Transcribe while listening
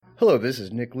Hello, this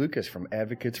is Nick Lucas from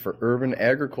Advocates for Urban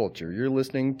Agriculture. You're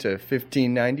listening to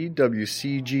 1590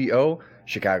 WCGO,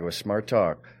 Chicago Smart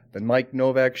Talk. The Mike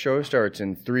Novak Show starts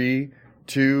in 3,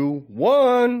 2,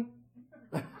 1.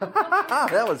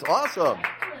 That was awesome.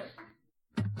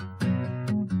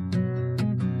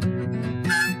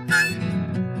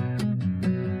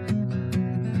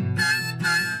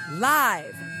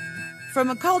 Live from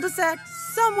a cul-de-sac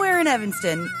somewhere in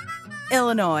Evanston,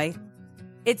 Illinois,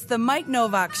 it's the Mike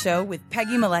Novak Show with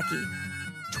Peggy Malecki.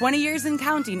 20 years and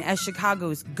counting as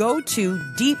Chicago's go-to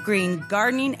deep green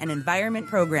gardening and environment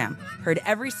program. Heard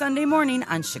every Sunday morning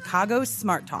on Chicago's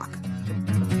Smart Talk.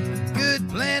 Good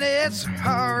planets are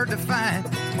hard to find.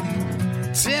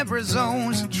 Temperate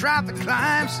zones and tropic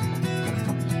climes.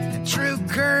 And true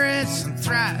currents and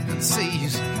thriving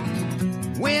seas.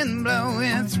 Wind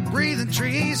blowing through breathing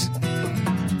trees.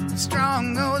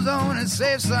 Strong ozone and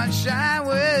safe sunshine.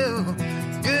 Well,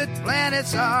 good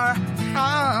planets are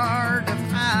hard to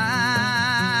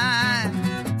find.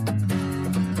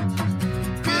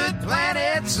 Good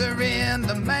planets are in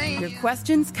the main. Your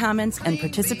questions, comments, and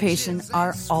participation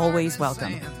are always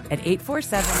welcome at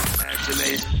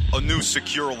 847. A new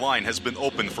secure line has been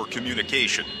opened for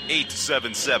communication.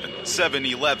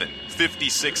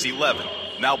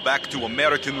 877-711-5611. Now back to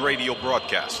American radio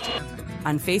broadcast.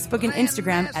 On Facebook and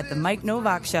Instagram at The Mike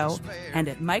Novak Show and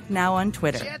at Mike Now on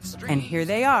Twitter. And here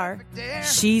they are.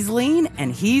 She's lean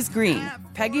and he's green.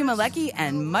 Peggy Malecki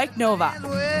and Mike Novak.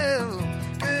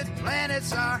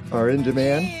 Are in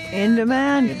demand? In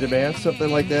demand. In demand,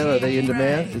 something like that? Are they in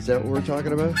demand? Is that what we're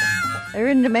talking about? They're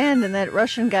in demand, and that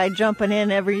Russian guy jumping in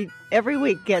every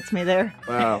week gets me there.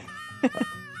 Wow.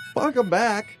 Welcome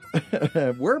back.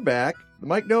 We're back. The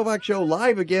Mike Novak Show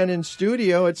live again in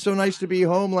studio. It's so nice to be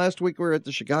home. Last week we were at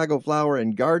the Chicago Flower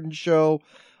and Garden Show.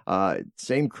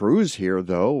 Same crews here,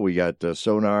 though. We got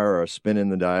Sonar spinning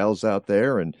the dials out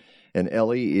there, and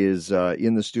Ellie is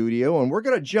in the studio. And we're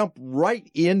going to jump right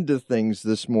into things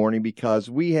this morning because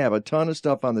we have a ton of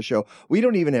stuff on the show. We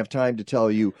don't even have time to tell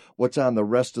you what's on the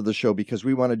rest of the show because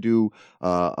we want to do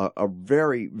a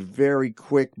very, very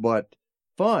quick but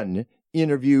fun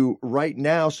interview right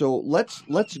now. So let's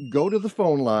go to the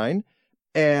phone line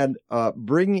and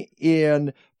bring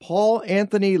in Paul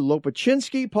Anthony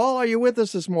Lopaczynski. Paul, are you with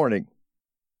us this morning?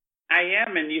 I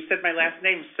am, and you said my last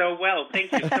name so well.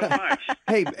 Thank you so much.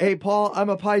 Hey, Paul, I'm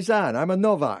a paisan. I'm a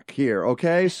Novak here,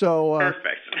 okay? So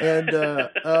perfect. And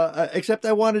except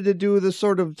I wanted to do the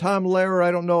sort of Tom Lehrer,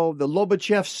 I don't know, the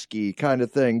Lobachevsky kind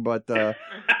of thing, but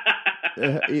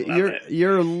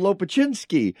you're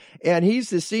Lopaczynski, and he's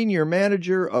the senior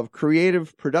manager of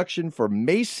creative production for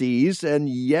Macy's. And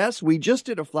yes, we just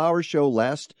did a flower show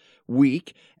last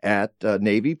week at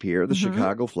Navy Pier, the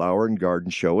Chicago Flower and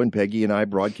Garden Show, and Peggy and I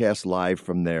broadcast live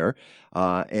from there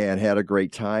and had a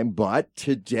great time. But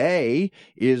today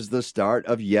is the start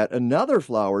of yet another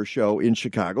flower show in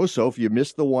Chicago. So if you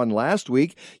missed the one last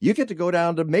week, you get to go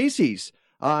down to Macy's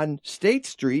on State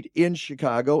Street in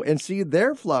Chicago and see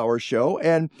their flower show.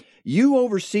 And you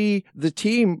oversee the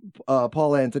team,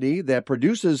 Paul Anthony, that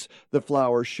produces the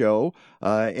flower show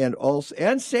and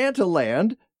Santa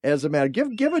Land. As a matter,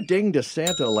 give a ding to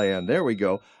Santa Land. There we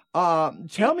go.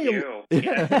 Tell me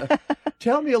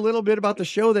a little bit about the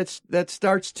show that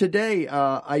starts today.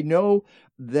 I know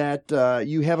that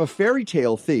you have a fairy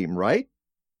tale theme, right?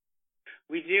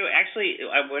 We do. Actually,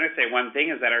 I want to say one thing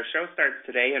is that our show starts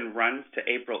today and runs to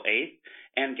April 8th.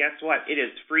 And guess what? It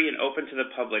is free and open to the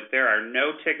public. There are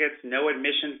no tickets, no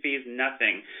admission fees,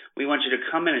 nothing. We want you to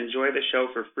come and enjoy the show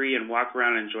for free and walk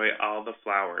around and enjoy all the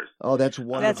flowers. Oh, that's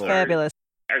wonderful. That's fabulous.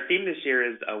 Our theme this year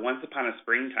is Once Upon a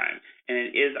Springtime, and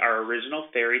it is our original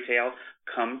fairy tale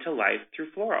come to life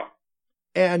through floral.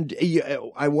 And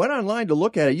I went online to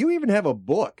look at it. You even have a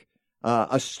book.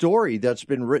 A story that's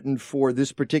been written for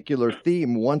this particular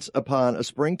theme, Once Upon a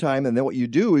Springtime. And then what you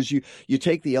do is you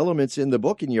take the elements in the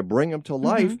book and you bring them to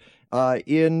life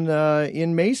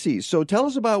in Macy's. So tell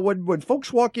us about when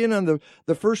folks walk in on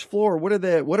the first floor,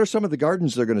 what are some of the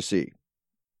gardens they're going to see?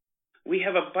 We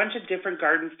have a bunch of different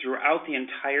gardens throughout the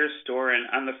entire store. And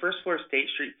on the first floor State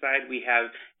Street side, we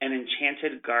have an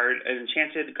enchanted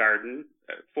garden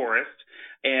forest.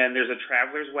 And there's a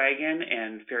traveler's wagon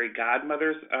and fairy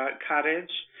godmother's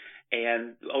cottage.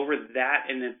 And over that,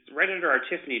 and it's right under our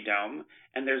Tiffany Dome,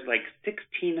 and there's like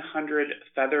 1,600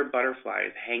 feather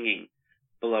butterflies hanging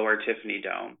below our Tiffany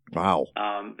Dome. Wow.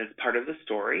 That's part of the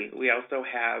story. We also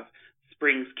have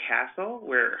Springs Castle,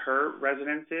 where her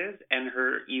residence is, and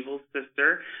her evil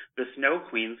sister, the Snow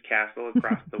Queen's castle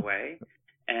across the way,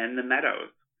 and the Meadows.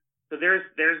 So there's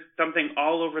something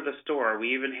all over the store.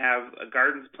 We even have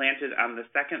gardens planted on the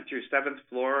 2nd through 7th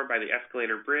floor by the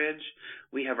escalator bridge.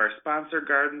 We have our sponsor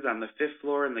gardens on the 5th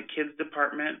floor in the kids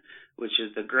department, which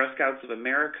is the Girl Scouts of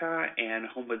America and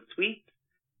Homewood Suites.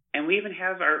 And we even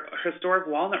have our historic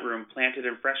walnut room planted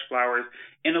in fresh flowers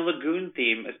in a lagoon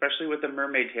theme, especially with the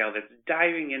mermaid tail that's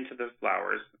diving into the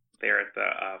flowers there at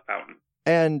the fountain.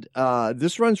 And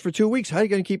this runs for 2 weeks. How are you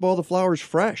going to keep all the flowers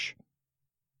fresh?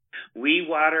 We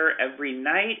water every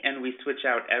night, and we switch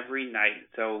out every night.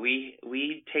 So we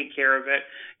take care of it.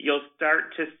 You'll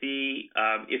start to see,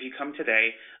 if you come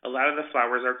today, a lot of the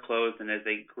flowers are closed, and as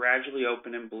they gradually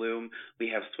open and bloom, we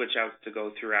have switch outs to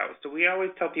go throughout. So we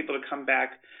always tell people to come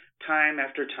back time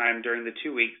after time during the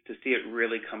 2 weeks to see it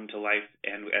really come to life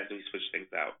and as we switch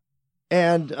things out.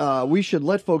 And we should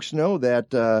let folks know that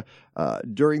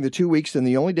during the 2 weeks, and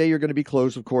the only day you're going to be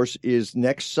closed, of course, is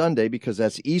next Sunday because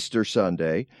that's Easter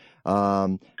Sunday.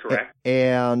 Correct.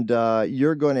 And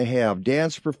you're going to have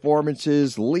dance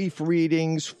performances, leaf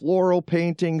readings, floral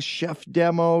paintings, chef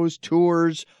demos,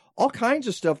 tours, all kinds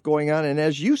of stuff going on. And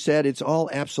as you said, it's all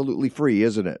absolutely free,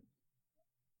 isn't it?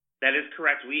 That is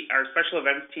correct. Our special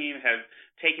events team have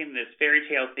taken this fairy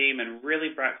tale theme and really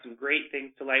brought some great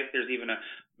things to life. There's even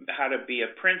how to be a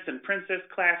prince and princess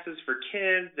classes for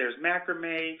kids. There's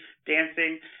macrame,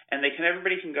 dancing, and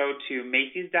everybody can go to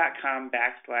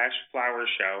Macys.com/flower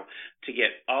show to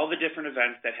get all the different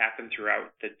events that happen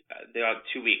throughout the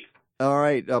 2 weeks. All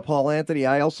right, Paul Anthony,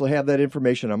 I also have that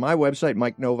information on my website,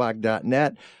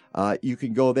 MikeNovak.net. You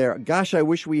can go there. Gosh, I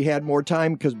wish we had more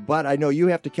time but I know you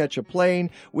have to catch a plane.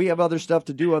 We have other stuff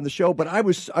to do on the show, but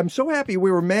I'm so happy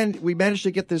we managed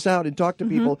to get this out and talk to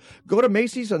people. Go to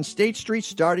Macy's on State Street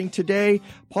starting today.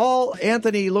 Paul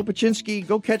Anthony Lopaczynski,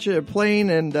 go catch a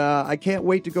plane, and I can't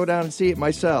wait to go down and see it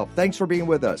myself. Thanks for being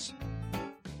with us.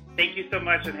 Thank you so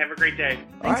much, and have a great day.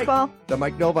 Thanks, Paul. The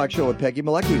Mike Novak Show with Peggy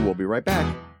Malecki. We'll be right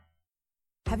back.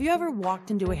 Have you ever walked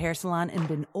into a hair salon and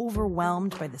been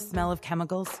overwhelmed by the smell of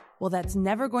chemicals? Well, that's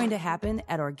never going to happen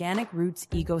at Organic Roots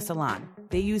Eco Salon.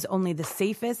 They use only the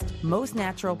safest, most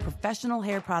natural, professional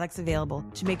hair products available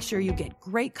to make sure you get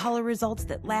great color results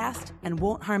that last and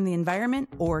won't harm the environment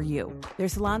or you. Their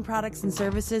salon products and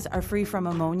services are free from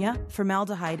ammonia,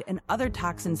 formaldehyde, and other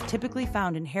toxins typically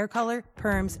found in hair color,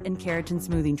 perms, and keratin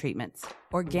smoothing treatments.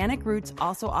 Organic Roots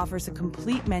also offers a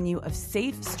complete menu of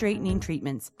safe straightening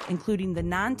treatments, including the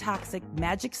non-toxic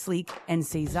Magic Sleek and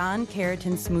Cezanne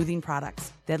keratin smoothing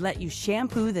products that let you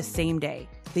shampoo the same day.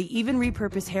 They even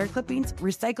repurpose hair clippings,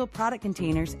 recycle product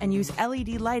containers, and use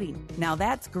LED lighting. Now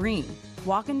that's green.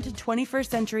 Walk into 21st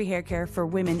century hair care for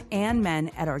women and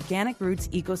men at Organic Roots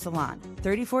Eco Salon,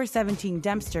 3417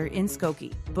 Dempster in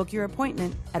Skokie. Book your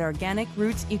appointment at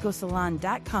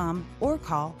organicrootsecosalon.com or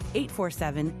call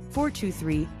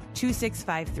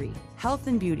 847-423-2653. Health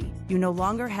and beauty. You no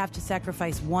longer have to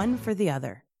sacrifice one for the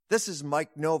other. This is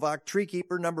Mike Novak, Tree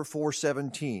Keeper number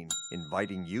 417,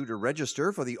 inviting you to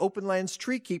register for the Open Lands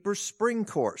Tree Keepers Spring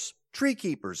Course. Tree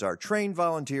keepers are trained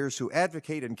volunteers who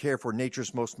advocate and care for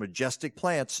nature's most majestic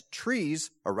plants,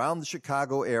 trees, around the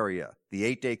Chicago area. The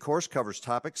 8-day course covers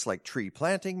topics like tree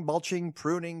planting, mulching,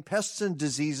 pruning, pests and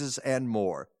diseases, and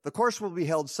more. The course will be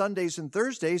held Sundays and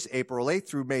Thursdays, April 8th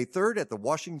through May 3rd at the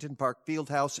Washington Park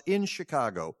Fieldhouse in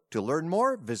Chicago. To learn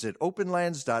more, visit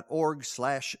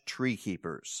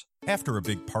openlands.org/treekeepers. After a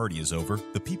big party is over,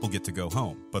 the people get to go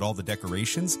home, but all the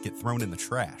decorations get thrown in the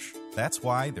trash. That's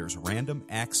why there's Random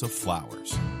Acts of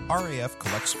Flowers. RAF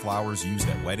collects flowers used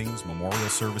at weddings, memorial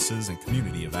services, and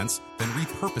community events, then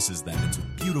repurposes them into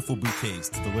beautiful bouquets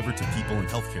to deliver to people in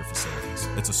healthcare facilities.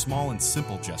 It's a small and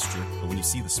simple gesture, but when you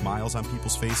see the smiles on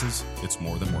people's faces, it's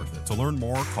more than worth it. To learn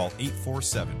more, call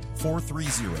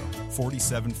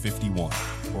 847-430-4751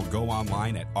 or go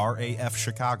online at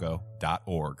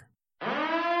rafchicago.org.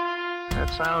 That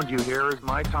sound you hear is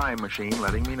my time machine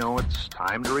letting me know it's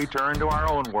time to return to our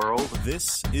own world.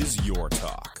 This is Your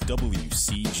Talk,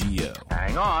 WCGO.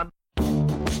 Hang on. But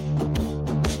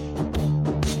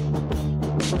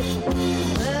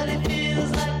it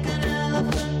feels like an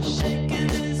elephant shaking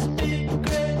his big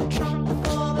great trunk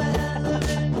for the hell of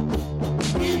it.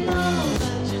 You know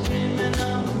that you're dreaming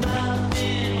about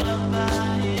being loved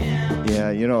by him.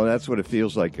 Yeah, that's what it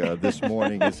feels like this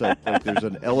morning. It's like there's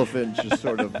an elephant just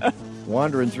sort of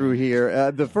wandering through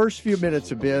here. The first few minutes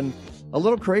have been a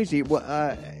little crazy,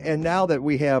 and now that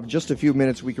we have just a few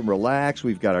minutes, we can relax.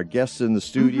 We've got our guests in the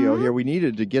studio here. We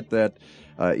needed to get that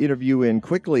interview in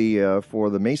quickly for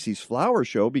the Macy's Flower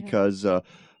Show because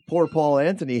poor Paul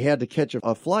Anthony had to catch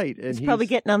a flight. And he's probably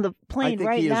getting on the plane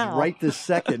right now. He is right this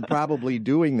second probably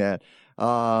doing that.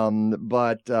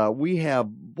 But we have,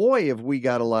 boy, have we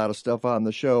got a lot of stuff on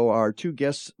the show. Our two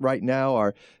guests right now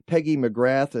are Peggy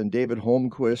McGrath and David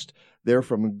Holmquist. They're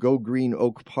from Go Green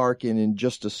Oak Park, and in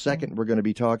just a second, we're going to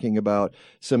be talking about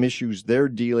some issues they're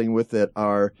dealing with that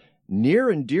are near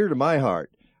and dear to my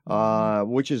heart.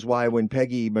 Which is why when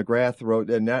Peggy McGrath wrote,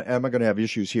 and I'm going to have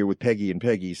issues here with Peggy and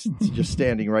Peggy just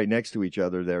standing right next to each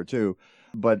other there too.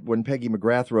 But when Peggy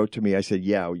McGrath wrote to me, I said,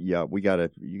 you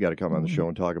gotta come on the show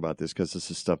and talk about this, because this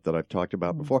is stuff that I've talked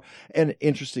about before. And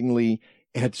interestingly,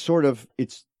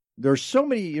 there's so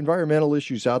many environmental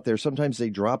issues out there. Sometimes they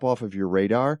drop off of your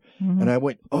radar. And I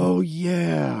went, oh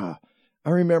yeah, I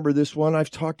remember this one.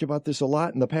 I've talked about this a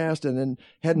lot in the past, and then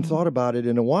hadn't thought about it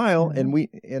in a while.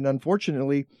 And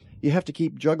unfortunately, you have to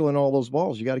keep juggling all those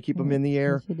balls. You got to keep them in the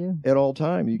air at all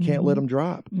time. You can't let them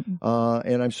drop.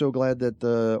 And I'm so glad that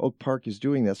Oak Park is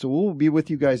doing that. So we'll be with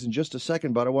you guys in just a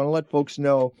second, but I want to let folks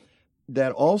know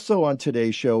that also on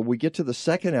today's show, we get to the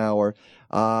second hour.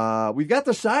 We've got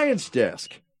the science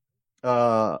desk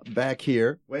back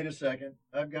here. Wait a second.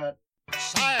 I've got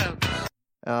science.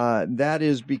 That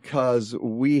is because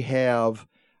we have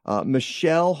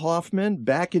Michele Hoffman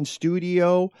back in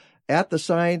studio at the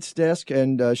science desk,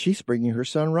 and she's bringing her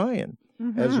son Ryan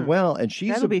as well. And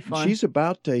she's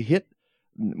about to hit,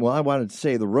 well, I wanted to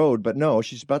say the road, but no,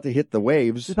 she's about to hit the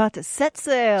waves. She's about to set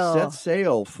sail. Set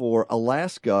sail for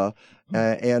Alaska,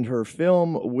 and her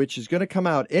film, which is going to come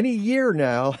out any year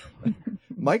now,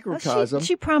 Microcosm.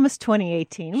 She promised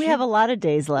 2018. We have a lot of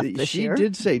days left this year. She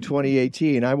did say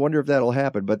 2018. I wonder if that'll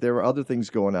happen, but there are other things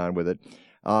going on with it.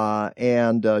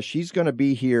 And she's going to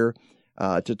be here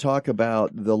to talk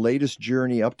about the latest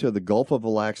journey up to the Gulf of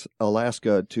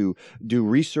Alaska to do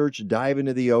research, dive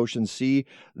into the ocean, see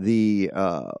the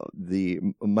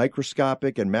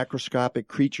microscopic and macroscopic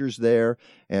creatures there,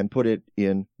 and put it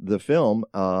in the film.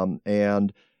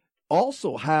 And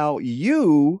also how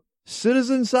you,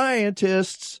 citizen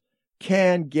scientists,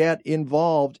 can get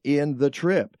involved in the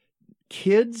trip.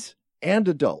 Kids and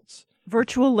adults.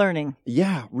 Virtual learning.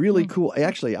 Yeah, really cool.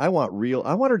 Actually, I want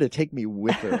her to take me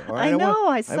with her. Right?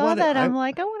 I saw that. I'm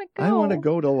like, I want to go. I want to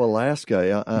go to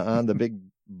Alaska on the big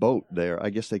boat there.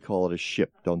 I guess they call it a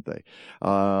ship, don't they?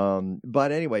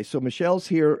 But anyway, so Michelle's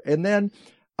here. And then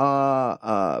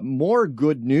more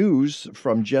good news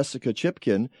from Jessica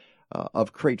Chipkin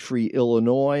of Crate Free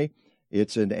Illinois.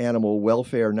 It's an animal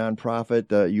welfare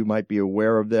nonprofit. You might be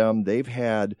aware of them. They've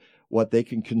had what they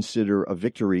can consider a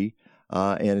victory,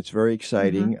 and it's very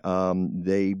exciting.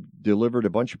 They delivered a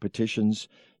bunch of petitions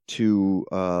to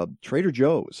Trader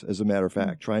Joe's, as a matter of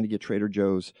fact, trying to get Trader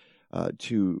Joe's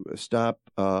to stop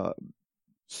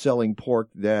selling pork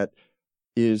that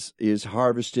is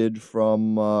harvested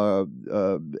from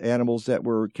animals that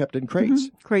were kept in crates.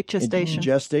 Crate gestation.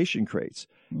 Gestation crates.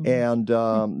 And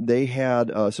they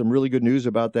had some really good news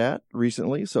about that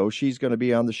recently. So she's going to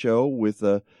be on the show with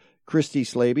Christy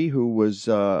Slaby, who was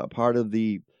part of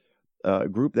the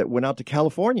group that went out to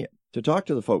California to talk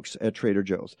to the folks at Trader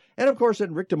Joe's. And of course,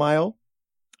 Rick DeMaio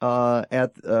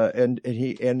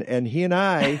he and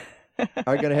I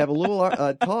are going to have a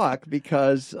little talk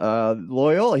because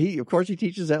Loyola. He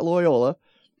teaches at Loyola,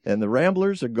 and the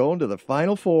Ramblers are going to the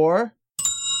Final Four.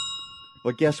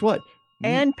 But guess what?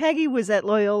 And Peggy was at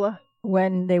Loyola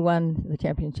when they won the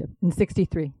championship in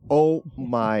 '63. Oh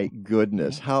my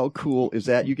goodness! How cool is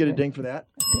that? You get a ding for that.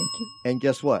 Thank you. And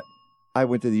guess what? I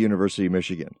went to the University of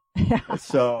Michigan,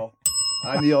 so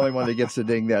I'm the only one that gets to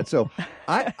ding that. So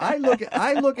I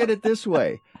look at it this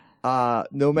way: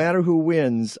 no matter who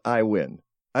wins, I win.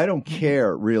 I don't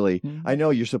care, really. I know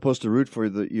you're supposed to root for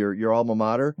your alma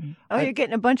mater. Oh, you're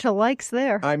getting a bunch of likes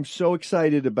there. I'm so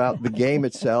excited about the game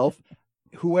itself.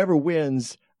 Whoever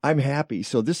wins, I'm happy.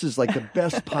 So this is like the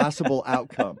best possible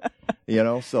outcome,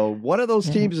 So one of those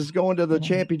teams is going to the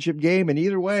championship game, and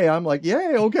either way, I'm like,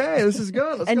 yay, okay, this is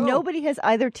good. Let's go. Nobody has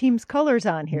either team's colors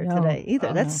on here today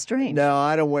either. That's strange. No,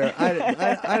 I don't wear.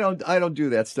 I don't do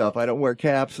that stuff. I don't wear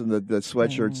caps and the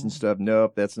sweatshirts and stuff.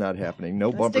 Nope, that's not happening.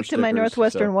 No bumper stickers. Stick to my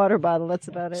Northwestern water bottle. That's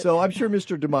about it. So I'm sure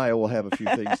Mr. DeMaio will have a few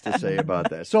things to say about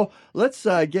that. So let's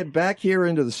get back here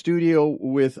into the studio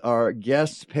with our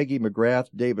guests, Peggy McGrath,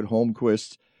 David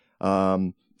Holmquist.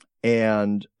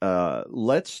 And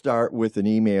let's start with an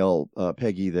email,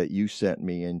 Peggy, that you sent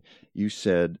me, and you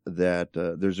said that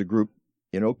there's a group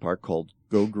in Oak Park called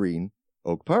Go Green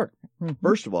Oak Park.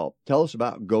 First of all, tell us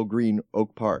about Go Green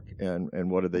Oak Park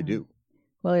and what do they do?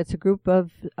 Well, it's a group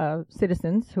of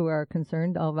citizens who are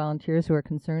concerned, all volunteers who are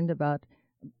concerned about,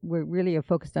 we're really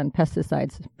focused on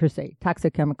pesticides per se,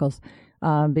 toxic chemicals,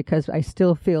 because I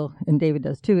still feel, and David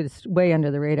does too, it's way under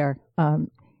the radar.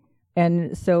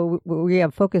 And so we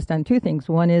have focused on two things.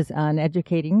 One is on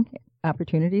educating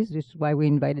opportunities, which is why we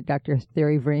invited Dr.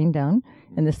 Thierry Vrain down.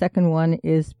 And the second one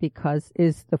is because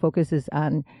the focus is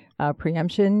on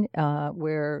preemption,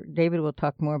 where David will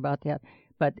talk more about that.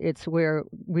 But it's where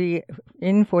we,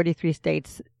 in 43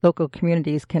 states, local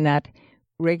communities cannot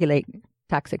regulate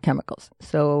toxic chemicals.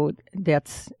 So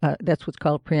that's what's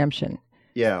called preemption.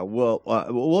 Yeah, well,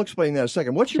 we'll explain that in a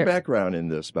second. What's your background in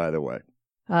this, by the way?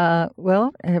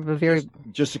 Well, I have a very...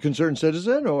 Just a concerned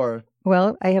citizen, or...?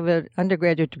 Well, I have an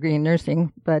undergraduate degree in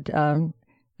nursing, but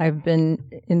I've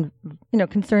been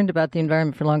concerned about the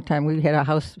environment for a long time. We had a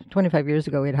house 25 years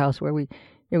ago. We had a house where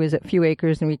it was a few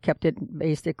acres, and we kept it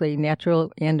basically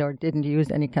natural and or didn't use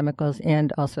any chemicals,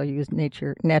 and also used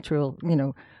natural,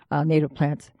 native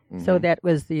plants. Mm-hmm. So that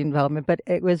was the involvement. But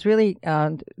it was really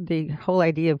the whole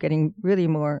idea of getting really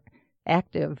more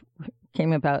active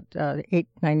came about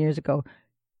 8-9 years ago.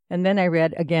 And then I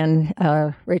read again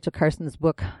Rachel Carson's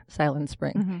book, Silent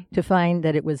Spring, to find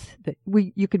that it was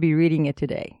you could be reading it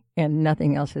today and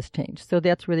nothing else has changed. So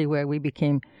that's really where we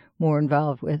became more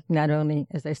involved with not only,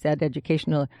 as I said,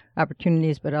 educational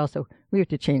opportunities, but also we have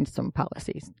to change some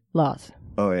policies, laws.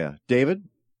 Oh, yeah. David,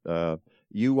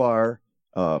 you are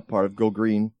part of Go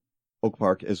Green Oak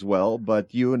Park as well,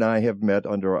 but you and I have met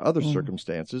under other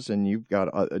circumstances, and you've got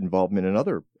involvement in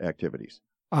other activities.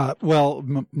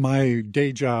 My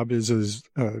day job is as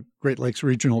Great Lakes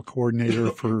Regional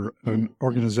Coordinator for an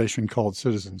organization called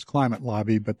Citizens Climate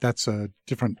Lobby, but that's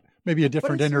maybe a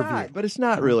different interview. But it's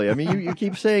not really. I mean, you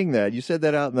keep saying that. You said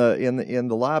that out in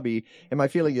the lobby, and my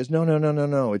feeling is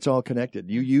no. It's all connected.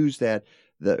 You use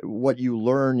what you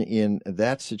learn in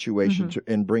that situation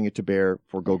and bring it to bear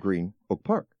for Go Green Oak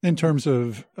Park. In terms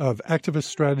of activist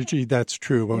strategy, that's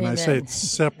true. When I say it's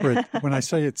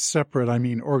separate, I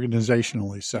mean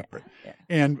organizationally separate. Yeah.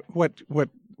 And what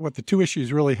the two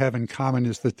issues really have in common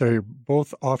is that they're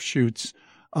both offshoots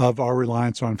of our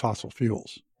reliance on fossil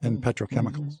fuels and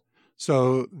petrochemicals.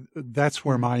 So that's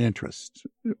where my interest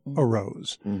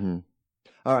arose.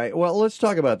 All right. Well, let's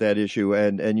talk about that issue.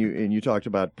 And you talked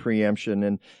about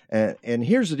preemption. And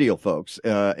here's the deal, folks.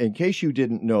 In case you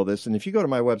didn't know this, and if you go to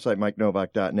my website,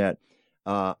 MikeNovak.net,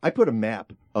 I put a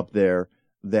map up there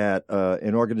that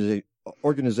an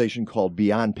organization called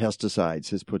Beyond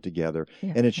Pesticides has put together.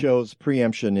 Yeah. And it shows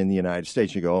preemption in the United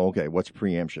States. You go, oh, okay, what's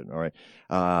preemption? All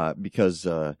right. Because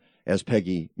as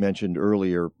Peggy mentioned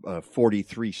earlier,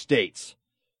 43 states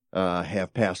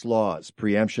have passed laws,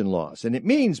 preemption laws. And it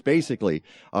means basically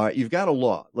you've got a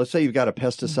law. Let's say you've got a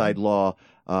pesticide law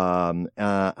on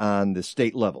the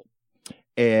state level.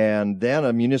 And then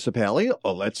a municipality,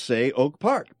 let's say Oak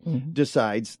Park,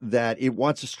 decides that it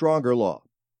wants a stronger law.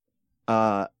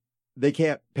 They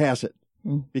can't pass it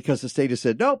because the state has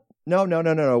said, nope,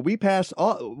 no. We passed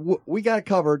we got it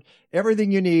covered.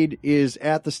 Everything you need is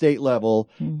at the state level,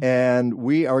 and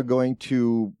we are going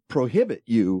to prohibit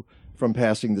you from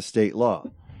passing the state law.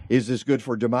 Is this good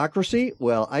for democracy?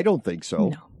 Well, I don't think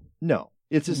so. No.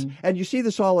 It's this, and you see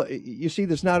this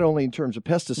not only in terms of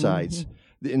pesticides.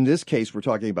 In this case, we're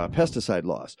talking about pesticide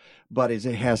laws, but it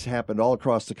has happened all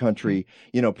across the country.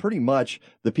 Pretty much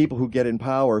the people who get in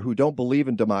power, who don't believe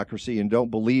in democracy and don't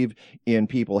believe in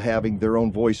people having their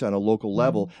own voice on a local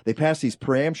level, they pass these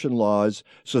preemption laws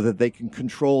so that they can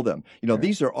control them.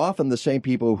 These are often the same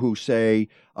people who say,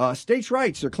 states'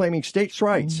 rights, they're claiming states'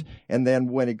 rights. And then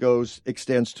when it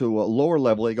extends to a lower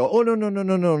level, they go, oh,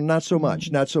 no, not so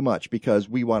much, because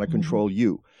we want to control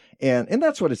you. And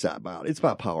that's what it's about. It's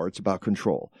about power. It's about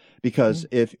control. Because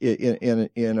if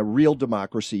in a real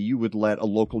democracy, you would let a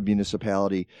local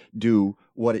municipality do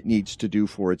what it needs to do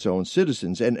for its own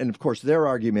citizens. And of course, their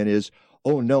argument is,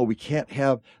 oh, no, we can't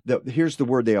have here's the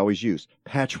word they always use,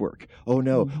 patchwork. Oh,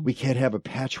 no, we can't have a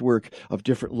patchwork of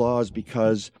different laws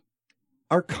because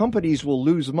our companies will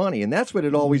lose money. And that's what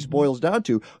it always boils down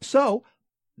to. So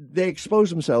they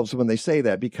expose themselves when they say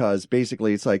that, because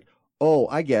basically it's like, oh,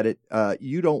 I get it.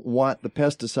 You don't want the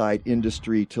pesticide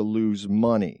industry to lose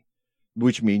money,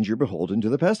 which means you're beholden to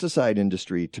the pesticide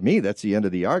industry. To me, that's the end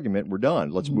of the argument. We're done.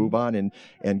 Let's move on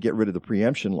and get rid of the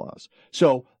preemption laws.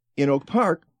 So in Oak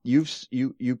Park, you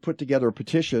put together a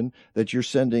petition that you're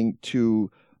sending to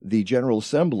the General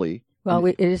Assembly. Well,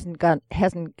 it hasn't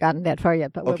gotten that far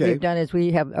yet. But what we've done is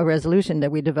we have a resolution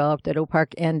that we developed that Oak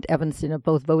Park and Evanston have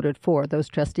both voted for, those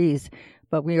trustees.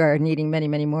 But we are needing many,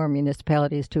 many more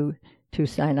municipalities to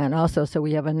sign on also. So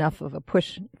we have enough of a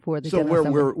push for the General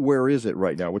Assembly. So where is it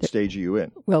right now? What stage are you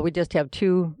in? Well, we just have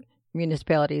 2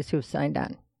 municipalities who've signed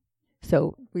on.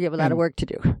 So we have a lot of work to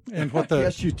do. And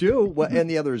yes, you do. And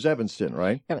the other is Evanston,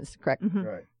 right? Evanston, correct.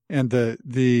 Right. And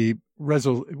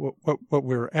what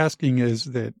we're asking is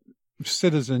that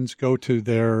citizens go to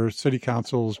their city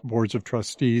councils, boards of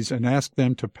trustees, and ask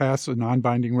them to pass a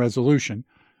non-binding resolution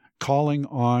calling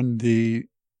on the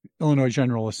Illinois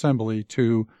General Assembly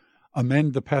to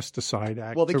amend the Pesticide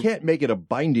Act. Well, they can't make it a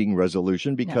binding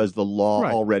resolution because the law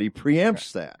already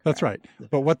preempts that. That's right.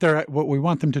 But what we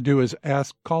want them to do is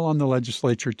call on the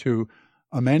legislature to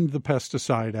amend the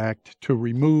Pesticide Act to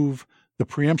remove the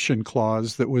preemption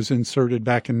clause that was inserted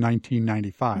back in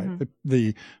 1995. Mm-hmm.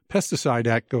 The Pesticide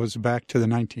Act goes back to the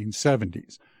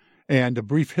 1970s. And a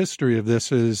brief history of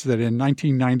this is that in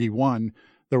 1991,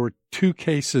 there were two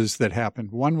cases that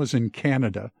happened. One was in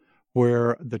Canada,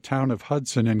 where the town of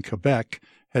Hudson in Quebec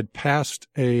had passed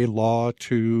a law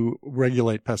to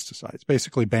regulate pesticides,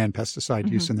 basically ban pesticide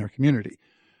use in their community.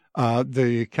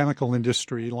 The chemical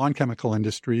industry, lawn chemical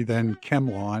industry, then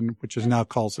ChemLawn, which is now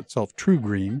calls itself True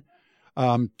Green,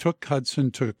 took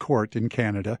Hudson to court in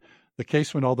Canada. The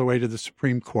case went all the way to the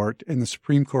Supreme Court, and the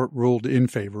Supreme Court ruled in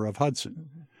favor of Hudson.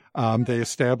 They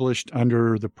established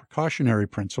under the precautionary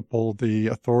principle the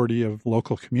authority of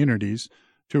local communities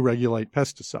to regulate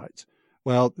pesticides.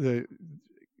 Well, the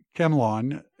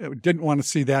ChemLawn didn't want to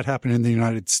see that happen in the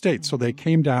United States, so they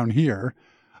came down here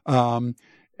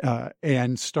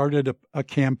and started a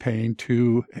campaign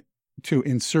to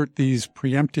insert these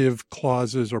preemptive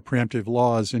clauses or preemptive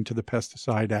laws into the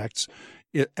Pesticide Acts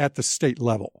at the state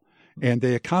level. And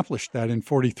they accomplished that in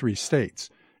 43 states.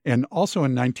 And also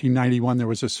in 1991, there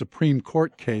was a Supreme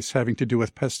Court case having to do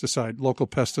with local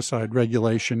pesticide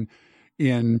regulation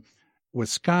in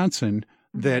Wisconsin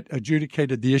that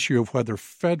adjudicated the issue of whether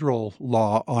federal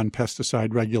law on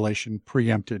pesticide regulation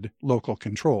preempted local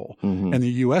control. And the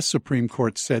U.S. Supreme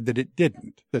Court said that it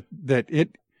didn't,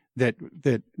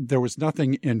 that there was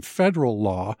nothing in federal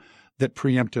law that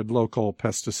preempted local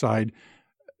pesticide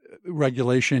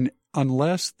regulation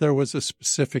unless there was a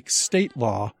specific state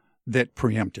law that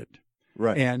preempted.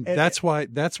 Right. And that's why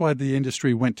the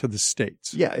industry went to the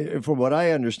states. Yeah, from what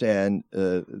I understand,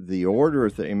 the order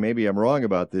thing, maybe I'm wrong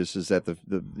about this, is that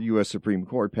the U.S. Supreme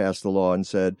Court passed the law and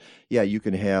said, yeah, you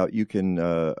can have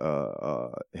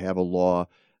a law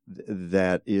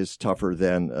that is tougher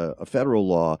than a federal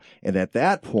law. And at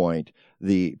that point,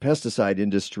 the pesticide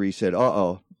industry said,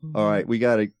 all right,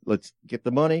 let's get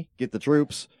the money, get the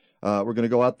troops. We're going to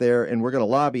go out there and we're going to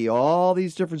lobby all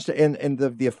these different states. And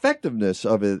the effectiveness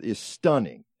of it is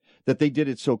stunning that they did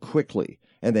it so quickly.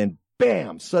 And then,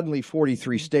 bam, suddenly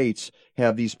 43 states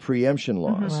have these preemption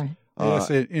laws. Yes,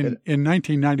 in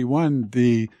 1991,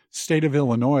 the state of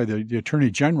Illinois, the Attorney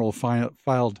General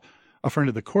filed a friend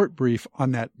of the court brief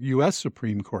on that U.S.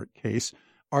 Supreme Court case,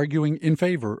 arguing in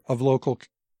favor of local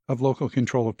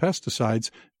control of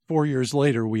pesticides. 4 years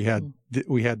later, we had the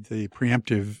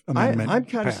preemptive amendment. I'm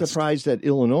kind of surprised that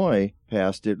Illinois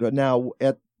passed it, but now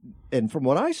and from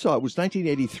what I saw, it was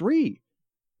 1983.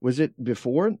 Was it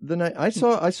before the night? I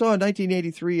saw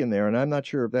 1983 in there, and I'm not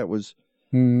sure if that was.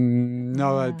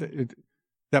 No,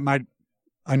 that might.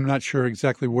 I'm not sure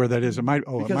exactly where that is. It might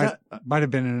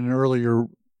have been in an earlier.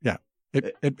 Yeah,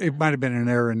 it might have been an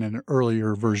error in an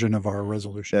earlier version of our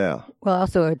resolution. Yeah. Well,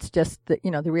 also it's just the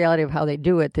reality of how they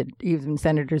do it, that even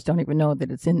senators don't even know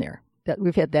that it's in there. That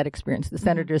we've had that experience.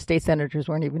 The state senators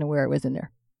weren't even aware it was in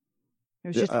there. It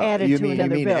was just added to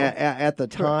another bill. At the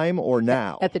time or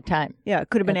now? At the time. Yeah, it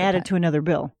could have been added to another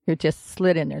bill. It just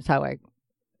slid in there. Is how I.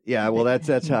 Yeah, well, that's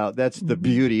the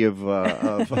beauty of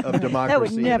democracy that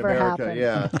would never in America. Happen.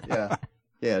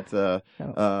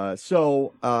 Yeah.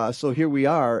 So here we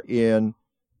are in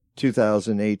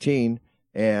 2018,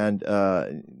 and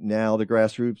now the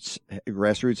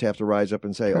grassroots have to rise up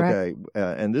and say, okay,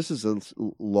 and this is a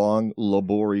long,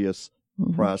 laborious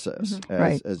process,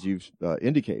 as you've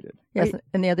indicated. Yes,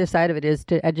 and the other side of it is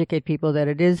to educate people that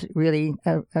it is really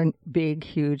a big,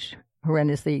 huge,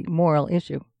 horrendously moral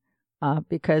issue.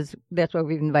 Because that's why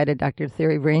we've invited Dr.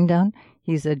 Thierry Vrain down.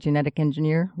 He's a genetic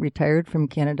engineer, retired from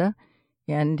Canada.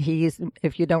 And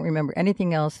if you don't remember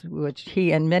anything else, which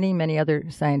he and many, many other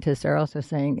scientists are also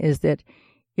saying, is that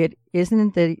it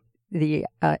isn't the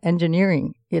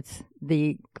engineering, it's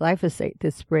the glyphosate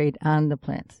that's sprayed on the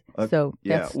plants. So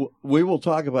we will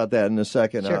talk about that in a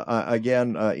second. Sure.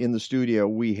 Again, in the studio,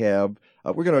 we have,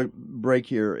 we're going to break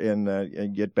here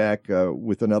and get back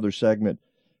with another segment.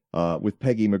 With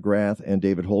Peggy McGrath and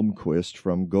David Holmquist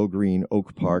from Go Green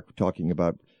Oak Park, talking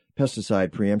about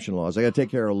pesticide preemption laws. I got to take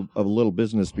care of a little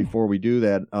business before we do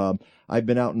that. I've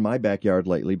been out in my backyard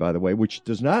lately, by the way, which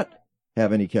does not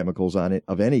have any chemicals on it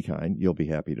of any kind. You'll be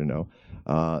happy to know.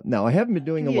 Now, I haven't been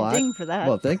doing a lot. Ding for that.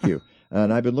 Well, thank you.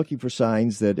 And I've been looking for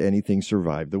signs that anything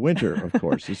survived the winter, of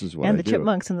course. This is what and I the do.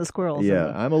 chipmunks and the squirrels.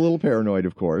 Yeah, I'm a little paranoid,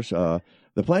 of course. The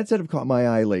plants that have caught my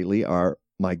eye lately are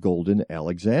my golden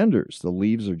Alexanders. The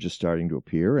leaves are just starting to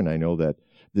appear, and I know that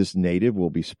this native will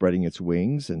be spreading its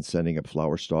wings and sending up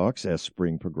flower stalks as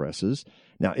spring progresses.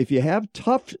 Now, if you have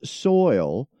tough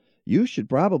soil, you should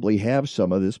probably have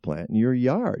some of this plant in your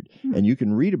yard, and you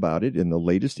can read about it in the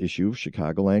latest issue of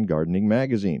Chicagoland Gardening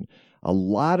Magazine. A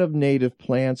lot of native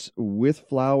plants with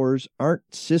flowers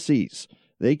aren't sissies.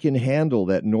 They can handle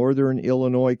that northern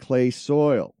Illinois clay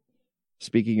soil.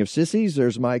 Speaking of sissies,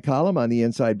 there's my column on the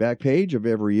inside back page of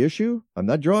every issue. I'm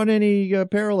not drawing any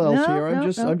parallels here.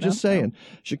 I'm just saying.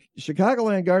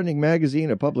 Chicagoland Gardening Magazine,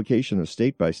 a publication of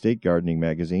state-by-state gardening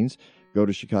magazines. Go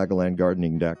to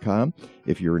chicagolandgardening.com.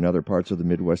 If you're in other parts of the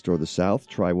Midwest or the South,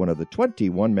 try one of the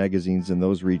 21 magazines in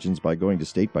those regions by going to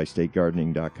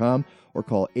statebystategardening.com or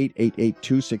call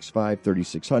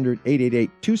 888-265-3600,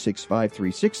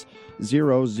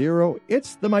 888-265-3600.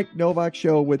 It's the Mike Novak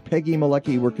Show with Peggy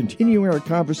Malecki. We're continuing our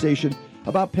conversation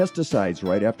about pesticides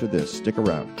right after this. Stick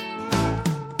around.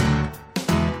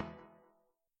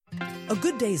 A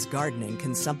good day's gardening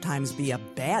can sometimes be a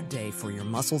bad day for your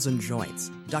muscles and joints.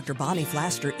 Dr. Bonnie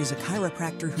Flaster is a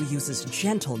chiropractor who uses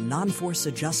gentle, non-force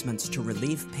adjustments to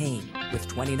relieve pain. With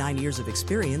 29 years of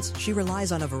experience, she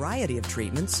relies on a variety of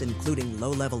treatments, including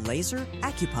low-level laser,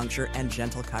 acupuncture, and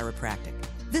gentle chiropractic.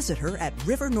 Visit her at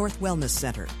River North Wellness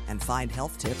Center and find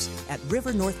health tips at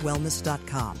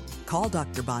rivernorthwellness.com. Call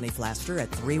Dr. Bonnie Flaster at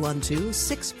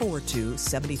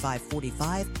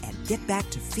 312-642-7545 and get back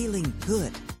to feeling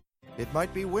good. It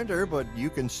might be winter, but you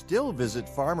can still visit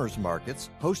farmers markets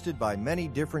hosted by many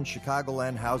different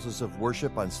Chicagoland houses of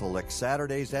worship on select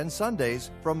Saturdays and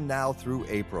Sundays from now through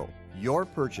April. Your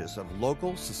purchase of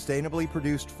local, sustainably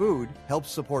produced food helps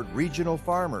support regional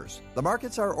farmers. The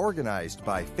markets are organized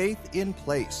by Faith in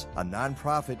Place, a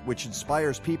nonprofit which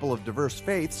inspires people of diverse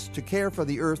faiths to care for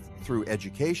the earth through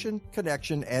education,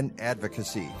 connection, and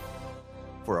advocacy.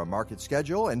 For a market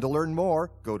schedule and to learn more,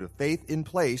 go to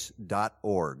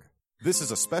faithinplace.org. This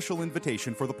is a special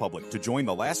invitation for the public to join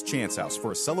the Last Chance House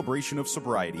for a celebration of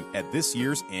sobriety at this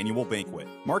year's annual banquet.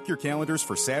 Mark your calendars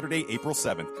for Saturday, April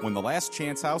 7th, when the Last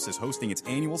Chance House is hosting its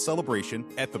annual celebration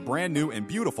at the brand new and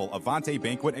beautiful Avante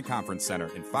Banquet and Conference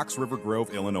Center in Fox River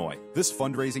Grove, Illinois. This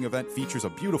fundraising event features a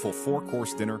beautiful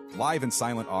 4-course dinner, live and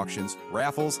silent auctions,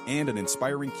 raffles, and an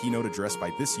inspiring keynote address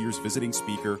by this year's visiting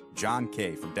speaker, John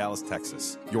Kay from Dallas,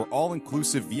 Texas. Your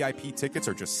all-inclusive VIP tickets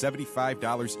are just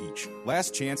 $75 each.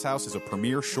 Last Chance House is a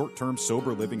premier short-term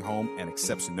sober living home and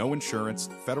accepts no insurance,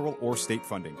 federal or state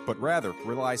funding, but rather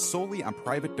relies solely on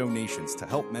private donations to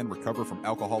help men recover from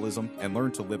alcoholism and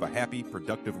learn to live a happy,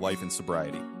 productive life in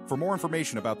sobriety. For more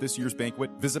information about this year's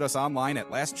banquet, visit us online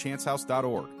at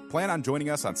lastchancehouse.org. Plan on joining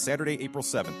us on Saturday, April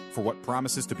 7th for what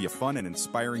promises to be a fun and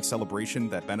inspiring celebration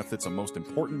that benefits a most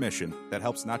important mission that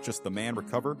helps not just the man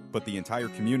recover, but the entire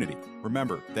community.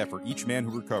 Remember that for each man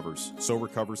who recovers, so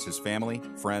recovers his family,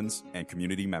 friends, and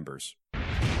community members.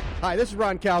 Hi, this is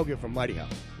Ron Calga from Mighty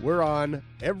House. We're on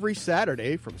every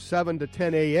Saturday from 7 to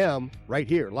 10 a.m. right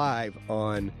here live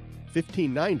on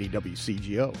 1590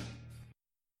 WCGO.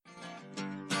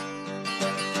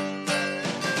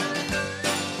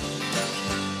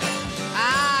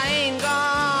 I ain't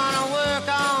gonna work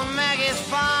on Maggie's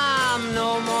farm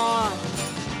no more.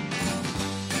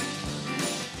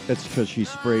 That's because she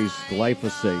sprays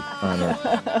glyphosate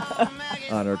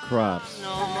on her crops.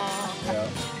 Yeah.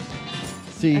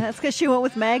 See, and that's because she went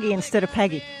with Maggie instead of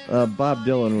Peggy. Bob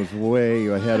Dylan was way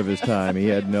ahead of his time. He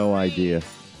had no idea.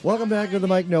 Welcome back to the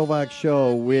Mike Novak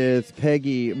Show with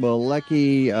Peggy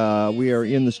Malecki. We are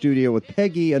in the studio with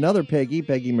Peggy, another Peggy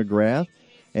McGrath,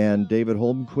 and David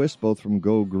Holmquist, both from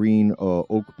Go Green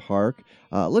Oak Park.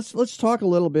 Let's talk a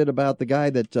little bit about the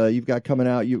guy that you've got coming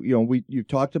out. You've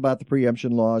talked about the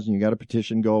preemption laws, and you got a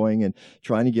petition going and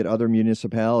trying to get other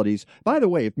municipalities. By the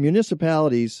way, if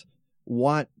municipalities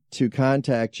want to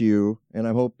contact you, and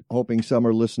I'm hoping some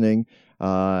are listening,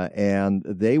 and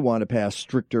they want to pass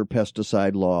stricter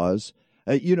pesticide laws.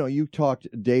 You talked,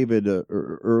 David,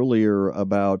 earlier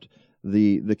about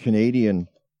the Canadian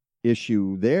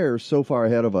issue. They're so far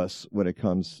ahead of us when it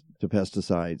comes to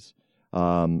pesticides.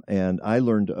 And I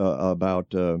learned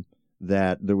about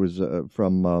that. There was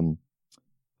from, I'm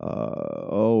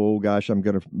going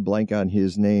to blank on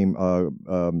his name.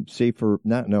 Not Safer.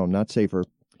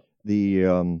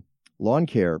 The lawn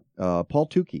care, Paul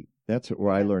Tukey. That's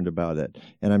where I learned about it.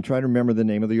 And I'm trying to remember the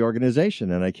name of the organization,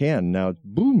 and I can. Now,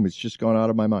 boom, it's just gone out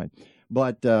of my mind.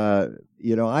 But, I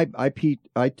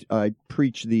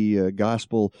preach the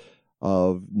gospel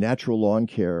of natural lawn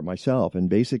care myself. And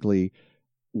basically,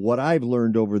 what I've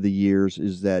learned over the years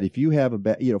is that if you have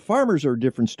farmers are a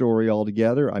different story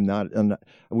altogether.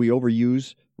 We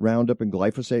overuse Roundup and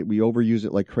glyphosate. We overuse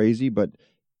it like crazy. But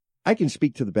I can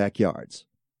speak to the backyards.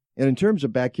 And in terms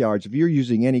of backyards, if you're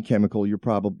using any chemical, you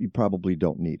probably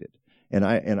don't need it. And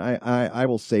I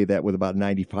will say that with about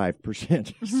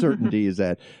 95% certainty is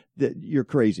that you're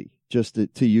crazy just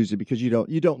to use it because you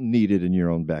don't need it in your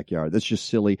own backyard. That's just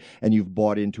silly. And you've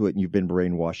bought into it and you've been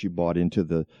brainwashed. You bought into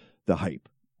the hype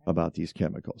about these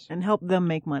chemicals. And help them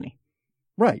make money.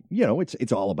 Right.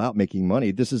 It's all about making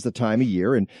money. This is the time of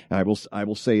year, and I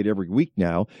will say it every week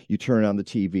now. You turn on the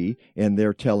TV and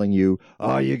they're telling you,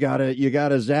 oh, you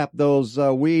gotta zap those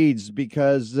weeds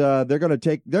because they're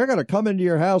gonna come into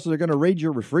your house and they're gonna raid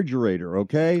your refrigerator.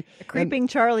 Okay. A creeping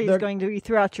Charlie is going to be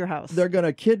throughout your house. They're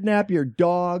gonna kidnap your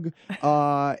dog,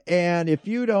 and if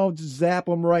you don't zap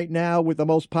them right now with the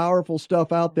most powerful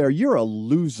stuff out there, you're a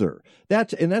loser.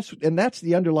 That's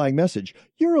the underlying message.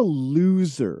 You're a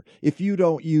loser if you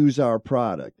don't use our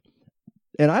product.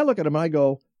 And I look at them and I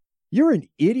go, you're an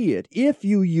idiot if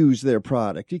you use their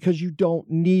product because you don't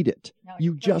need it. No,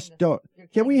 you just don't.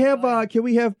 Can we have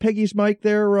Peggy's mic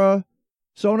there,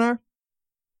 Sonar?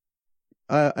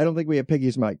 I don't think we have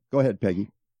Peggy's mic. Go ahead, Peggy.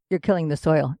 You're killing the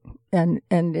soil. And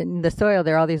in the soil,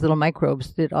 there are all these little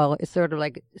microbes it's sort of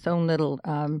like its own little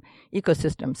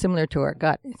ecosystem, similar to our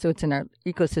gut. So it's in our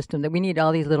ecosystem that we need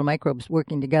all these little microbes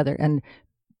working together. And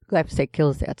glyphosate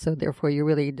kills that. So therefore, you're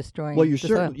really destroying the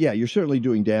soil. Yeah, you're certainly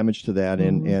doing damage to that.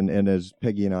 Mm-hmm. And as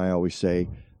Peggy and I always say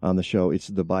on the show, it's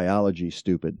the biology,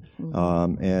 stupid.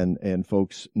 Mm-hmm. And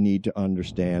folks need to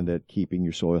understand that keeping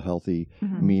your soil healthy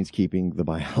mm-hmm. means keeping the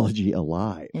biology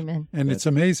alive. Amen. And it's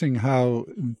amazing how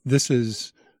the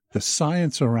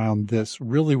science around this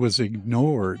really was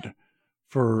ignored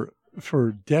for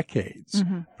decades,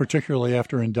 mm-hmm. particularly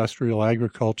after industrial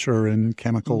agriculture and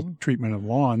chemical mm-hmm. treatment of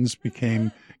lawns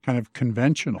became kind of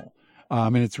conventional.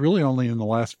 And it's really only in the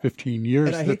last 15 years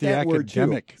that the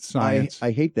academic science... I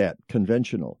hate that,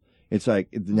 conventional. It's like,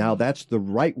 now that's the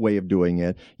right way of doing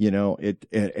it,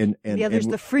 there's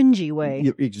the fringy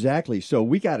way. Exactly. So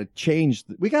we got to change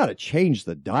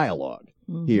the dialogue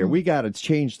mm-hmm. here. We got to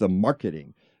change the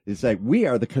marketing. It's like we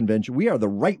are the convention. We are the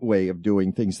right way of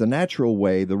doing things, the natural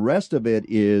way. The rest of it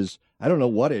is, I don't know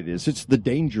what it is. It's the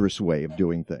dangerous way of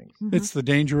doing things. Mm-hmm. It's the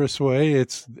dangerous way.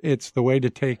 It's the way to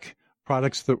take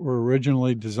products that were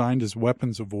originally designed as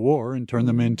weapons of war and turn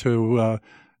them into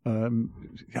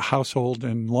household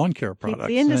and lawn care products. Keep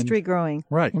the industry growing.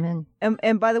 Right.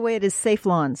 And by the way, it is Safe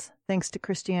Lawns. Thanks to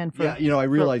Christiane for I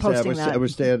realized that. I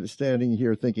was standing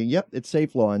here thinking, yep, it's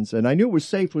Safe Lawns. And I knew it was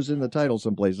safe was in the title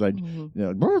someplace.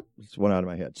 Mm-hmm. It's one out of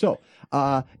my head. So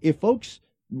if folks,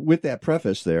 with that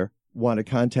preface there, want to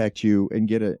contact you and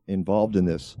get involved in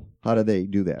this, how do they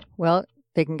do that? Well,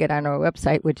 they can get on our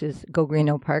website, which is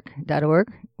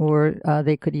gogreenopark.org, or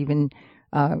they could even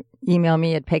email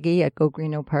me at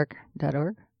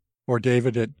Peggy@gogreenopark.org. Or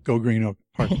David at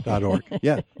gogreenopark.org.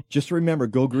 Yeah, just remember,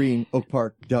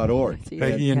 gogreenopark.org.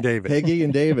 Peggy and David. Peggy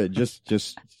and David. Just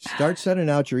start sending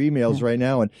out your emails right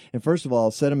now. And first of all,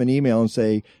 send them an email and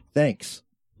say, thanks.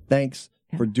 Thanks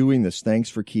for doing this. Thanks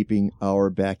for keeping our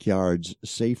backyards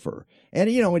safer. And,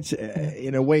 it's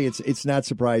in a way, it's not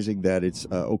surprising that it's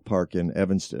Oak Park and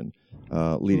Evanston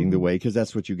leading the way, because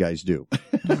that's what you guys do.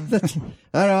 I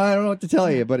don't know what to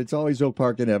tell you, but it's always Oak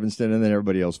Park and Evanston, and then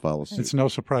everybody else follows. It's no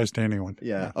surprise to anyone.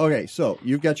 Yeah. Okay, so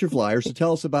you've got your flyers. So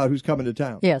tell us about who's coming to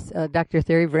town. Yes, Dr.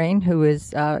 Thierry Vrain, who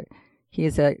is...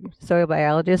 He's a soil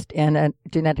biologist and a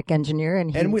genetic engineer,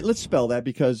 and let's spell that,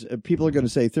 because people are going to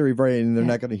say Thierry Vrain, and they're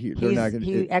not going to hear. They're not going.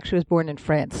 He actually was born in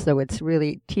France, so it's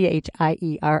really Thierry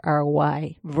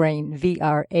Vrain, Vrain.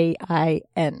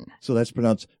 So that's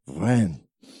pronounced Vrain,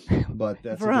 but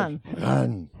that's Vrain.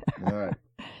 All right.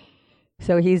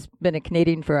 So he's been a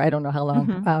Canadian for I don't know how long,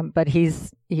 mm-hmm. But he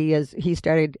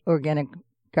started organic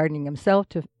gardening himself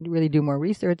to really do more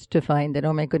research to find that,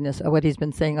 oh my goodness, what he's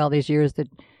been saying all these years, that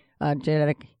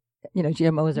genetic,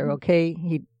 GMOs are okay.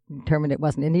 He determined it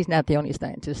wasn't, and he's not the only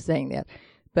scientist saying that.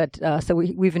 But so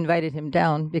we've invited him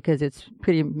down because it's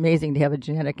pretty amazing to have a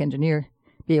genetic engineer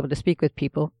be able to speak with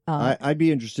people. I'd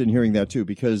be interested in hearing that too,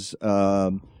 because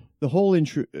the whole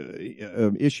issue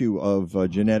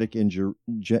of genetic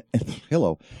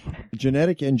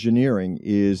engineering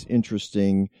is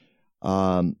interesting,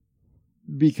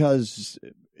 because,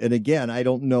 and again, I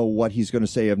don't know what he's going to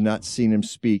say. I've not seen him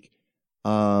speak.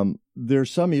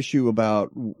 There's some issue about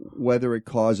whether it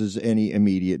causes any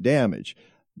immediate damage.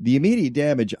 The immediate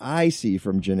damage I see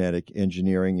from genetic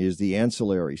engineering is the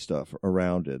ancillary stuff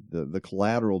around it, the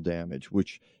collateral damage,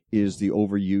 which is the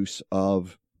overuse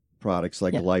of products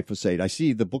like glyphosate. I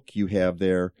see the book you have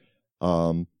there,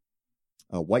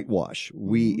 whitewash.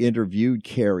 We interviewed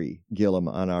Carrie Gillum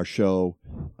on our show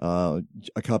a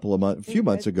few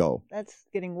months ago. That's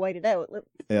getting whited out. Let's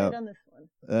Yeah. try it on this one.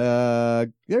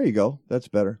 There you go. That's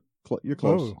better. You're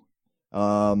close.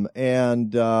 Part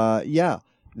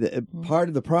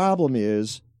of the problem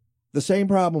is the same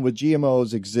problem with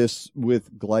GMOs exists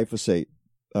with glyphosate,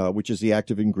 which is the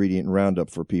active ingredient in Roundup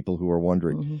for people who are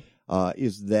wondering,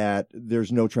 is that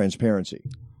there's no transparency.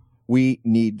 We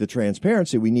need the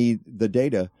transparency. We need the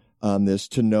data on this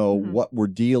to know what we're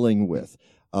dealing with.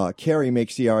 Carrie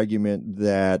makes the argument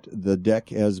that the deck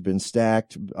has been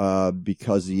stacked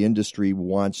because the industry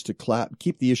wants to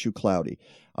keep the issue cloudy.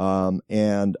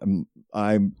 And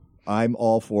I'm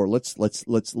all for let's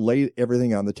lay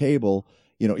everything on the table.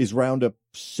 Is Roundup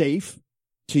safe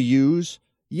to use?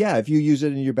 Yeah, if you use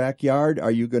it in your backyard,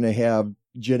 are you going to have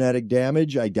genetic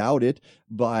damage? I doubt it.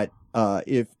 But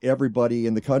if everybody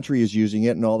in the country is using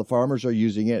it and all the farmers are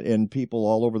using it and people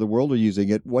all over the world are using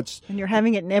it, and you're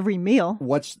having it in every meal.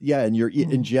 And you're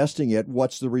ingesting it,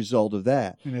 what's the result of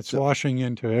that? And it's washing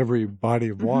into every body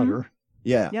of water.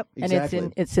 Yeah. Yep. Exactly.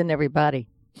 And it's in every body.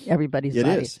 Everybody's It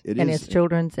body. is. It and is. it's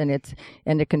children's, and it's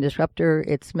endocrine disruptor.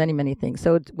 It's many, many things.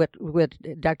 So it's what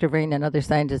Dr. Vrain and other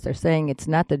scientists are saying, it's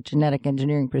not the genetic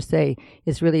engineering per se.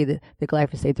 It's really the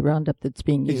glyphosate, the Roundup that's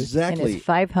being used. Exactly. And it's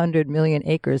 500 million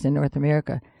acres in North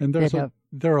America. And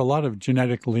there are a lot of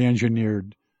genetically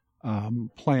engineered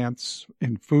plants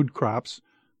and food crops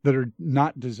that are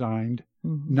not designed,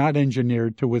 not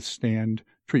engineered to withstand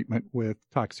treatment with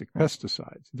toxic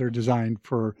pesticides. They're designed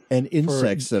for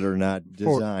insects that are not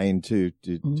designed to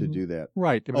do that.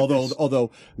 Right.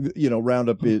 Although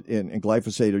Roundup and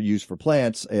glyphosate are used for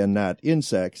plants and not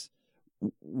insects.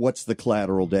 What's the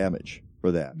collateral damage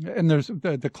for that? And there's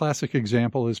the classic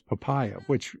example is papaya,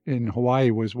 which in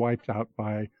Hawaii was wiped out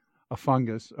by a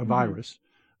fungus, a virus,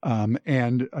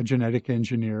 and a genetic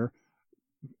engineer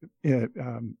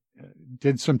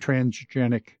did some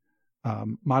transgenic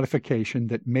modification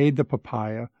that made the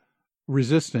papaya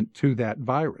resistant to that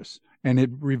virus, and it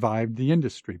revived the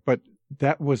industry. But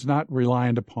that was not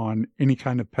reliant upon any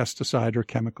kind of pesticide or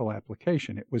chemical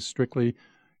application. It was strictly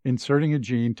inserting a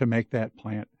gene to make that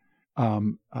plant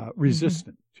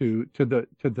resistant to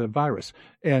the virus.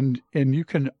 And you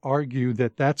can argue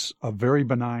that that's a very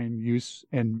benign use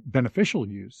and beneficial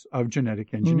use of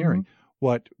genetic engineering.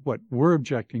 What we're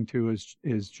objecting to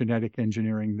is genetic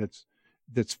engineering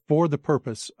that's for the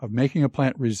purpose of making a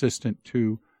plant resistant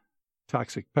to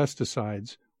toxic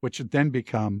pesticides, which then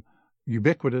become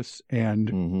ubiquitous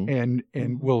and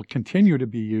will continue to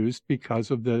be used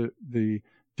because of the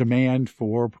demand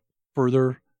for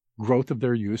further growth of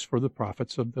their use for the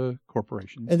profits of the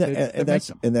corporations.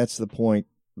 And that's the point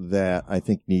that I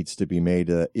think needs to be made.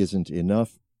 Isn't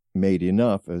made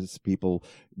enough as people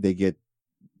they get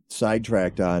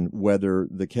sidetracked on whether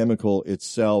the chemical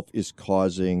itself is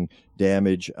causing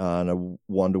damage on a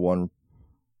 1-to-1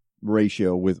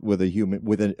 ratio with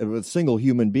a single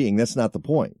human being. That's not the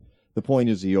point. The point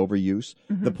is the overuse.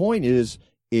 The point is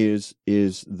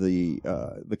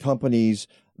the companies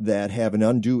that have an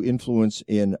undue influence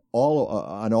on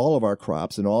all of our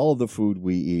crops and all of the food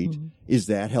we eat. Is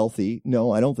that healthy?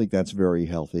 No, I don't think that's very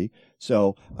healthy.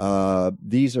 So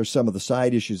these are some of the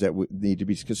side issues that need to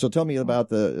be. So tell me about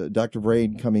the Dr.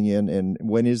 Vrain coming in, and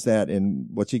when is that, and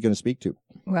what's he going to speak to?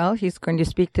 Well, he's going to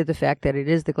speak to the fact that it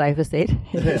is the glyphosate.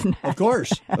 It is not, of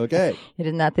course. Okay. It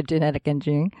is not the genetic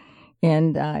engineering.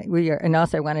 And and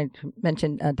also I wanted to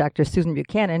mention Dr. Susan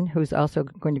Buchanan, who's also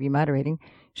going to be moderating.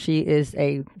 She is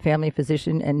a family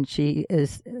physician, and she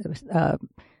is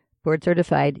board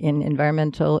certified in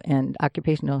environmental and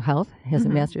occupational health, has a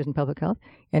master's in public health,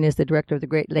 and is the director of the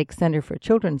Great Lakes Center for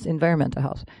Children's Environmental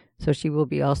Health. So she will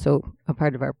be also a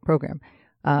part of our program.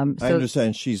 I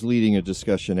understand she's leading a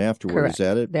discussion afterwards. Correct. Is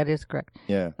that it? That is correct.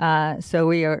 Yeah. So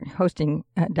we are hosting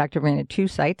Dr. Vrain at 2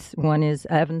 sites. One is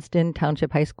Evanston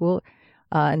Township High School,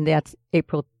 and that's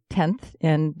April 10th.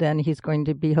 And then he's going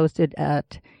to be hosted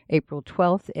at April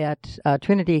 12th at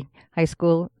Trinity High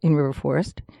School in River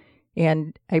Forest.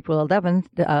 And April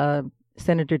 11th,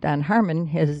 Senator Don Harmon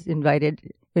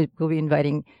will be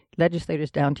inviting legislators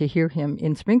down to hear him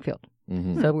in Springfield.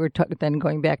 So we're then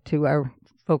going back to our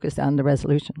focus on the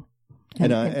resolution.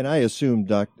 And I assume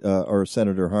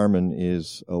Senator Harmon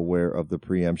is aware of the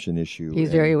preemption issue.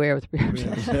 He's very aware of the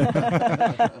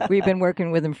preemption. We've been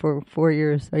working with him for 4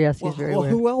 years, so yes, he's very aware.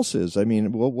 Well, who else is? I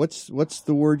mean, what's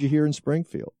the word you hear in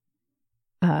Springfield?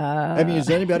 I mean, does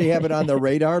anybody have it on their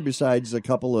radar besides a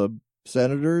couple of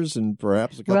senators and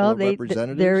perhaps a couple of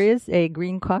representatives? There is a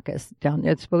Green Caucus down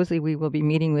there. Supposedly we will be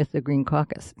meeting with the Green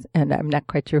Caucus, and I'm not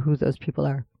quite sure who those people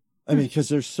are. I mean, because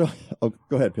there's so. Oh,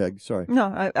 go ahead, Peg. Sorry.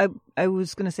 No, I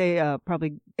was going to say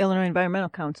probably Illinois Environmental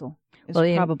Council is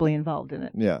probably involved in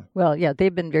it. Yeah. Well, yeah,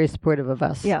 they've been very supportive of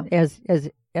us. Yeah. As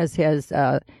has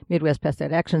Midwest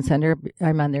Pesticide Action Center.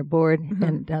 I'm on their board,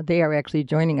 and they are actually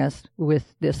joining us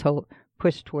with this whole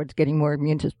push towards getting more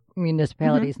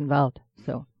municipalities involved.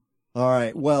 So. All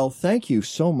right. Well, thank you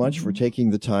so much for taking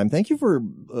the time. Thank you for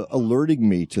alerting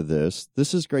me to this.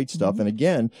 This is great stuff. And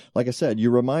again, like I said, you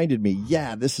reminded me,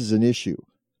 this is an issue.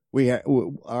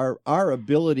 Our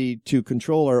ability to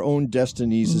control our own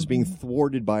destinies is being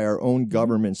thwarted by our own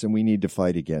governments, and we need to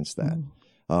fight against that.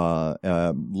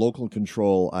 Local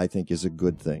control, I think, is a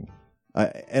good thing.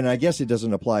 And I guess it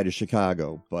doesn't apply to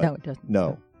Chicago. But no, it doesn't.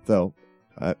 No, though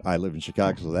I live in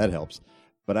Chicago, so that helps.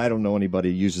 But I don't know anybody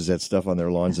who uses that stuff on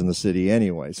their lawns in the city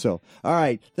anyway. So, all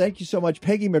right. Thank you so much.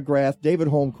 Peggy McGrath, David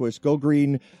Holmquist, Go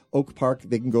Green Oak Park.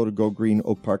 They can go to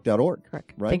gogreenoakpark.org.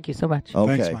 Correct. Right? Thank you so much.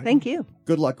 Okay. Thanks, Mike. Thank you.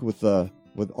 Good luck with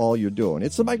all you're doing.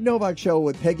 It's the Mike Novak Show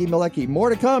with Peggy Malecki.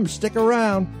 More to come. Stick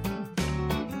around.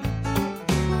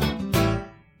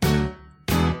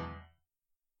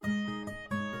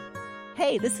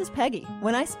 Hey, this is Peggy.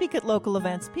 When I speak at local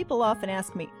events, people often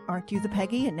ask me, aren't you the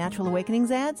Peggy in Natural Awakenings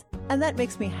ads? And that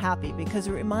makes me happy because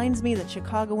it reminds me that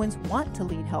Chicagoans want to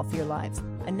lead healthier lives.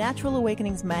 And Natural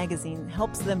Awakenings magazine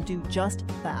helps them do just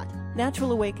that.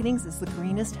 Natural Awakenings is the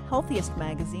greenest, healthiest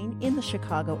magazine in the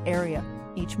Chicago area.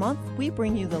 Each month, we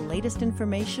bring you the latest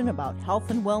information about health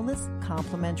and wellness,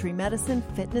 complementary medicine,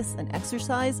 fitness and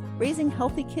exercise, raising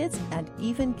healthy kids, and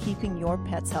even keeping your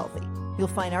pets healthy. You'll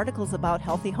find articles about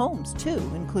healthy homes, too,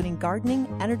 including gardening,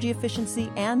 energy efficiency,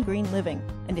 and green living.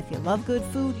 And if you love good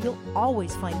food, you'll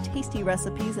always find tasty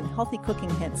recipes and healthy cooking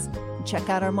hints. Check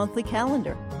out our monthly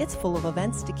calendar. It's full of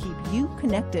events to keep you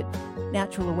connected.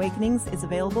 Natural Awakenings is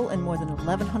available in more than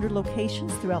 1,100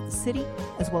 locations throughout the city,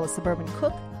 as well as suburban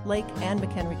Cook, Lake, and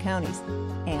McHenry counties.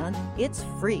 And it's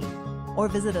free. Or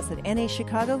visit us at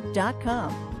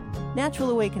nachicago.com. Natural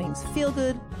Awakenings. Feel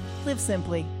good, live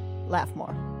simply, laugh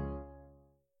more.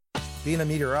 Being a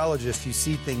meteorologist, you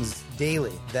see things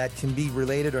daily that can be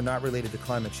related or not related to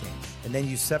climate change. And then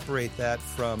you separate that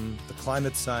from the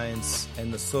climate science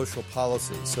and the social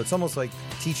policy. So it's almost like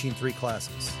teaching three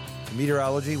classes. The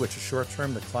meteorology, which is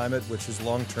short-term, the climate, which is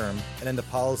long-term, and then the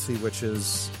policy, which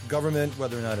is government,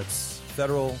 whether or not it's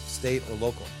federal, state, or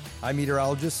local. I'm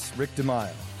meteorologist Rick DeMaio.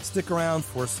 Stick around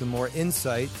for some more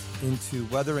insight into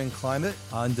weather and climate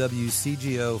on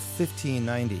WCGO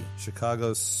 1590,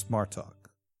 Chicago's Smart Talk.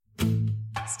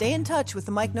 Stay in touch with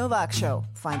The Mike Novak Show.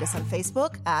 Find us on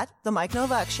Facebook at The Mike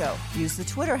Novak Show. Use the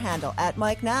Twitter handle at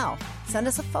Mike Now. Send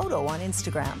us a photo on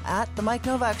Instagram at The Mike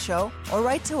Novak Show or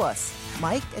write to us,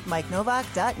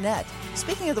 mike@mikenovak.net.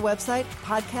 Speaking of the website,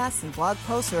 podcasts and blog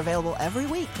posts are available every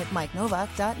week at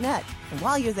mikenovak.net. And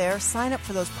while you're there, sign up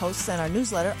for those posts and our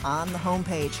newsletter on the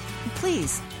homepage. And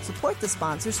please, support the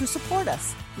sponsors who support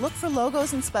us. Look for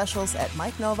logos and specials at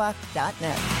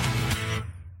mikenovak.net.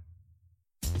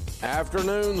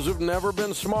 Afternoons have never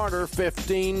been smarter.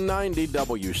 1590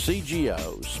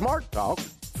 WCGO. Smart Talk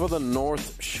for the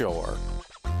North Shore.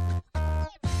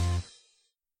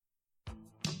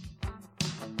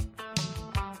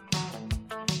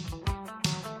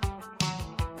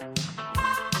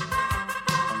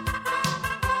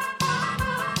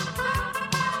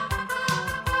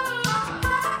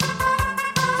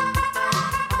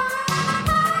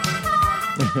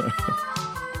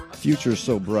 Future's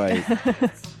so bright.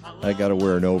 I got to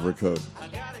wear an overcoat.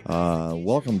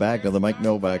 Welcome back to the Mike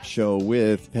Novak Show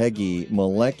with Peggy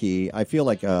Malecki. I feel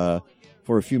like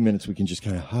for a few minutes we can just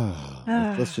kind of,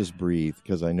 let's just breathe,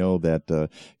 because I know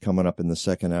that coming up in the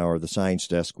second hour, the science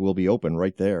desk will be open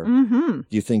right there. Mm-hmm. Do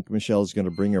you think Michelle's going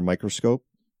to bring her microscope?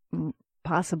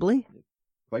 Possibly.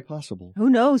 Quite possible. Who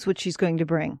knows what she's going to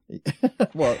bring?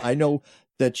 Well, I know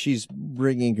that she's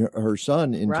bringing her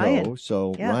son in tow,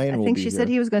 so yeah, Ryan will be I think she said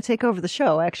he was going to take over the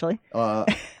show, actually.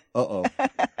 Uh-oh.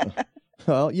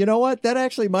 Well, you know what? That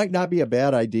actually might not be a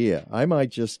bad idea. I might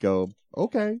just go,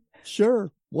 okay,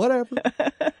 sure, whatever.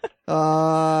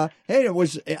 Hey, it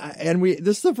was, and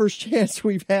this is the first chance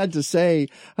we've had to say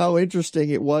how interesting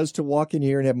it was to walk in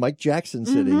here and have Mike Jackson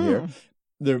sitting here.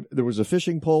 There was a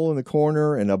fishing pole in the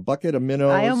corner and a bucket of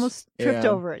minnows. I almost tripped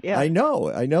over it, yeah. I know.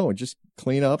 And just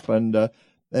clean up and a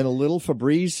little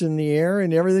Febreze in the air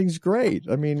and everything's great.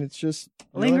 I mean, it's just...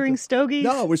 Lingering stogies.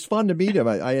 No, it was fun to meet him.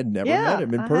 I had never met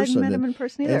him in person. I hadn't met him in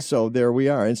person either. And so there we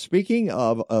are. And speaking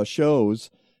of shows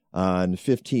on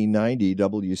 1590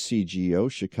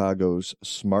 WCGO, Chicago's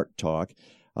Smart Talk,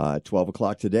 12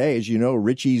 o'clock today, as you know,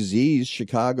 Richie Z's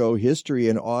Chicago History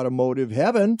and Automotive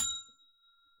Heaven.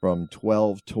 from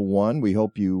 12 to 1. We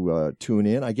hope you tune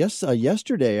in. I guess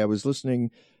yesterday I was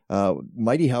listening.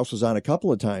 Mighty House was on a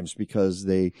couple of times because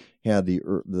they had the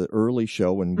early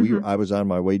show, and I was on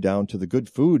my way down to the Good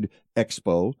Food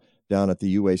Expo down at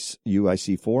the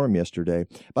UIC Forum yesterday.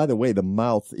 By the way, the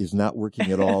mouth is not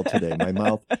working at all today. My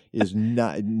mouth is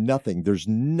nothing. There's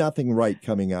nothing right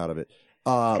coming out of it.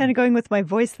 Kind of going with my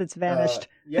voice that's vanished.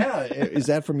 Yeah, is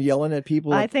that from yelling at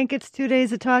people? I think it's 2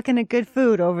 days of talking at Good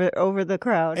Food over the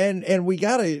crowd. And we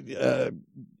gotta.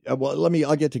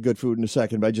 I'll get to Good Food in a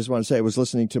second, but I just want to say I was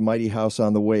listening to Mighty House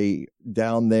on the way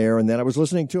down there, and then I was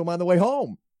listening to them on the way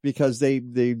home because they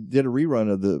did a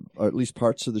rerun or at least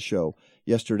parts of the show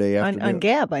yesterday afternoon. On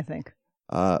Gab, I think.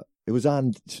 It was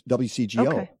on WCGO.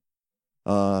 Okay.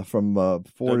 From 4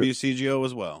 WCGO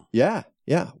as well. Yeah.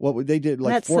 What they did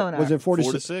like That's 4 Sonar. was it 4 to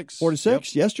 4 to 6? 6. 4 to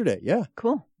 6 yesterday. Yeah.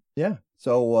 Cool. Yeah.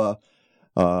 So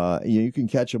you can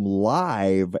catch them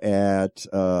live at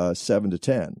 7 to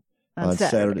 10 on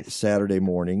Saturday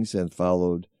mornings, and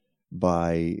followed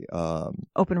by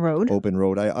Open Road.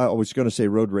 I was going to say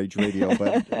Road Rage Radio,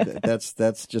 but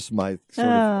that's just my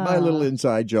my little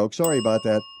inside joke. Sorry about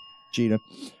that, Gina.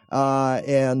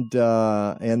 And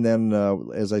then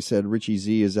as I said, Richie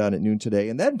Z is on at noon today,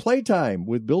 and then Playtime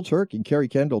with Bill Turk and Kerry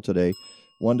Kendall today,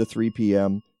 1 to 3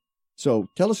 p.m. So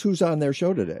tell us who's on their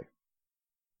show today.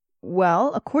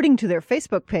 Well, according to their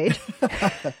Facebook page,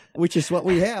 which is what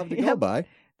we have to go by.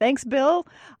 Thanks, Bill.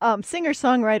 Singer,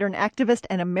 songwriter, and activist,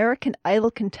 and American Idol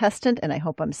contestant, and I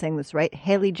hope I'm saying this right,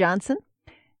 Haley Johnson,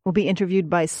 will be interviewed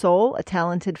by Soul, a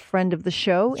talented friend of the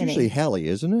show. It's usually Hallie,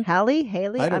 isn't it? Haley,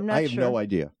 I'm not sure. I have no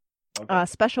idea. Okay.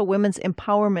 Special Women's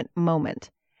Empowerment Moment.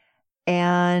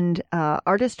 And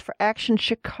Artist for Action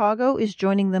Chicago is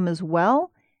joining them as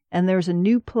well. And there's a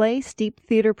new play, Steep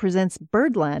Theater Presents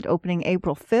Birdland, opening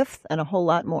April 5th, and a whole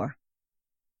lot more.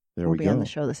 We'll be on the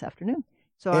show this afternoon.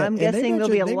 So I'm guessing there'll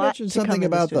be a lot to come. They mentioned something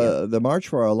about the March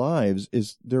for Our Lives.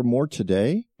 Is there more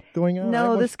today going on?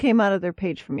 No, this came out of their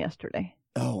page from yesterday.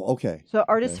 Oh, okay. So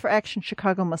Artists for Action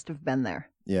Chicago must have been there.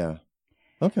 Yeah.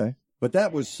 Okay. But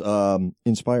that was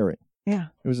inspiring. Yeah.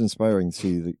 It was inspiring to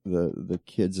see the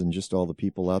kids and just all the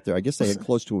people out there. I guess they had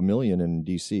close to 1 million in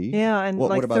D.C. Yeah, and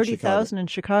like 30,000 in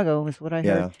Chicago was what I heard.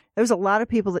 Yeah. There was a lot of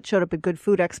people that showed up at Good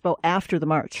Food Expo after the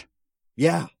march.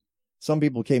 Yeah. Some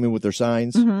people came in with their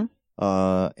signs. Mm-hmm.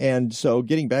 And so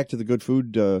getting back to the Good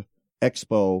Food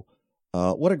Expo,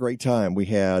 what a great time. We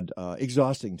had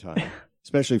exhausting time,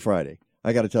 especially Friday.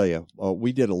 I got to tell you,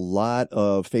 we did a lot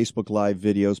of Facebook Live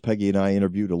videos. Peggy and I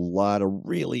interviewed a lot of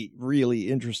really, really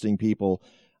interesting people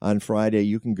on Friday.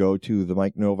 You can go to the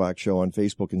Mike Novak Show on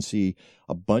Facebook and see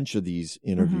a bunch of these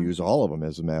interviews, all of them,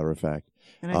 as a matter of fact.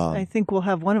 And I think we'll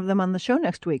have one of them on the show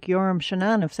next week, Yoram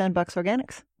Shannon of Sandbox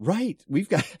Organics. Right. We've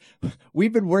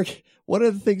been working. One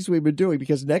of the things we've been doing,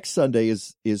 because next Sunday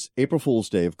is April Fool's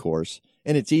Day, of course,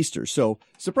 and it's Easter. So,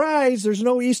 surprise, there's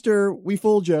no Easter. We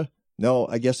fooled you. No,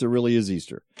 I guess there really is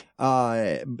Easter.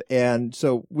 And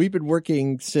so we've been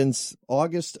working since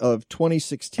August of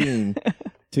 2016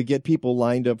 to get people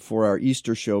lined up for our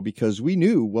Easter show, because we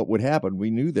knew what would happen. We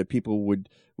knew that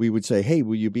we would say, hey,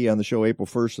 will you be on the show April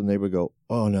 1st? And they would go,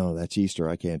 oh, no, that's Easter.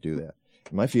 I can't do that.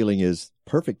 My feeling is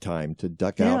perfect time to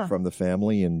duck out from the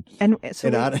family and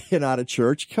out of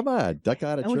church. Come on, duck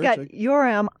out of church. We got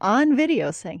Yoram on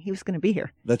video saying he was going to be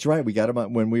here. That's right. We got him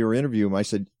on, when we were interviewing him. I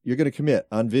said, you're going to commit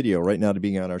on video right now to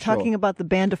being on our show. Talking about the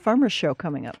Band of Farmers show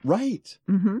coming up. Right.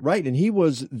 Mm-hmm. Right. And he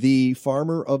was the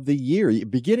Farmer of the Year,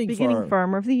 beginning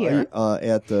Farmer of the Year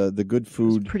at the Good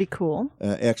Food pretty cool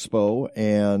Expo.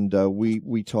 And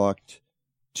we talked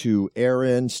to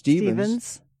Aaron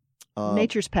Stevens.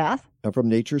 Nature's Path. From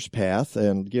Nature's Path,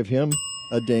 and give him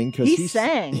a ding, because he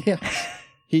sang. Yeah,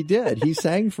 he did. He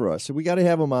sang for us. So we got to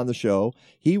have him on the show.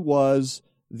 He was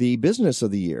the Business of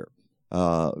the Year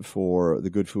for the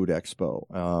Good Food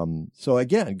Expo. So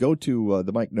again, go to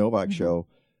the Mike Novak Show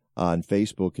on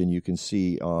Facebook, and you can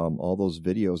see all those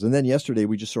videos. And then yesterday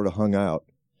we just sort of hung out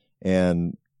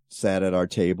and sat at our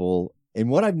table. And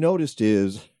what I've noticed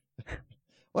is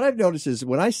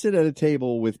when I sit at a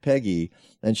table with Peggy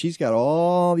and she's got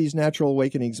all these Natural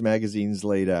Awakenings magazines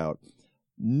laid out,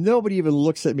 nobody even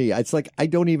looks at me. It's like I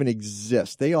don't even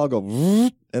exist. They all go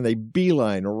and they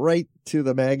beeline right to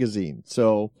the magazine.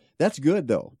 So that's good,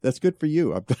 though. That's good for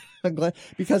you. I'm glad,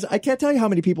 because I can't tell you how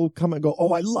many people come and go,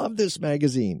 oh, I love this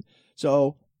magazine.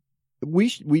 So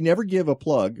we never give a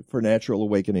plug for Natural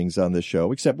Awakenings on this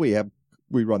show, except we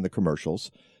run the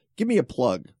commercials. Give me a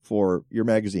plug for your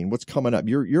magazine. What's coming up?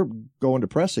 You're going to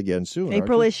press again soon.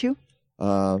 April issue.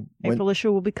 April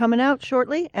issue will be coming out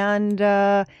shortly, and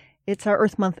it's our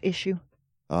Earth Month issue.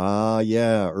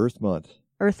 Yeah, Earth Month.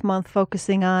 Earth Month,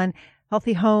 focusing on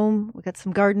healthy home. We've got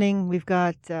some gardening. We've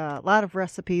got a lot of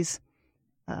recipes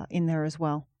in there as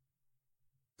well.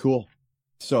 Cool.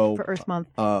 So for Earth Month.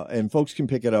 And folks can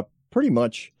pick it up pretty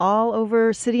much all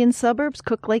over city and suburbs,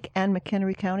 Cook Lake and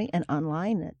McHenry County, and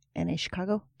online at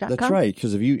nachicago.com. That's right,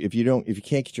 because if you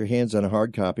can't get your hands on a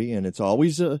hard copy, and it's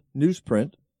always a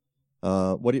newsprint.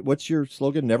 What's your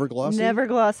slogan? Never glossy? Never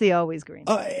glossy, always green.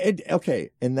 Okay,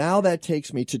 and now that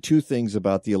takes me to two things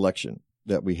about the election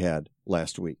that we had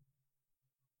last week.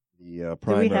 The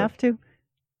primary. Do we have to?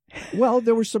 Well,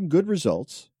 there were some good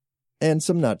results and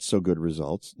some not so good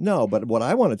results. No, but what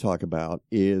I want to talk about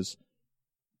is,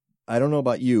 I don't know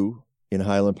about you in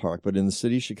Highland Park, but in the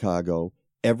city of Chicago,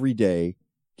 every day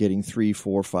getting 3,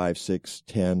 4, 5, 6,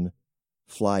 10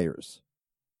 flyers,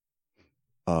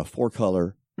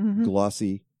 4-color,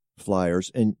 glossy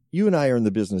flyers. And you and I are in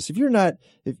the business. If you're not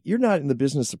in the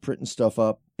business of printing stuff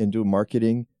up and doing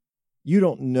marketing, you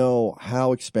don't know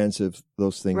how expensive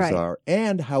those things are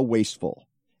and how wasteful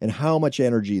and how much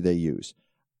energy they use.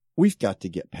 We've got to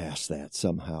get past that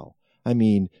somehow. I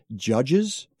mean,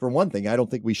 judges, for one thing, I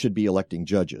don't think we should be electing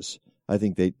judges. I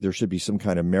think there should be some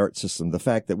kind of merit system. The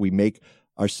fact that we make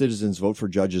our citizens vote for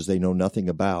judges they know nothing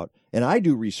about, and I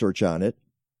do research on it,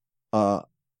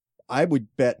 I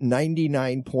would bet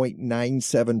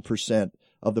 99.97%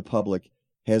 of the public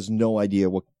has no idea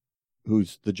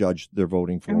who's the judge they're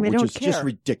voting for, which is just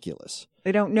ridiculous.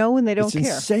 They don't know and they don't care. It's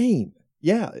insane.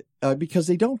 Yeah, because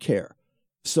they don't care.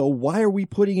 So why are we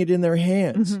putting it in their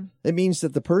hands? It means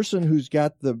that the person who's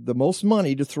got the most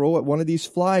money to throw at one of these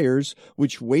flyers,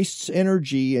 which wastes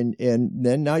energy, and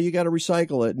then now you got to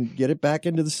recycle it and get it back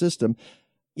into the system.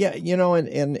 Yeah,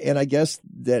 and I guess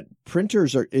that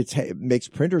printers it makes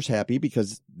printers happy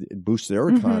because it boosts their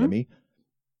economy.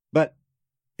 But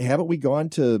haven't we gone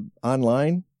to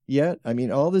online yet? I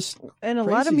mean, all this and a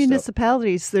lot of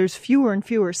municipalities, there's fewer and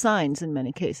fewer signs in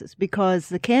many cases because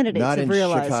the candidates have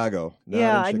realized. Chicago.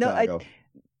 I know. I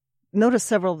noticed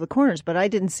several of the corners, but I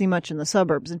didn't see much in the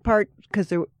suburbs. In part because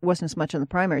there wasn't as much in the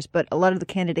primaries. But a lot of the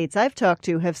candidates I've talked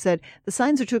to have said the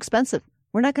signs are too expensive.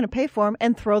 We're not going to pay for them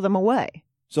and throw them away.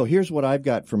 So here's what I've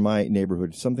got from my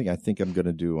neighborhood. Something I think I'm going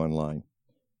to do online.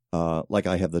 Like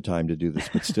I have the time to do this,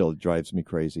 but still it drives me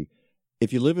crazy.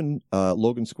 If you live in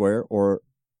Logan Square or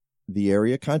the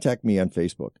area, contact me on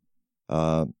Facebook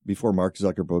before Mark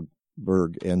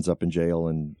Zuckerberg ends up in jail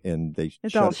and they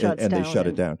shut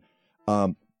it down.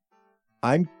 I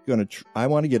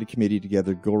want to get a committee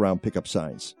together, go around, pick up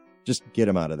signs. Just get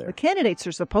them out of there. The candidates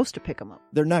are supposed to pick them up.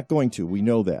 They're not going to. We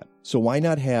know that. So why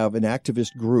not have an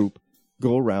activist group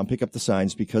go around, pick up the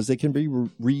signs, because they can be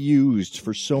reused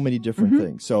for so many different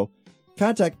things. So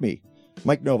contact me,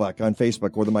 Mike Novak, on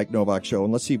Facebook, or The Mike Novak Show,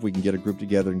 and let's see if we can get a group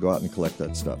together and go out and collect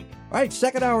that stuff. All right,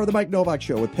 second hour of The Mike Novak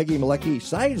Show with Peggy Malecki,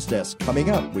 Science Desk, coming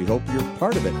up. We hope you're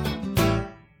part of it.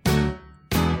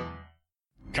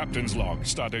 Captain's log,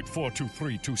 stardate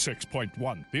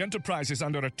 42326.1. The Enterprise is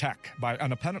under attack by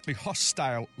an apparently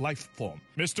hostile life form.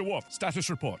 Mr. Wolf, status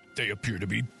report. They appear to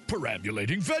be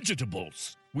perambulating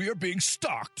vegetables. We are being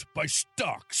stalked by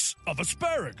stalks of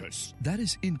asparagus. That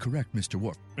is incorrect, Mr.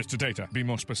 Worf. Mr. Data, be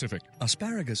more specific.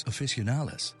 Asparagus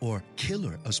officinalis, or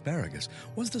killer asparagus,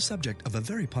 was the subject of a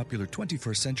very popular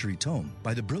 21st century tome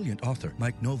by the brilliant author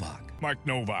Mike Novak. Mike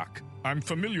Novak. I'm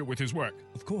familiar with his work.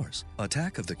 Of course.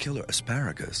 Attack of the Killer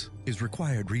Asparagus is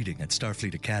required reading at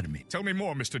Starfleet Academy. Tell me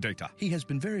more, Mr. Data. He has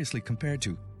been variously compared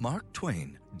to Mark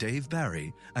Twain, Dave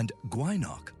Barry, and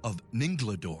Gwynok of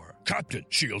Ninglador. Captain,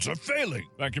 shields are failing.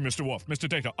 Thank you, Mr. Wolf. Mr.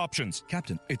 Data, options.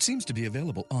 Captain, it seems to be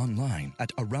available online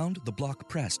at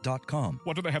aroundtheblockpress.com.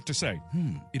 What do they have to say?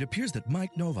 It appears that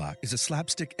Mike Novak is a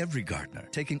slapstick every-gardener,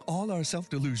 taking all our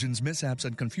self-delusions, mishaps,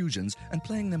 and confusions and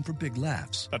playing them for big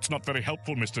laughs. That's not very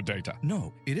helpful, Mr. Data.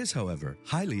 No, it is, however,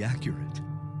 highly accurate.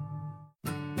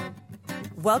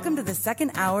 Welcome to the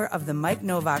second hour of the Mike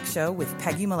Novak Show with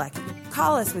Peggy Malecki.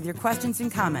 Call us with your questions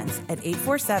and comments at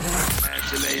 847...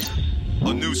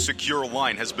 A new secure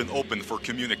line has been opened for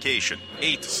communication.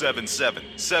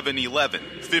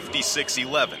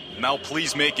 877-711-5611. Now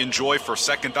please make enjoy for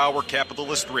second hour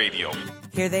capitalist radio.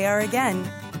 Here they are again,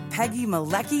 Peggy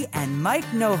Malecki and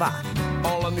Mike Novak.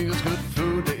 All I need is good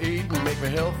food to eat and make me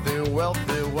healthy,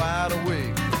 wealthy, wide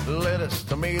awake. Lettuce,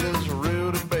 tomatoes,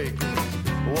 rutabaga.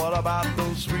 What about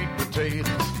those sweet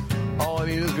potatoes? All I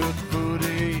need is good food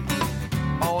to eat.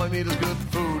 All I need is good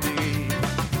food to eat.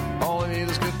 All I need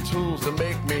is good tools to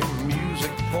make me music,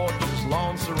 porches,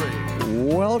 lawn serene.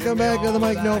 Welcome back to the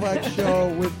Mike Novak Show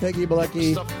with Peggy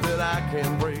Malecki.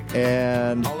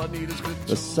 And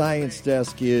the Science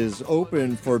Desk is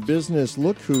open for business.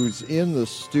 Look who's in the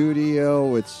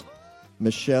studio. It's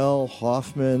Michele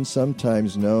Hoffman,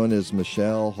 sometimes known as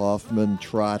Michele Hoffman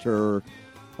Trotter.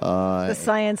 The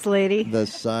science lady. The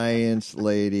science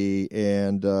lady.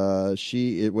 And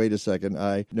wait a second.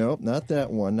 No, not that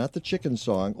one. Not the chicken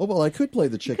song. Oh, well, I could play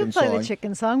the chicken song. Play the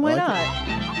chicken song. Why not?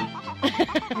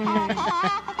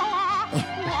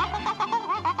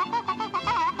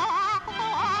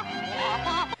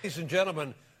 Ladies and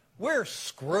gentlemen, we're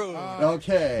screwed.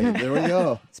 Okay, there we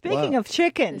go. Speaking of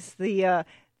chickens,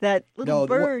 that little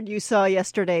bird you saw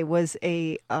yesterday was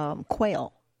a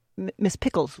quail. Miss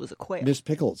Pickles was a quail. Miss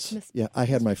Pickles. Yeah, I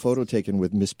had my photo taken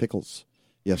with Miss Pickles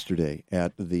yesterday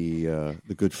at the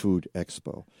Good Food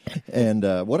Expo. And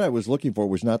what I was looking for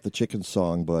was not the chicken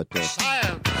song, but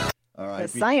all right, the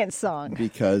science song.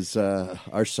 Because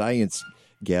our science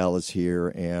gal is here,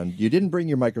 and you didn't bring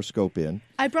your microscope in.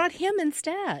 I brought him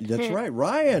instead. That's right,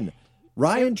 Ryan.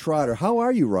 Ryan Trotter. How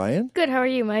are you, Ryan? Good. How are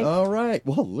you, Mike? All right.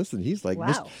 Well, listen, he's like,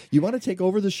 wow. You want to take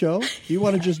over the show? Do you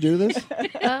want to just do this?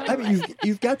 I mean,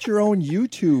 you've got your own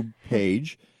YouTube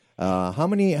page. How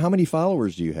many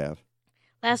followers do you have?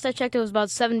 Last I checked, it was about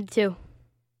 72.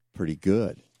 Pretty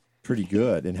good. Pretty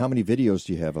good. And how many videos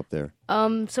do you have up there?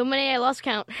 So many I lost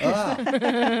count.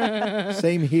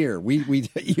 Same here. We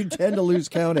you tend to lose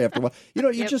count after a while.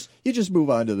 You just move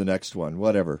on to the next one,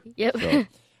 whatever. Yep. So,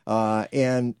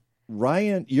 and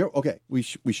Ryan, you're okay. We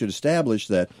should establish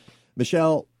that,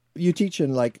 Michele, you teach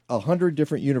in like 100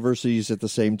 different universities at the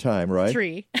same time, right?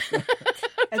 3. But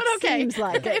okay, seems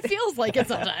like it feels like it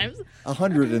sometimes.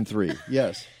 103,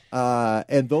 yes.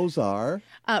 And those are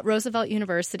Roosevelt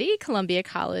University, Columbia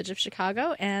College of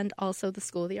Chicago, and also the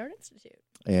School of the Art Institute.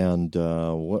 And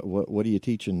what are you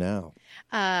teaching now?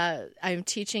 I'm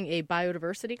teaching a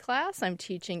biodiversity class. I'm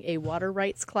teaching a water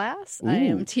rights class. Ooh. I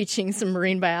am teaching some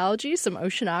marine biology, some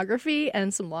oceanography,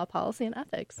 and some law, policy, and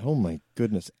ethics. Oh, my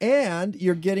goodness. And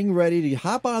you're getting ready to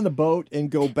hop on the boat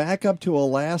and go back up to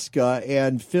Alaska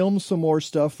and film some more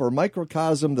stuff for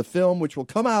Microcosm, the film, which will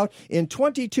come out in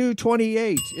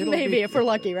 2228. Maybe, if we're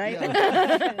lucky, right?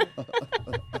 Yeah.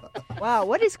 Wow,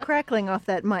 what is crackling off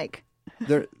that mic?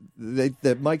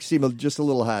 That mic seemed just a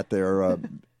little hot there.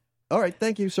 All right,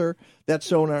 thank you, sir. That's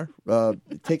Sonar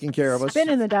taking care of us.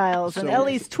 Spinning the dials, and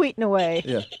Ellie's tweeting away.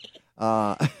 Yeah. Is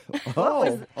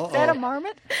that a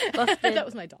marmot? That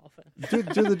was my dolphin.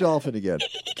 Do the dolphin again.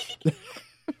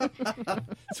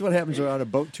 That's what happens around a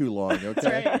boat too long,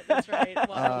 okay? That's right.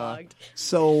 Waterlogged.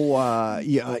 So,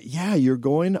 you're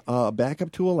going back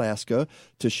up to Alaska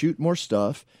to shoot more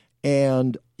stuff,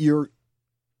 and you're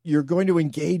going to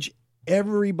engage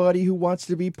everybody who wants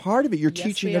to be part of it. You're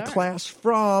teaching a class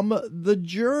from the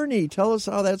journey. Tell us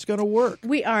how that's going to work.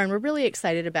 We are, and we're really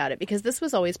excited about it because this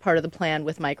was always part of the plan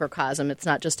with Microcosm. It's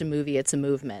not just a movie, it's a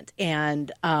movement.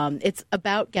 And it's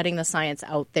about getting the science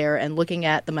out there and looking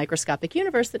at the microscopic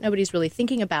universe that nobody's really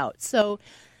thinking about. So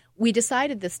we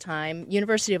decided this time,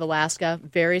 University of Alaska,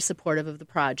 very supportive of the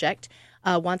project,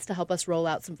 wants to help us roll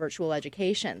out some virtual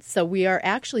education. So we are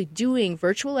actually doing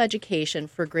virtual education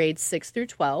for grades 6 through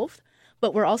 12.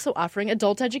 But we're also offering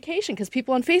adult education because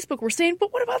people on Facebook were saying,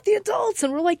 but what about the adults?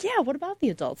 And we're like, yeah, what about the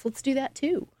adults? Let's do that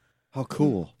too. How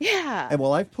cool. Yeah. And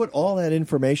well, I've put all that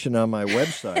information on my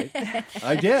website.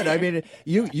 I did. I mean,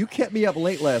 you kept me up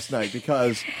late last night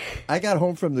because I got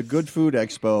home from the Good Food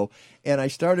Expo and I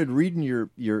started reading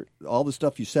your all the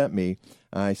stuff you sent me.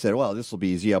 I said, well, this will be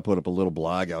easy. I'll put up a little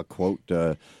blog. I'll quote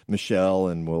Michele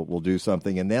and we'll do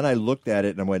something. And then I looked at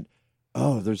it and I went,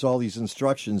 oh, there's all these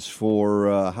instructions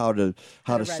for how to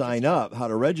sign up, how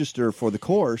to register for the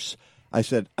course. I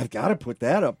said, I've got to put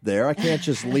that up there. I can't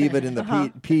just leave it in the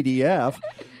PDF.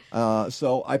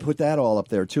 So I put that all up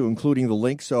there, too, including the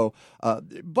link. So,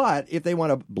 but if they want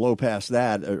to blow past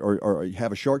that or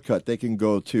have a shortcut, they can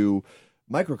go to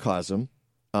Microcosm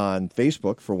on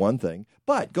Facebook, for one thing.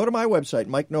 But go to my website,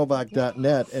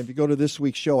 MikeNovak.net, and if you go to this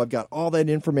week's show, I've got all that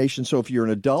information. So if you're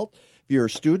an adult, if you're a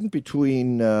student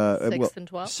between 6th and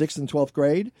 12th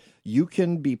grade, you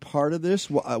can be part of this.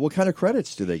 What kind of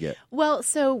credits do they get? Well,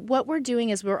 so what we're doing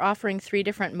is we're offering 3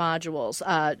 different modules.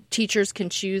 Teachers can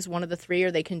choose one of the 3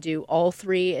 or they can do all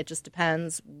 3. It just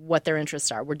depends what their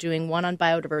interests are. We're doing one on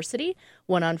biodiversity,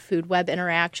 one on food web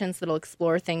interactions that'll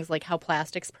explore things like how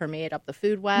plastics permeate up the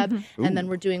food web, and then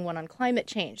we're doing one on climate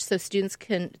change. So teachers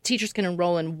can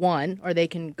enroll in one or they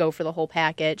can go for the whole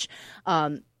package.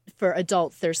 For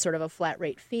adults, there's sort of a flat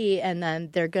rate fee, and then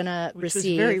they're going to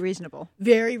receive... very reasonable.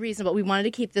 Very reasonable. We wanted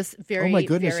to keep this very, oh my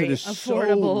goodness, very it is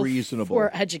affordable so reasonable for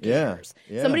educators.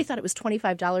 Yeah. Somebody thought it was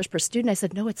 $25 per student. I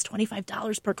said, no, it's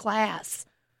 $25 per class.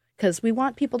 because we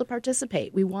want people to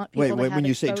participate. We want people to have when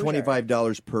you say exposure.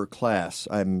 $25 per class,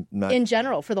 I'm not... In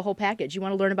general, for the whole package. You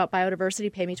want to learn about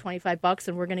biodiversity, pay me $25,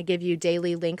 and we're going to give you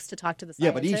daily links to talk to the scientists.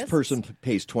 Yeah, but each person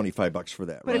pays $25 for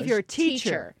that, But right? if you're a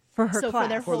teacher for her so class. for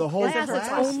their For the whole whole class, class?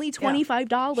 it's only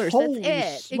 $25. Holy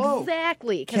That's it. smoke.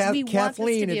 Exactly. Because we want this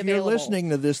Kathleen, to be if you're available. listening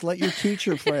to this, let your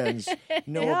teacher friends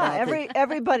know about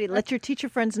everybody, let your teacher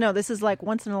friends know this is like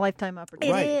once in a lifetime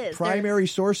opportunity. It is. Primary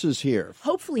sources here.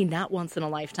 Hopefully not once in a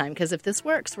lifetime, because if this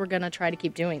works, we're going to try to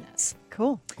keep doing this.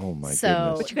 Cool. Oh, my So,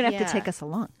 goodness. But you're going to have to take us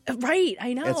along. Right,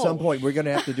 I know. At some point, we're going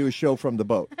to have to do a show from the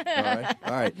boat. All right?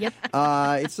 All right. Yep.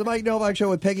 It's the Mike Novak Show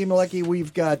with Peggy Malecki.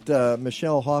 We've got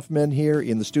Michele Hoffman here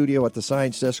in the studio at the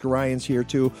Science Desk. Ryan's here,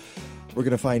 too. We're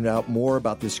going to find out more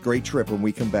about this great trip when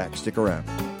we come back. Stick around.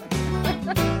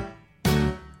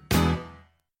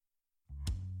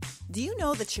 Do you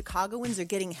know that Chicagoans are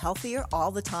getting healthier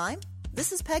all the time?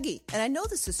 This is Peggy, and I know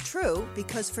this is true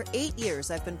because for 8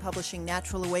 years I've been publishing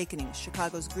Natural Awakenings,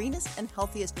 Chicago's greenest and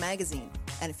healthiest magazine.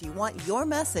 And if you want your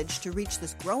message to reach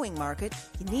this growing market,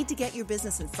 you need to get your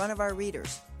business in front of our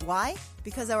readers. Why?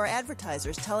 Because our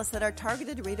advertisers tell us that our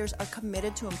targeted readers are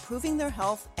committed to improving their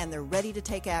health and they're ready to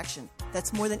take action.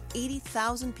 That's more than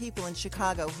 80,000 people in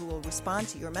Chicago who will respond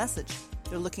to your message.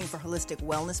 They're looking for holistic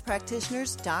wellness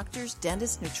practitioners, doctors,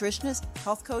 dentists, nutritionists,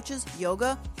 health coaches,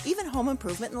 yoga, even home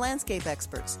improvement and landscape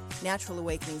experts. Natural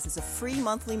Awakenings is a free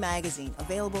monthly magazine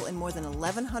available in more than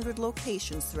 1,100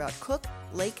 locations throughout Cook,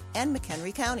 Lake, and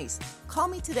McHenry counties. Call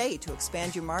me today to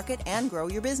expand your market and grow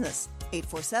your business.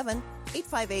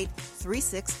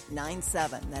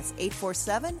 847-858-3697. That's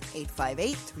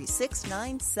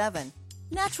 847-858-3697.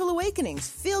 Natural Awakenings.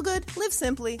 Feel good, live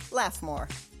simply, laugh more.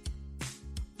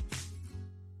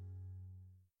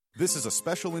 This is a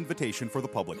special invitation for the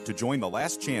public to join the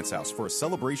Last Chance House for a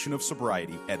celebration of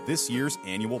sobriety at this year's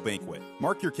annual banquet.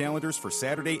 Mark your calendars for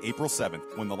Saturday, April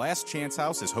 7th, when the Last Chance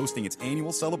House is hosting its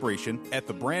annual celebration at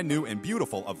the brand new and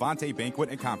beautiful Avante Banquet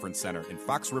and Conference Center in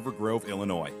Fox River Grove,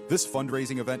 Illinois. This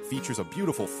fundraising event features a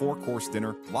beautiful 4-course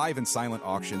dinner, live and silent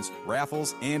auctions,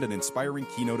 raffles, and an inspiring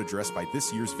keynote address by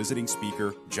this year's visiting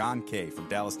speaker, John Kay from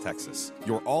Dallas, Texas.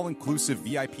 Your all-inclusive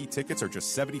VIP tickets are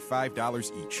just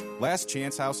 $75 each. Last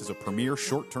Chance House is a premier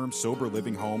short-term sober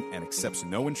living home and accepts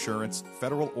no insurance,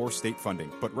 federal or state funding,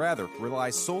 but rather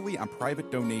relies solely on private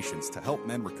donations to help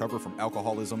men recover from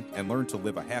alcoholism and learn to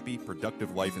live a happy,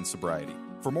 productive life in sobriety.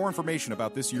 For more information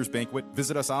about this year's banquet,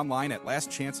 visit us online at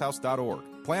lastchancehouse.org.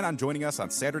 Plan on joining us on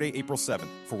Saturday, April 7th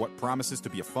for what promises to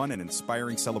be a fun and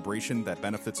inspiring celebration that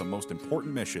benefits a most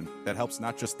important mission that helps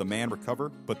not just the man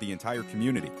recover, but the entire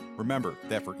community. Remember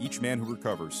that for each man who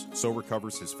recovers, so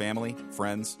recovers his family,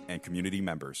 friends, and community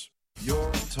members.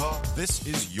 Your talk. This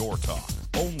is Your Talk,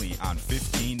 only on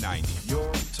 1590.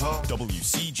 Your talk.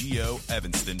 WCGO,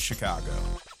 Evanston, Chicago.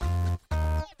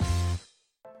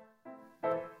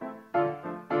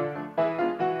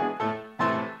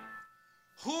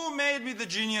 Who made me the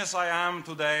genius I am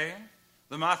today?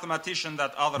 The mathematician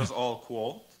that others all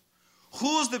quote?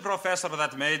 Who's the professor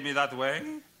that made me that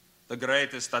way? The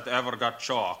greatest that ever got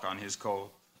chalk on his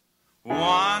coat.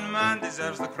 One man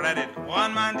deserves the credit,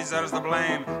 one man deserves the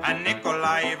blame, and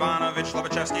Nikolai Ivanovich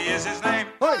Lobachevsky is his name.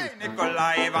 Hey,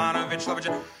 Nikolai Ivanovich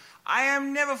Lobachevsky. I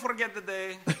am never forget the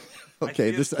day.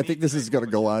 Okay, I think this is going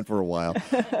to go on for a while.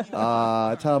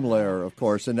 Tom Lehrer, of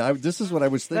course, and this is what I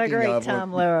was thinking The great of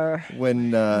Tom Lehrer.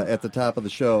 when at the top of the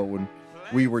show when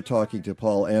we were talking to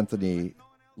Paul Anthony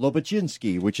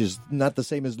Lobaczynski, which is not the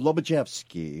same as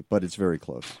Lobachevsky, but it's very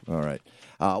close. All right.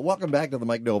 Welcome back to the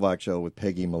Mike Novak Show with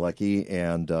Peggy Malecki,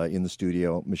 and in the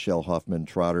studio, Michele Hoffman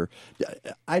Trotter.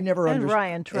 I never understand.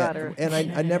 Ryan Trotter. And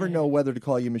I never know whether to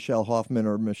call you Michele Hoffman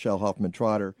or Michele Hoffman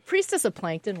Trotter. Priestess of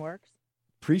Plankton works.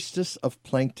 Priestess of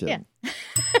Plankton. Yeah.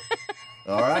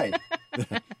 All right.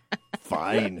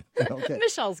 Fine. Okay.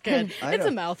 Michelle's good. It's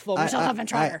a mouthful. Michele Hoffman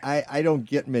Trotter. I don't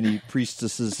get many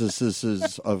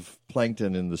priestesses of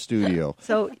plankton in the studio.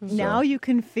 So now you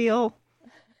can feel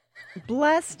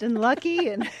blessed and lucky,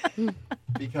 and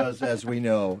because as we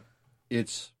know,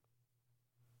 it's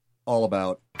all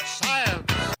about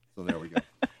science. So there we go.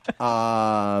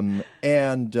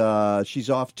 And she's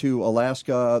off to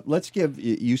Alaska. Let's give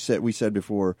we said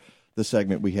before the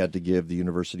segment we had to give the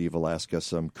University of Alaska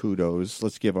some kudos.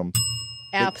 Let's give them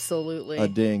absolutely a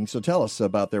ding. So tell us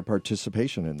about their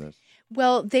participation in this.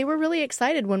 Well, they were really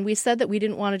excited when we said that we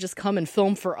didn't want to just come and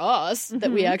film for us,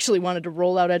 that we actually wanted to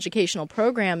roll out educational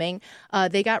programming.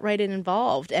 They got right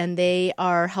involved, and they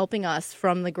are helping us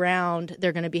from the ground.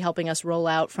 They're going to be helping us roll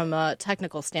out from a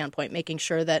technical standpoint, making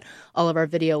sure that all of our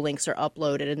video links are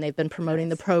uploaded, and they've been promoting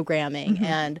the programming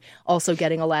and also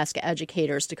getting Alaska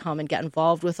educators to come and get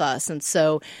involved with us. And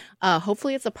so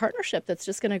hopefully it's a partnership that's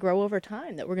just going to grow over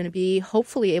time, that we're going to be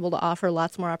hopefully able to offer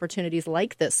lots more opportunities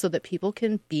like this so that people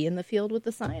can be in the field with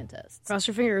the scientists. Cross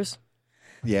your fingers.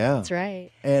 Yeah, that's right.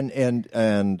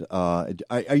 And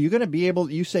are you going to be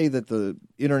able? You say that the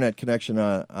internet connection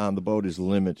on the boat is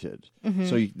limited,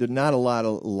 so there's not a lot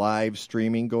of live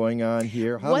streaming going on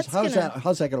here. How's that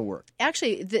going to work?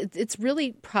 Actually, it's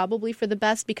really probably for the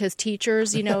best, because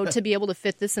teachers, to be able to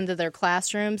fit this into their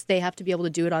classrooms, they have to be able to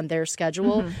do it on their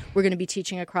schedule. We're going to be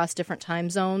teaching across different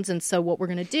time zones, and so what we're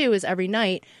going to do is every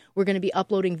night we're going to be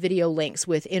uploading video links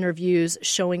with interviews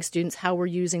showing students how we're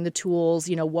using the tools,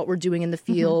 what we're doing in the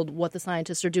field, what the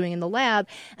scientists are doing in the lab,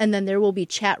 and then there will be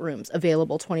chat rooms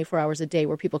available 24 hours a day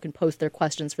where people can post their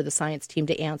questions for the science team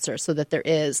to answer, so that there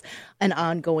is an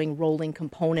ongoing rolling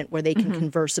component where they can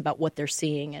converse about what they're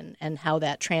seeing and how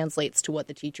that translates to what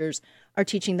the teachers are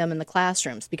teaching them in the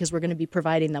classrooms, because we're going to be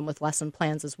providing them with lesson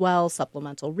plans as well,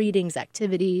 supplemental readings,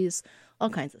 activities, all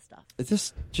kinds of stuff.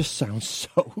 This just sounds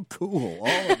so cool,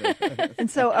 all of it. And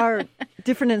so are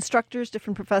different instructors,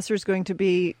 different professors going to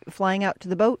be flying out to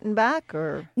the boat and back,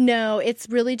 or? No, it's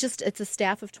really just, it's a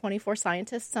staff of 24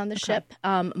 scientists on the ship.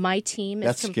 My team is...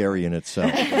 That's scary in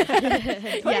itself.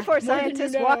 24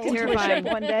 scientists walked into a ship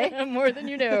one day. More than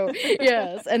you know.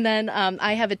 Yes. And then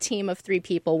I have a team of 3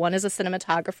 people. One is a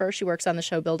cinematographer. She works on the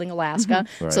show Building Alaska.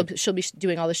 So she'll be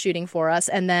doing all the shooting for us.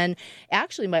 And then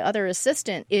actually my other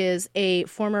assistant is a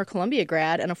former Columbia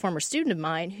grad and a former student of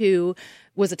mine who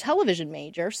was a television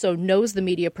major, so knows the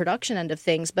media production end of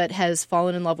things, but has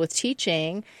fallen in love with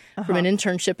teaching from an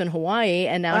internship in Hawaii,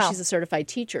 and now she's a certified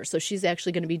teacher. So she's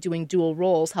actually going to be doing dual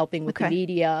roles, helping with the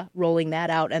media, rolling that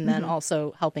out, and then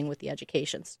also helping with the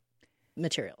education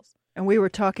materials. And we were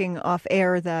talking off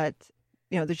air that,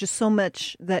 there's just so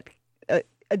much that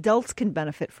adults can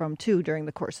benefit from, too, during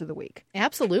the course of the week.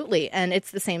 Absolutely. And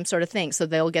it's the same sort of thing. So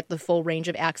they'll get the full range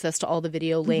of access to all the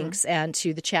video links and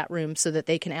to the chat room so that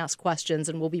they can ask questions.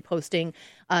 And we'll be posting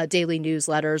daily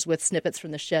newsletters with snippets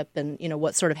from the ship and,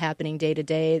 what's sort of happening day to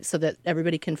day so that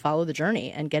everybody can follow the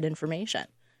journey and get information.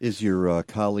 Is your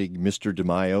colleague, Mr.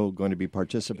 DeMaio, going to be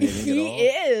participating at all? He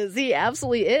is. He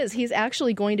absolutely is. He's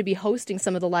actually going to be hosting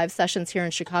some of the live sessions here in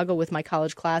Chicago with my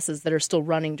college classes that are still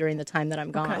running during the time that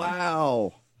I'm gone.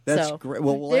 Wow. That's great.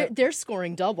 Well, they're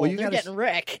scoring double. They're getting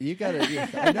Rick.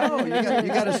 I know. You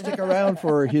got to stick around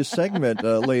for his segment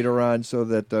later on so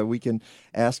that we can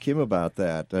ask him about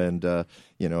that. And,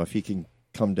 if he can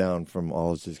come down from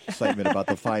all his excitement about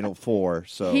the Final Four.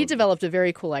 So he developed a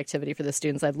very cool activity for the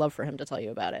students. I'd love for him to tell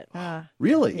you about it.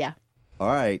 Really? Yeah. All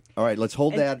right. Let's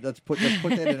hold that. Let's put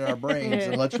that in our brains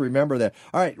and let's remember that.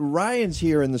 All right. Ryan's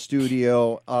here in the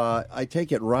studio. I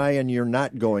take it, Ryan, you're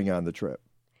not going on the trip.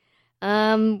 This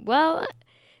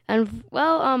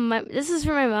is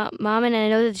for my mom, and I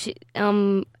know that she,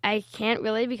 I can't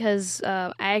really because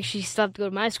I actually still have to go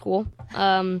to my school.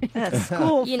 That's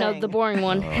school. The boring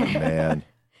one. Oh man,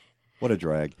 what a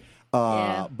drag.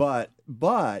 But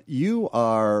you're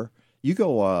a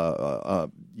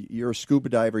scuba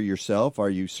diver yourself.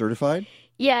 Are you certified?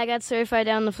 Yeah, I got certified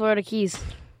down in the Florida Keys.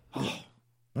 Oh,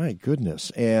 my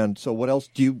goodness! And so, what else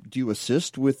do you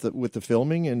assist with the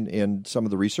filming and some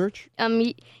of the research?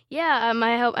 I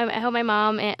help my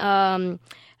mom, and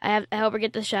I help her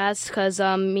get the shots because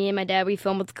me and my dad we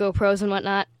film with the GoPros and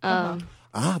whatnot.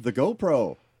 The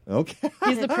GoPro. Okay.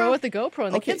 He's the pro with the GoPro,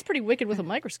 and the kid's pretty wicked with a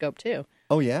microscope too.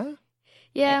 Oh yeah.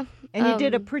 Yeah. And you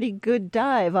did a pretty good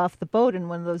dive off the boat in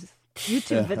one of those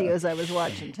YouTube videos I was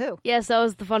watching too. Yes, that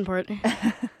was the fun part.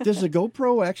 Does the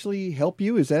GoPro actually help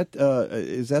you? Is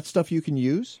that stuff you can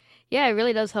use? Yeah, it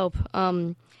really does help.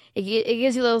 It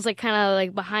gives you those kind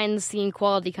of behind the scene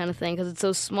quality kind of thing because it's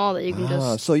so small that you can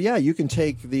just. So yeah, you can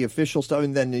take the official stuff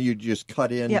and then you just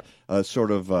cut in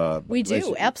sort of. We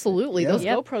do absolutely. Those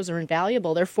GoPros are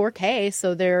invaluable. They're 4K,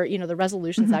 so they're the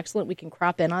resolution's excellent. We can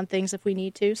crop in on things if we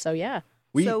need to. So yeah.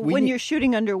 When you're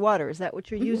shooting underwater, is that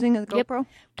what you're using as a GoPro?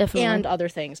 Definitely. And other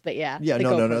things, but yeah. Yeah,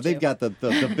 no. They've got the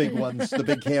big ones, the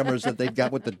big cameras that they've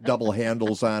got with the double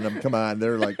handles on them. Come on,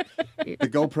 they're like, the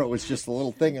GoPro is just a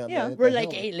little thing on there. We're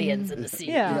like aliens in the sea.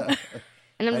 Yeah.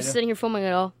 And I'm just sitting here filming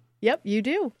it all. Yep, you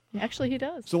do. Actually, he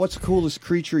does. So what's the coolest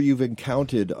creature you've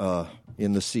encountered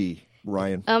in the sea,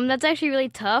 Ryan? That's actually really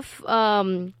tough.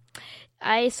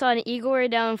 I saw an eagle ray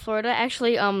down in Florida.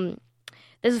 Actually,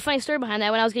 there's a funny story behind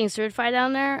that. When I was getting certified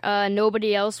down there,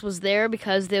 nobody else was there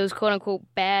because there was quote-unquote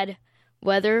bad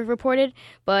weather reported.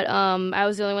 But I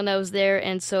was the only one that was there,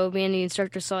 and so me and the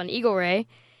instructor saw an eagle ray.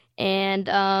 And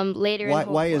later...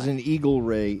 Why is an eagle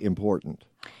ray important?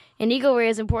 An eagle ray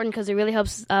is important because it really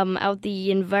helps out the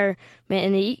environment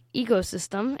and the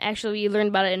ecosystem. Actually, we learned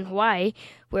about it in Hawaii,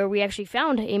 where we actually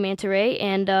found a manta ray,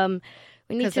 and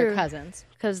we need to... Because they're cousins.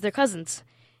 Because they're cousins.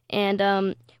 And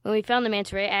when we found the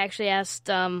manta ray, I actually asked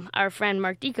our friend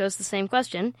Mark Dikos the same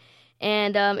question.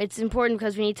 And it's important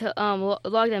because we need to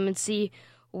log them and see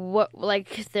what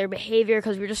their behavior,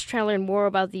 because we're just trying to learn more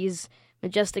about these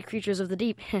majestic creatures of the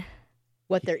deep.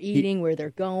 What they're eating, where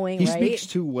they're going, He right? speaks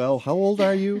too well. How old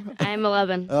are you? I'm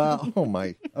 11. Oh,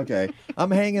 my. Okay.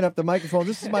 I'm hanging up the microphone.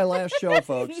 This is my last show,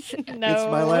 folks. No. It's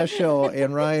my last show,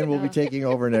 and Ryan will be taking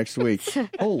over next week.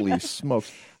 Holy smokes.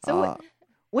 So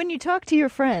when you talk to your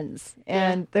friends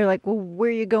and they're like, well, where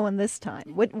are you going this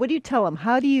time? What do you tell them?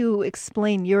 How do you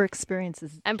explain your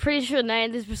experiences? I'm pretty sure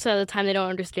 90% of the time they don't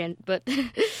understand, but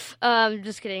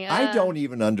just kidding. I don't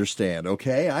even understand,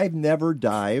 okay? I've never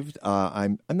dived.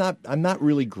 I'm not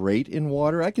really great in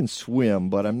water. I can swim,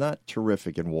 but I'm not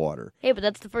terrific in water. Hey, but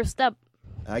that's the first step.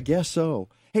 I guess so.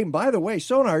 Hey, by the way,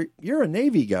 Sonar, you're a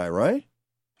Navy guy, right?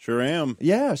 Sure am.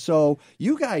 Yeah, so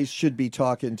you guys should be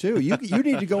talking too. You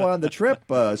need to go on the trip,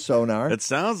 Sonar. It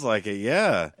sounds like it,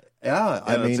 yeah. Yeah,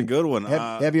 I mean, it's a good one.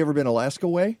 Have you ever been Alaska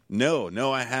way?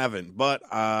 No, I haven't. But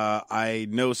I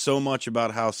know so much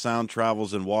about how sound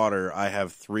travels in water. I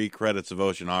have 3 credits of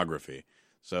oceanography.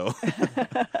 So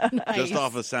just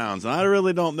off of sounds. And I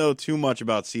really don't know too much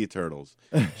about sea turtles.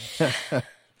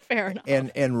 Fair enough.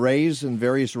 And rays and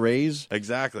various rays?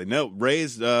 Exactly. No,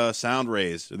 rays, sound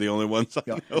rays are the only ones I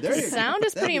know. Sound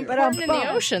is pretty important in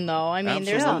the ocean, though. I mean,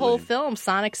 there's a whole film,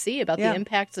 Sonic Sea, about the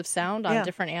impacts of sound on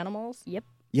different animals. Yep.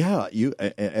 Yeah, you.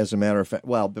 As a matter of fact,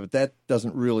 well, but that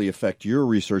doesn't really affect your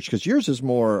research because yours is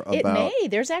more about. It may.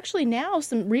 There's actually now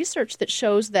some research that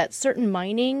shows that certain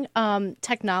mining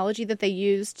technology that they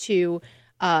use to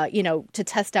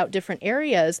test out different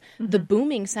areas, the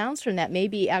booming sounds from that may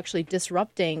be actually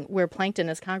disrupting where plankton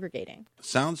is congregating.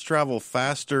 Sounds travel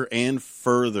faster and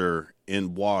further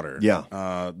in water.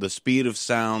 Yeah. The speed of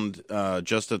sound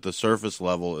just at the surface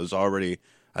level is already,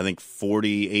 I think,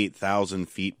 48,000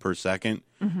 feet per second.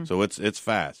 Mm-hmm. So it's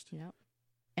fast. Yep.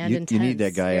 And you need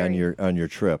that guy on your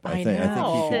trip. I think he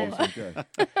can do some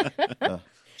good.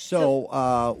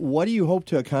 So, what do you hope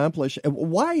to accomplish?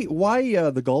 Why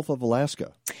the Gulf of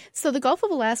Alaska? So the Gulf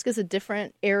of Alaska is a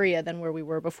different area than where we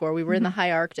were before. We were in the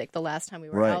high Arctic the last time we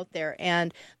were out there.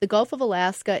 And the Gulf of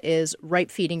Alaska is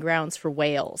ripe feeding grounds for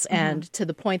whales. And to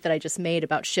the point that I just made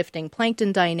about shifting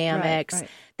plankton dynamics,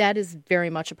 that is very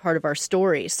much a part of our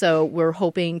story. So we're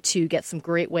hoping to get some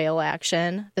great whale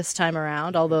action this time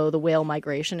around, although the whale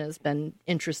migration has been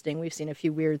interesting. We've seen a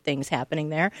few weird things happening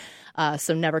there,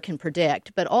 so never can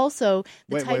predict. But also...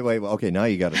 Wait. Okay, now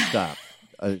you got to stop.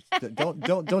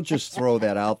 Don't just throw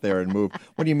that out there and move.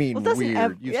 What do you mean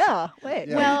weird?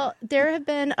 Well, there have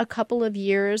been a couple of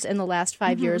years in the last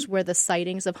 5 years where the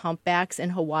sightings of humpbacks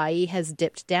in Hawaii has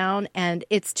dipped down, and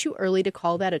it's too early to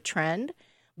call that a trend,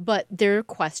 but there are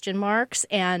question marks.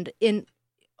 And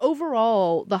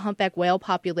overall, the humpback whale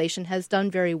population has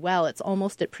done very well. It's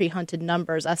almost at pre-hunted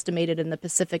numbers, estimated in the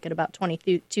Pacific at about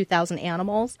 22,000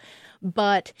 animals.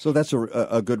 But so that's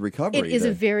a good recovery. It is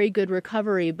a very good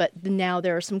recovery, but now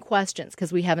there are some questions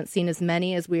because we haven't seen as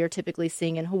many as we are typically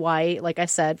seeing in Hawaii. Like I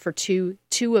said, for two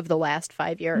of the last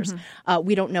 5 years,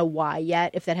 we don't know why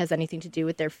yet. If that has anything to do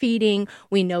with their feeding,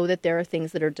 we know that there are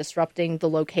things that are disrupting the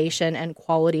location and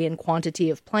quality and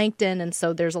quantity of plankton, and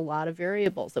so there's a lot of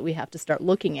variables that we have to start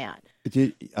looking at.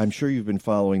 I'm sure you've been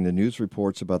following the news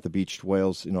reports about the beached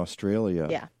whales in Australia.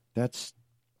 Yeah, that's.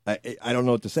 I don't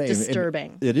know what to say.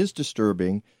 Disturbing. It is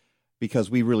disturbing because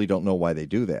we really don't know why they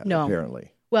do that,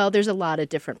 apparently. Well, there's a lot of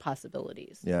different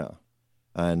possibilities. Yeah.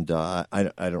 And I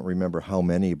don't remember how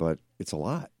many, but it's a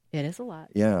lot. It is a lot.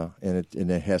 Yeah. And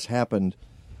it has happened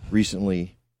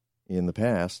recently in the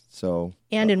past. So.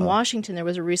 And in Washington, there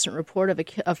was a recent report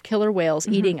of killer whales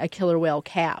eating a killer whale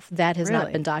calf. That has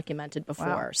not been documented before.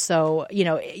 Wow. So,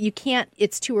 you can't,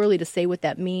 it's too early to say what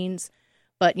that means.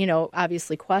 But,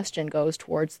 obviously question goes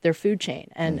towards their food chain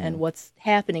and what's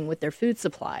happening with their food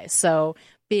supply. So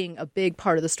being a big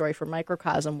part of the story for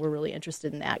Microcosm, we're really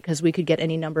interested in that because we could get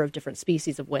any number of different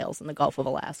species of whales in the Gulf of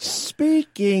Alaska.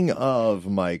 Speaking of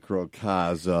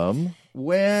Microcosm,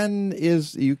 When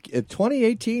is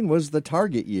 2018 was the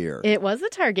target year? It was the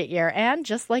target year, and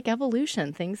just like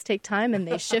evolution, things take time and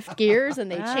they shift gears and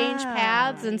they change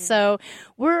paths. And so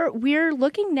we're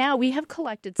looking now. We have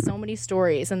collected so many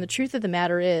stories, and the truth of the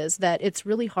matter is that it's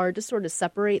really hard to sort of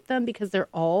separate them because they're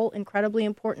all incredibly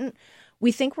important.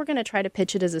 We think we're going to try to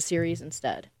pitch it as a series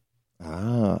instead.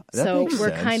 That So makes we're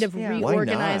sense. kind of Why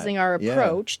reorganizing not? our Yeah.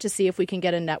 approach to see if we can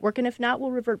get a network, and if not, we'll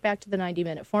revert back to the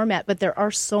 90-minute format. But there are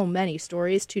so many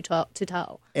stories to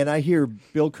tell. And I hear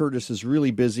Bill Curtis is really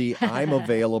busy. I'm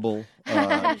available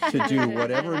to do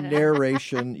whatever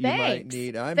narration you might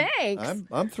need.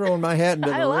 I'm throwing my hat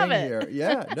into I the love ring it. here.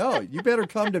 Yeah, no, you better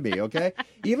come to me, okay?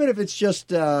 Even if it's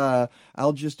just,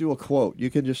 I'll just do a quote.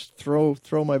 You can just throw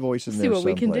my voice in See there what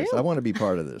we someplace. can do. I want to be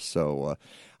part of this. So,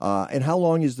 and how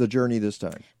long is the journey this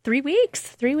time? 3 weeks.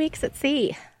 3 weeks at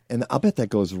sea. And I'll bet that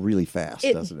goes really fast,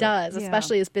 doesn't it? Does,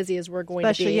 especially as busy as we're going to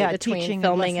Especially, be between teaching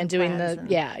filming and doing lesson the.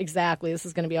 plans Yeah, exactly. This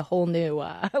is going to be a whole new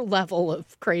level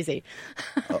of crazy.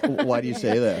 Why do you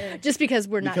say that? Just because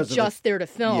we're not Because of just there to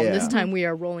film. Yeah. This time we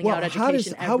are rolling out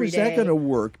education how every is day. that going to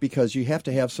work? Because you have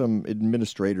to have some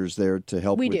administrators there to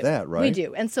help We with do. that, right? We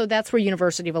do. And so that's where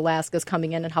University of Alaska is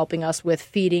coming in and helping us with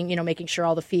feeding, making sure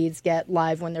all the feeds get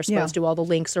live when they're supposed to, all the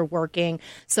links are working.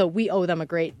 So we owe them a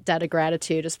great debt of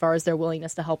gratitude as far as their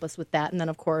willingness to help us with that. And then,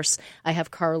 of course, I have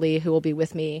Carly who will be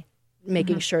with me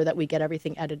making sure that we get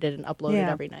everything edited and uploaded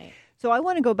every night. So I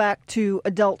want to go back to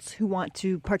adults who want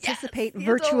to participate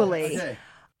virtually. Okay.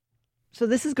 So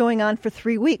this is going on for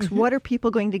 3 weeks. What are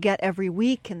people going to get every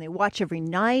week? Can they watch every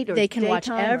night? Or They can watch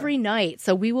daytime, every night.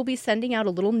 So we will be sending out a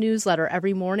little newsletter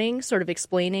every morning, sort of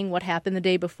explaining what happened the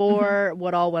day before,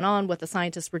 what all went on, what the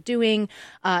scientists were doing,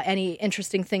 any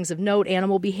interesting things of note,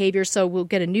 animal behavior. So we'll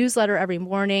get a newsletter every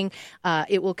morning.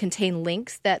 It will contain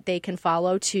links that they can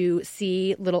follow to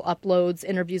see little uploads,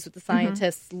 interviews with the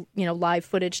scientists, live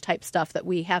footage type stuff that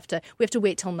we have to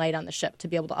wait till night on the ship to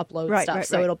be able to upload stuff.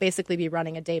 So it'll basically be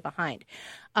running a day behind.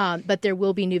 But there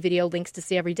will be new video links to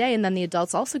see every day, and then the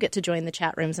adults also get to join the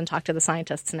chat rooms and talk to the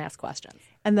scientists and ask questions.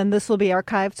 And then this will be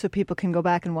archived so people can go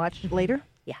back and watch it later?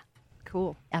 Yeah.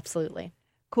 Cool. Absolutely.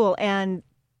 Cool. And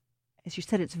as you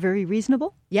said, it's very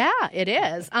reasonable? Yeah, it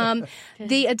is.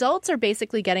 The adults are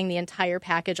basically getting the entire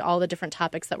package, all the different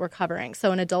topics that we're covering.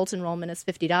 So an adult enrollment is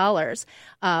 $50.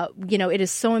 It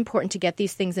is so important to get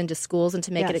these things into schools and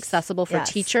to make it accessible for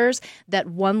teachers that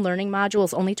one learning module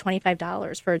is only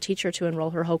 $25 for a teacher to enroll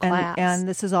her whole class. And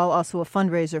this is all also a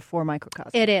fundraiser for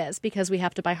Microcosm. It is, because we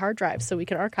have to buy hard drives so we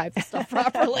can archive the stuff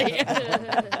properly.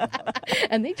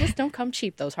 And they just don't come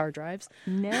cheap, those hard drives.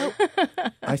 No.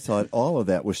 I thought all of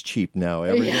that was cheap now.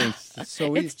 Everything's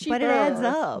so easy. It's cheaper. But it adds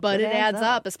up. But it adds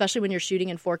up, especially when you're shooting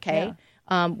in 4K.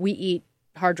 We eat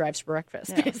hard drives for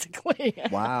breakfast, basically.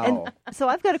 Wow. And so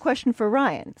I've got a question for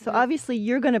Ryan. So obviously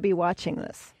you're going to be watching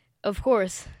this. Of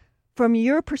course. From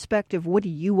your perspective, what do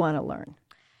you want to learn?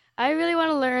 I really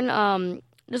want to learn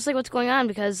just like what's going on,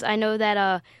 because I know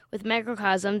that with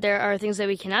Microcosm there are things that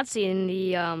we cannot see in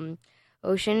the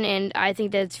ocean, and I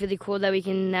think that it's really cool that we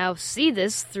can now see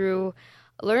this through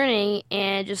learning,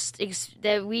 and just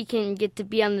that we can get to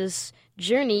be on this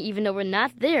journey even though we're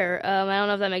not there. I don't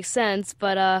know if that makes sense,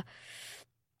 but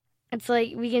it's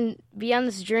like we can be on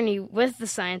this journey with the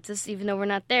scientists even though we're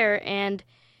not there, and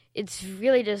it's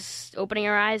really just opening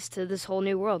our eyes to this whole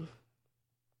new world.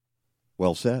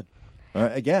 Well said.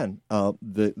 Again,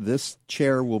 this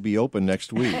chair will be open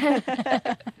next week.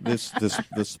 this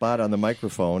spot on the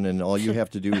microphone, and all you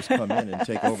have to do is come in and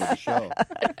take over the show.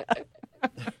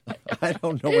 I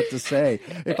don't know what to say.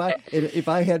 If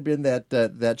I had been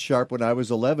that sharp when I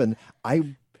was 11,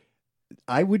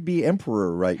 I would be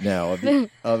emperor right now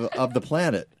of the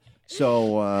planet.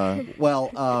 So,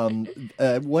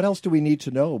 what else do we need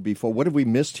to know before? What have we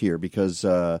missed here? Because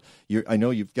I know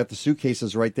you've got the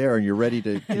suitcases right there, and you're ready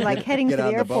to You're like heading get to the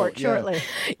on airport the boat. shortly.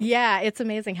 Yeah, it's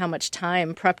amazing how much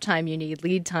prep time you need,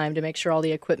 lead time to make sure all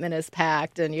the equipment is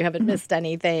packed and you haven't missed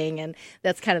anything. And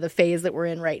that's kind of the phase that we're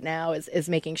in right now is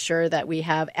making sure that we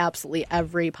have absolutely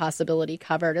every possibility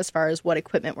covered as far as what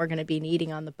equipment we're going to be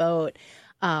needing on the boat.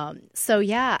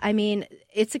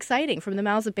 It's exciting from the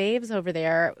mouths of babes over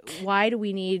there. Why do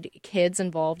we need kids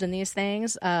involved in these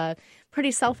things?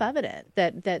 Pretty self-evident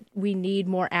that we need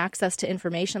more access to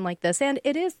information like this. And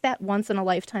it is that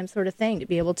once-in-a-lifetime sort of thing to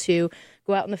be able to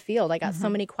go out in the field. I got so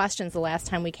many questions the last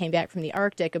time we came back from the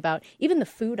Arctic about even the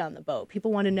food on the boat.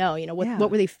 People want to know,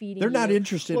 what were they feeding They're not you?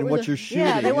 interested in what you're shooting.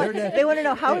 Yeah, they want to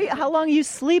know how long are you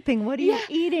sleeping? What are you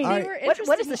eating?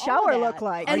 What does the shower look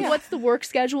like? And what's the work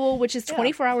schedule, which is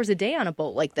 24 hours a day on a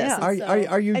boat like this? Yeah.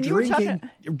 Are you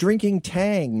drinking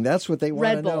Tang? That's what they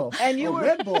want to know. And you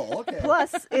Red Bull. Okay.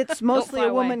 Plus, it's most mostly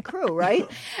a woman crew, right?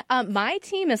 My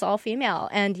team is all female.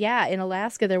 And yeah, in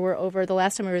Alaska, there were the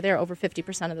last time we were there, over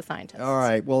 50% of the scientists. All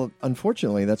right. Well,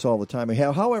 unfortunately, that's all the time we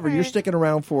have. However, you're sticking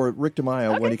around for Rick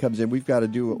DeMaio when he comes in. We've got to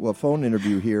do a phone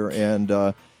interview here.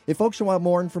 And if folks want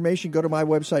more information, go to my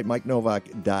website,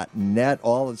 MikeNovak.net.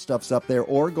 All the stuff's up there.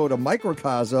 Or go to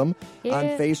Microcosm on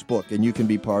Facebook, and you can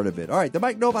be part of it. All right. The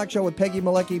Mike Novak Show with Peggy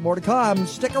Malecki. More to come.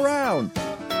 Stick around.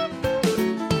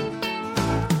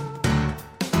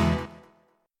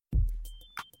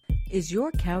 Is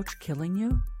your couch killing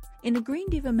you? In the Green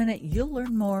Diva Minute, you'll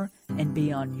learn more and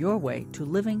be on your way to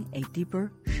living a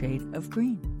deeper shade of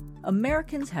green.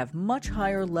 Americans have much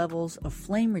higher levels of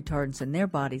flame retardants in their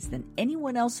bodies than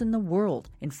anyone else in the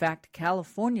world. In fact,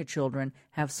 California children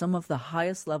have some of the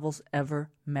highest levels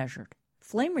ever measured.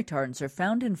 Flame retardants are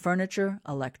found in furniture,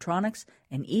 electronics,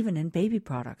 and even in baby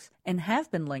products, and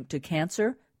have been linked to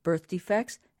cancer, birth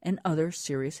defects, and other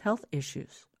serious health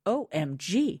issues.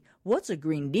 OMG, what's a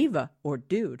green diva or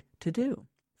dude to do?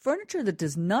 Furniture that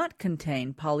does not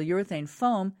contain polyurethane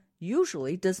foam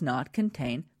usually does not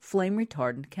contain flame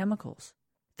retardant chemicals.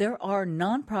 There are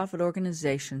nonprofit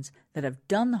organizations that have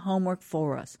done the homework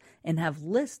for us and have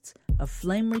lists of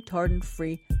flame retardant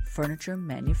free furniture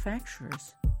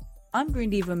manufacturers. I'm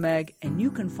Green Diva Meg, and you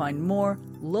can find more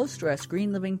low-stress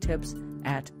green living tips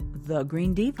at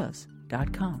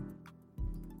thegreendivas.com.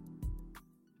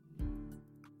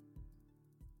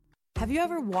 Have you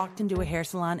ever walked into a hair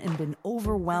salon and been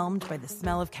overwhelmed by the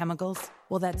smell of chemicals?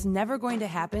 Well, that's never going to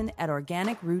happen at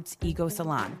Organic Roots Eco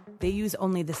Salon. They use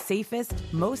only the safest,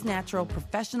 most natural,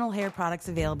 professional hair products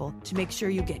available to make sure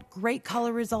you get great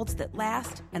color results that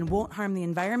last and won't harm the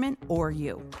environment or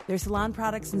you. Their salon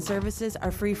products and services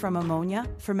are free from ammonia,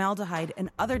 formaldehyde,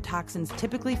 and other toxins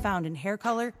typically found in hair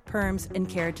color, perms, and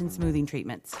keratin smoothing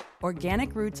treatments.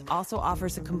 Organic Roots also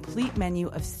offers a complete menu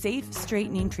of safe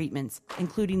straightening treatments,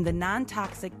 including the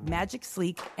non-toxic Magic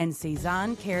Sleek and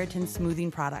Cezanne keratin smoothing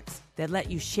products that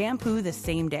let you shampoo the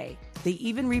same day. They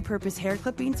even repurpose hair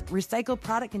clippings, recycle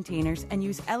product containers, and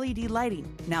use LED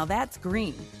lighting. Now that's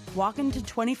green. Walk into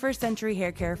 21st century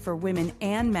hair care for women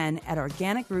and men at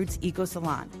Organic Roots Eco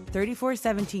Salon,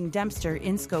 3417 Dempster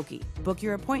in Skokie. Book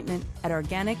your appointment at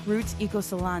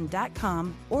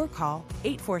organicrootsecosalon.com or call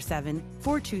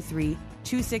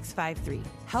 847-423-2653.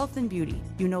 Health and beauty.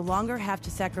 You no longer have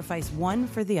to sacrifice one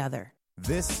for the other.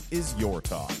 This is Your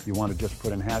Talk. You want to just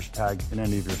put in hashtag in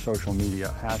any of your social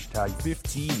media, hashtag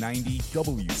 1590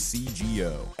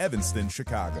 WCGO, Evanston,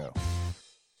 Chicago.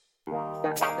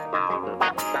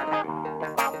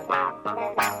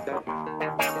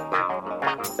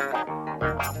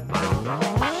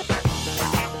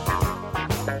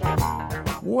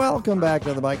 Welcome back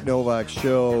to the Mike Novak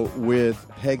Show with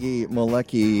Peggy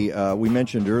Malecki. We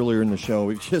mentioned earlier in the show,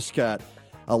 we've just got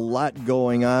a lot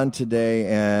going on today,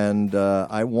 and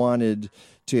I wanted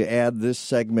to add this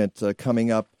segment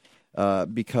coming up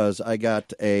because I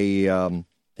got an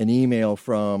email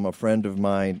from a friend of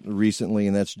mine recently,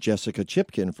 and that's Jessica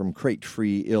Chipkin from Crate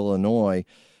Free, Illinois.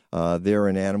 They're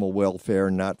an animal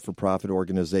welfare not-for-profit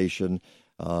organization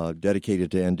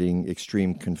dedicated to ending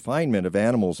extreme confinement of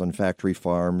animals on factory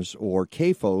farms, or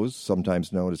CAFOs,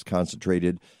 sometimes known as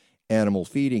concentrated animal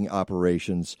feeding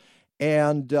operations.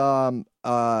 And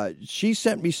she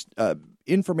sent me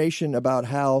information about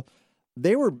how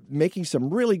they were making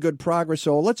some really good progress.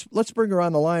 So let's bring her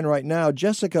on the line right now.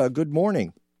 Jessica, good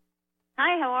morning.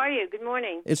 Hi, how are you? Good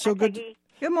morning. It's so good. Peggy.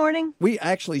 Good morning. We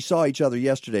actually saw each other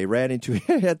yesterday, ran into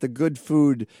at the Good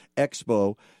Food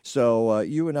Expo. So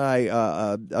you and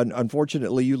I,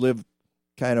 unfortunately, you live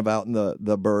kind of out in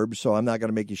the burbs, so I'm not going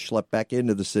to make you schlep back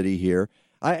into the city here.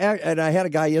 I had a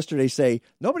guy yesterday say,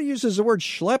 nobody uses the word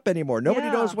schlep anymore.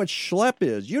 Nobody knows what schlep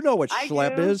is. You know what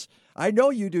schlep is. I know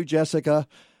you do, Jessica.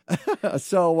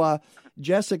 So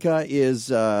Jessica is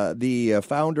the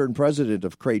founder and president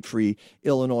of Crate Free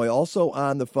Illinois. Also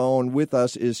on the phone with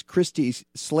us is Christy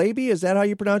Slaby. Is that how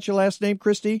you pronounce your last name,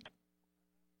 Christy?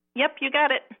 Yep, you got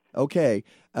it. Okay.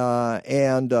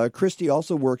 And Christy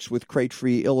also works with Crate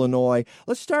Free Illinois.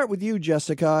 Let's start with you,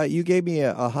 Jessica. You gave me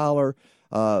a holler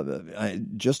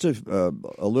just a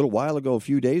little while ago, a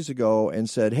few days ago, and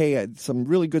said, hey, some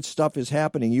really good stuff is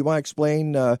happening. You want to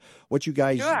explain what you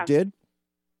guys did?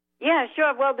 Yeah,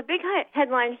 sure. Well, the big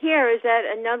headline here is that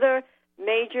another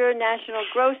major national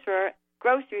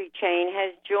grocery chain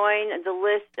has joined the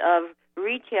list of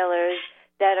retailers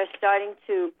that are starting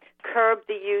to curb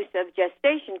the use of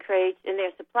gestation crates in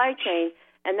their supply chain.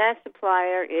 And that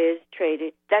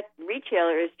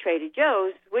retailer is Trader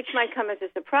Joe's, which might come as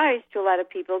a surprise to a lot of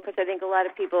people, because I think a lot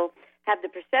of people have the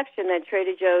perception that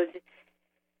Trader Joe's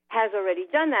has already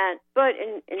done that, but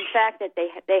in fact that they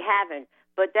haven't.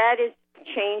 But that is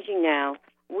changing now.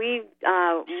 We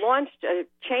launched a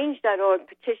Change.org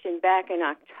petition back in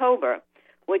October,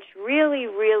 which really,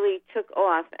 really took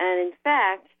off. And in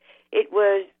fact, it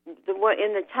was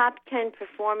in the top 10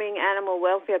 performing animal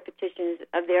welfare petitions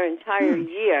of their entire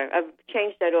year, of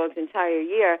Change.org's entire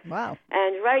year. Wow.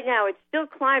 And right now it's still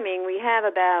climbing. We have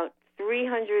about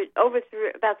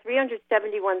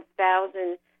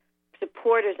 371,000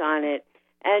 supporters on it.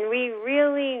 And we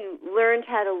really learned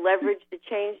how to leverage the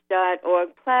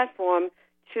Change.org platform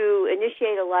to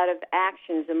initiate a lot of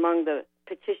actions among the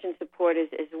petition supporters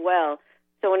as well.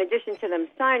 So in addition to them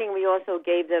signing, we also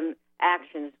gave them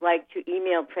actions like to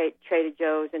email Trader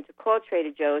Joe's and to call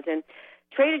Trader Joe's. And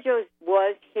Trader Joe's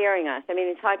was hearing us. I mean,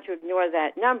 it's hard to ignore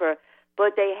that number,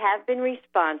 but they have been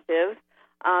responsive,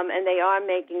 and they are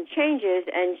making changes.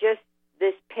 And just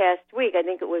this past week, I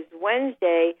think it was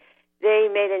Wednesday, they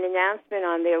made an announcement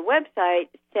on their website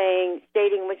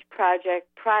stating which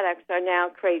products are now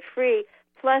crate-free,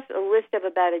 plus a list of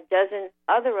about a dozen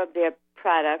other of their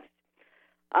products,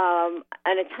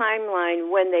 and a timeline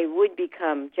when they would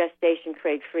become gestation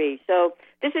crate-free. So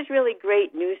this is really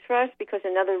great news for us because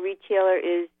another retailer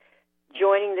is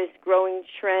joining this growing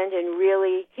trend and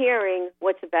really hearing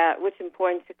what's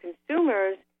important to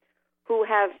consumers who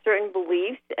have certain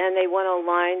beliefs, and they want to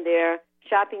align their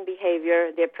shopping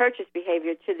behavior, their purchase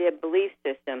behavior to their belief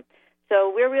system.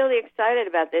 So we're really excited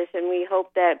about this, and we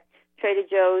hope that Trader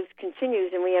Joe's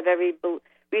continues, and we have every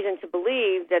reason to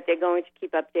believe that they're going to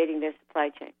keep updating their supply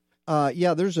chain.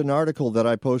 Yeah, there's an article that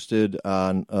I posted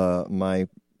on my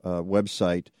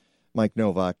website,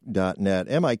 MikeNowak.net,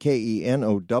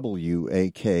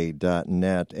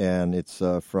 MikeNowak.net, and it's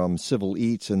from Civil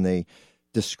Eats, and they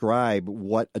describe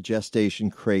what a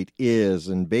gestation crate is.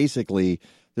 And basically,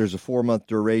 there's a 4-month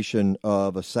duration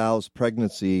of a sow's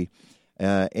pregnancy,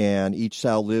 and each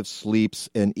sow lives, sleeps,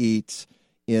 and eats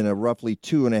in a roughly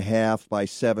 2.5 by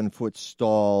 7 foot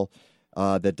stall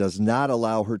that does not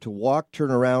allow her to walk,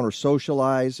 turn around, or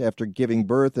socialize. After giving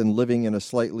birth and living in a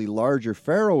slightly larger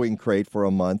farrowing crate for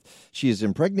a month, she is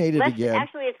impregnated again.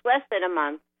 Actually, it's less than a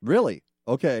month. Really?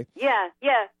 Okay. Yeah.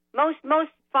 Most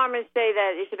farmers say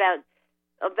that it's about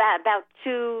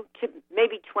 2 to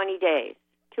maybe 20 days.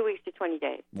 2 weeks to 20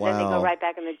 days. Wow. Then they go right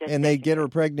back in the gestation. And they get her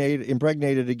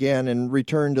impregnated again and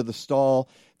return to the stall.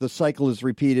 The cycle is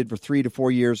repeated for 3 to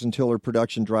 4 years until her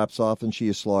production drops off and she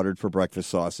is slaughtered for breakfast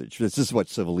sausage. This is what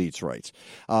Civil Eats writes.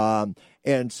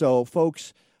 And so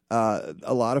folks,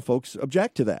 a lot of folks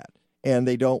object to that. And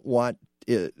they don't want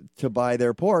to buy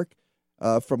their pork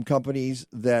from companies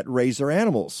that raise their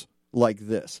animals like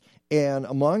this. And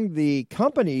among the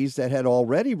companies that had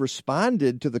already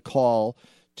responded to the call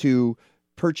to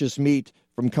purchase meat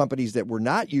from companies that were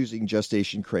not using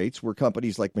gestation crates were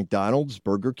companies like McDonald's,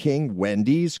 Burger King,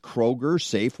 Wendy's, Kroger,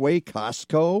 Safeway,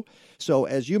 Costco. So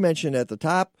as you mentioned at the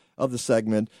top of the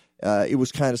segment, it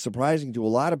was kind of surprising to a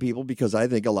lot of people because I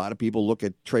think a lot of people look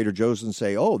at Trader Joe's and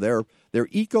say, oh, they're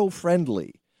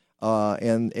eco-friendly.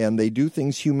 And they do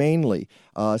things humanely.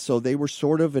 So they were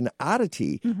sort of an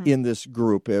oddity in this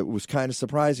group. It was kind of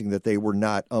surprising that they were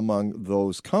not among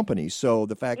those companies. So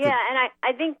the fact and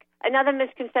I think another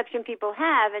misconception people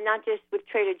have, and not just with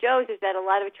Trader Joe's, is that a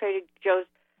lot of Trader Joe's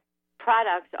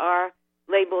products are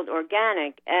labeled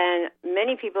organic. And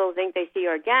many people think they see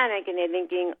organic and they're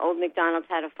thinking old McDonald's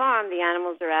had a farm, the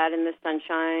animals are out in the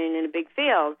sunshine in a big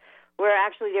field, where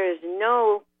actually there's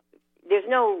no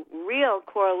real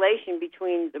correlation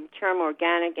between the term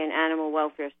organic and animal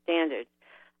welfare standards.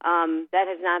 That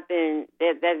has not been,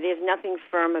 there's nothing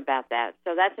firm about that.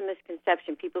 So that's a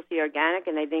misconception. People see organic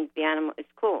and they think the animal is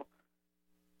cool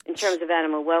in terms of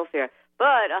animal welfare.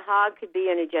 But a hog could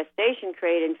be in a gestation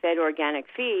crate and fed organic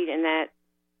feed, and that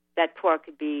pork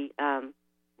could be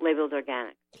labeled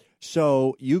organic.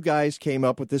 So you guys came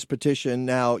up with this petition.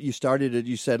 Now, you started it,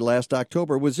 you said, last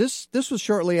October. Was this was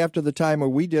shortly after the time where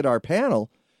we did our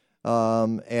panel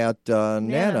at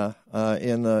NANA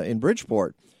in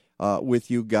Bridgeport with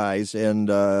you guys. And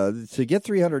to get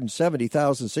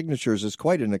 370,000 signatures is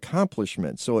quite an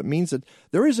accomplishment. So it means that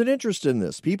there is an interest in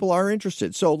this. People are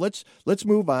interested. So let's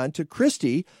move on to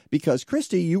Christy, because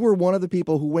Christy, you were one of the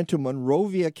people who went to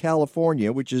Monrovia,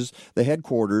 California, which is the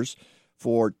headquarters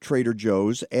for Trader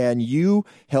Joe's, and you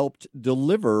helped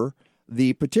deliver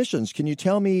the petitions. Can you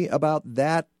tell me about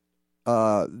that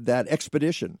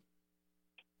expedition?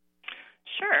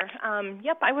 Sure.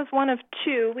 Yep, I was one of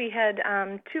two. We had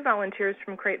two volunteers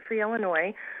from Crate Free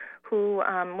Illinois who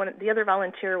the other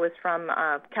volunteer was from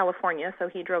California, so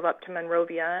he drove up to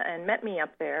Monrovia and met me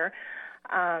up there.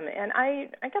 And I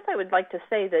guess I would like to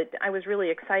say that I was really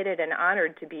excited and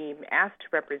honored to be asked to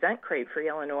represent Crate-Free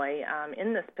Illinois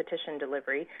in this petition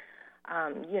delivery.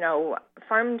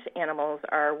 Farmed animals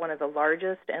are one of the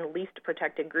largest and least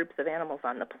protected groups of animals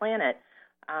on the planet.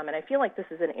 And I feel like this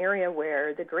is an area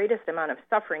where the greatest amount of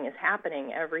suffering is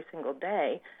happening every single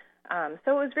day.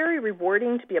 So it was very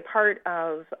rewarding to be a part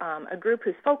of a group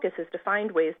whose focus is to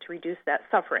find ways to reduce that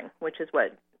suffering, which is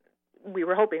what we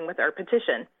were hoping with our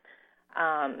petition.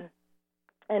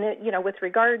 With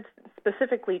regards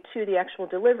specifically to the actual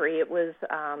delivery, it was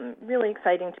really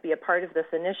exciting to be a part of this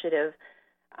initiative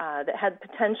that had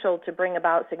potential to bring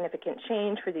about significant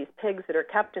change for these pigs that are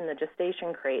kept in the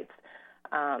gestation crates,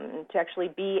 to actually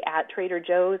be at Trader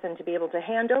Joe's and to be able to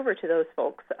hand over to those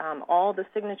folks all the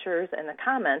signatures and the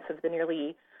comments of the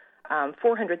nearly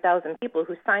 400,000 people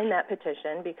who signed that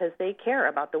petition because they care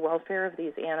about the welfare of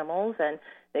these animals and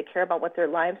they care about what their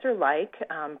lives are like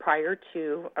prior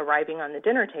to arriving on the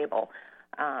dinner table.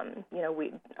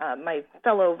 My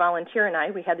fellow volunteer and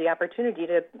I, we had the opportunity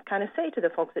to kind of say to the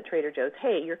folks at Trader Joe's,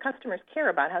 hey, your customers care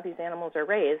about how these animals are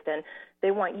raised, and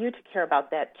they want you to care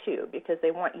about that too because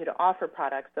they want you to offer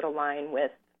products that align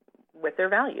with their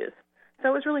values. So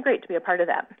it was really great to be a part of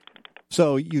that.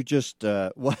 So you just,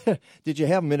 did you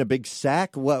have them in a big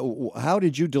sack? How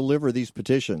did you deliver these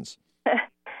petitions?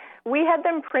 We had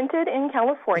them printed in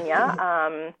California,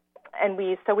 and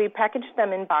we packaged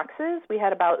them in boxes. We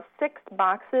had about 6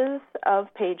 boxes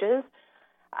of pages.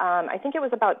 I think it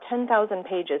was about 10,000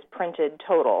 pages printed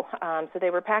total. So they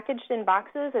were packaged in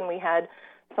boxes, and we had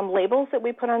some labels that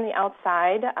we put on the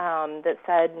outside that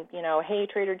said, hey,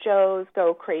 Trader Joe's,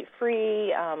 go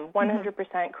crate-free,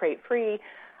 100% crate-free.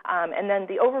 And then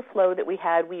the overflow that we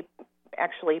had, we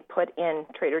actually put in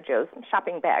Trader Joe's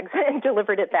shopping bags and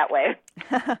delivered it that way.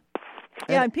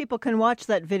 Yeah, and people can watch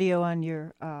that video on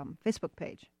your Facebook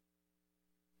page.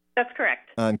 That's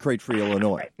correct. On Crate-Free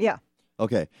Illinois. Right. Yeah.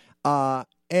 Okay.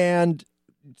 And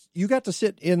you got to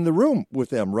sit in the room with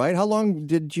them, right? How long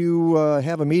did you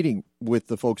have a meeting with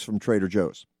the folks from Trader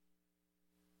Joe's?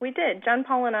 We did. John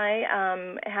Paul and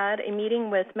I had a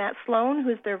meeting with Matt Sloan,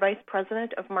 who's their vice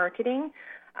president of marketing.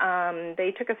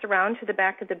 They took us around to the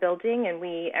back of the building, and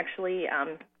we actually,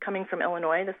 coming from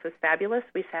Illinois, this was fabulous.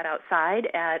 We sat outside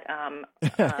at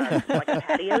like a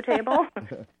patio table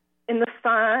in the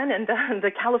sun and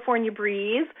the California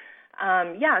breeze.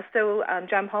 So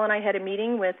John Paul and I had a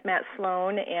meeting with Matt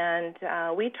Sloan, and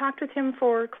we talked with him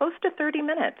for close to 30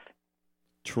 minutes.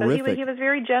 Terrific. So he was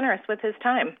very generous with his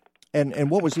time. And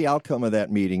what was the outcome of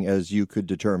that meeting as you could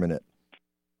determine it?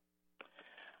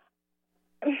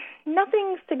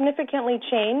 Nothing significantly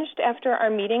changed after our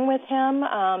meeting with him.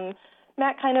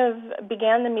 Matt kind of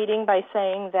began the meeting by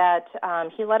saying that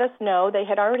he let us know they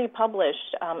had already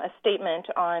published a statement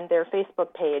on their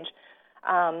Facebook page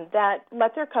that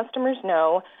let their customers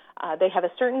know they have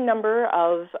a certain number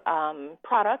of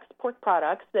pork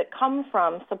products that come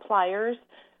from suppliers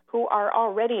who are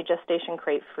already gestation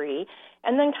crate free,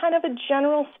 and then kind of a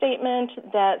general statement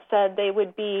that said they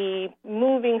would be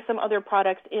moving some other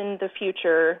products in the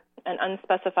future, an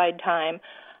unspecified time.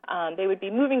 They would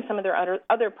be moving some of their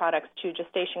other products to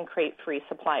gestation crate free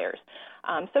suppliers.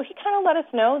 So he kind of let us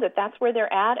know that that's where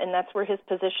they're at and that's where his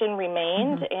position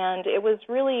remained. Mm-hmm. And it was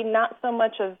really not so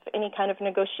much of any kind of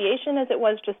negotiation as it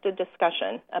was just a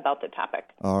discussion about the topic.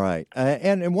 All right.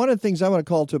 And one of the things I want to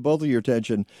call to both of your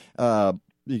attention,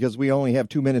 because we only have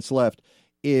 2 minutes left,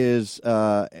 is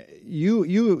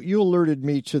you alerted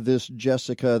me to this,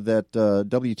 Jessica, that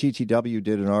WTTW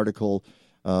did an article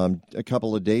a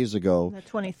couple of days ago. The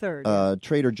 23rd.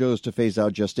 Trader Joe's to phase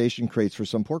out gestation crates for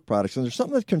some pork products. And there's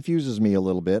something that confuses me a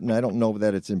little bit, and I don't know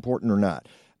that it's important or not.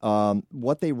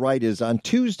 What they write is, on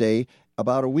Tuesday,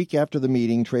 about a week after the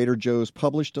meeting, Trader Joe's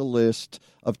published a list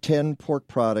of 10 pork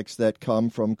products that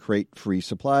come from crate-free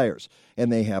suppliers,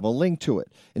 and they have a link to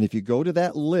it. And if you go to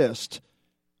that list,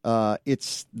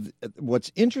 it's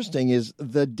what's interesting is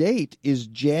the date is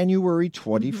January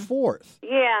 24th.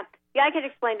 Yeah, I could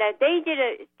explain that. They did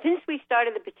since we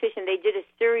started the petition, they did a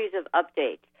series of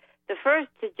updates. The first,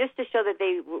 just to show that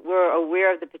they were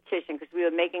aware of the petition because we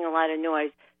were making a lot of noise.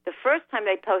 The first time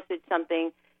they posted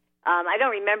something, I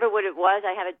don't remember what it was.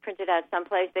 I have it printed out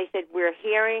someplace. They said, we're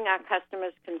hearing our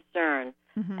customers' concern.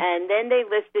 Mm-hmm. And then they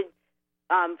listed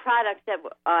products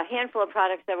a handful of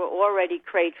products that were already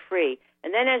crate-free.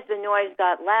 And then as the noise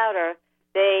got louder,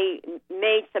 they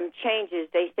made some changes.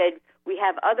 They said, we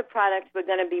have other products we're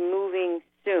going to be moving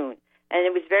soon. And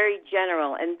it was very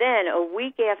general. And then a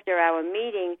week after our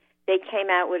meeting, they came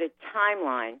out with a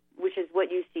timeline which is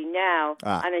what you see now,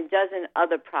 Ah. on a dozen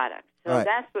other products. So Right.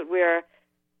 that's what we're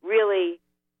really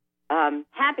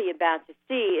happy about to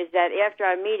see, is that after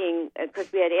our meeting, because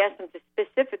we had asked them to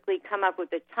specifically come up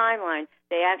with a timeline,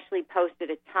 they actually posted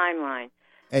a timeline.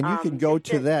 And you can go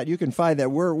to that. You can find that.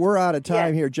 We're out of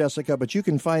time here, Jessica, but you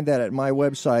can find that at my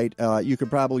website. You can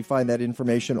probably find that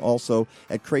information also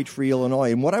at Crate Free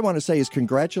Illinois. And what I want to say is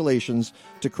congratulations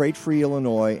to Crate Free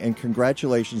Illinois and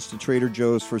congratulations to Trader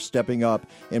Joe's for stepping up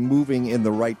and moving in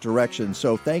the right direction.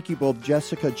 So thank you both,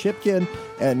 Jessica Chipkin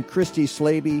and Christy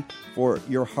Slaby, for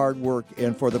your hard work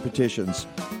and for the petitions.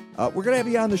 We're going to have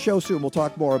you on the show soon. We'll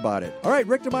talk more about it. All right,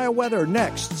 Rick DeMaio weather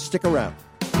next. Stick around.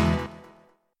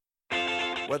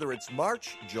 Whether it's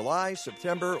March, July,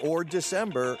 September, or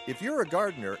December, if you're a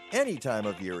gardener, any time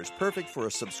of year is perfect for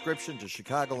a subscription to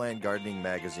Chicagoland Gardening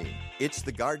Magazine. It's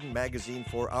the garden magazine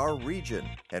for our region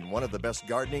and one of the best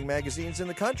gardening magazines in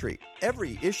the country.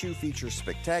 Every issue features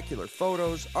spectacular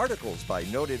photos, articles by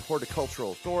noted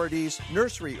horticultural authorities,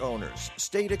 nursery owners,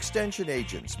 state extension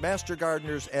agents, master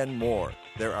gardeners, and more.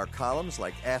 There are columns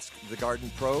like Ask the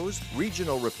Garden Pros,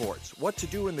 regional reports, what to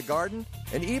do in the garden,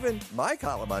 and even my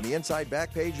column on the inside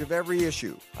back page of every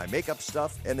issue. I make up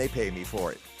stuff and they pay me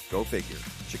for it. Go figure.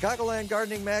 Chicagoland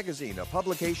Gardening Magazine, a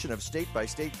publication of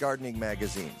state-by-state gardening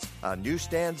magazines. On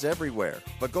newsstands everywhere.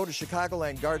 But go to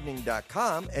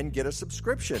ChicagolandGardening.com and get a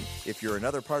subscription. If you're in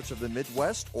other parts of the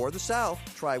Midwest or the South,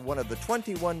 try one of the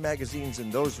 21 magazines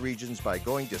in those regions by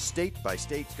going to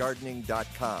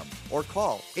StateByStateGardening.com or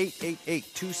call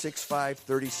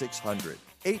 888-265-3600.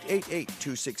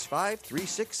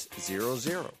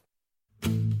 888-265-3600.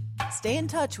 Stay in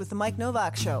touch with The Mike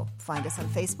Novak Show. Find us on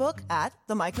Facebook at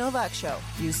The Mike Novak Show.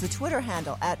 Use the Twitter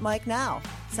handle at Mike Now.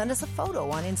 Send us a photo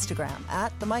on Instagram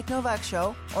at The Mike Novak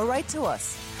Show or write to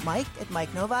us,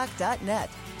 mike@mikenovak.net.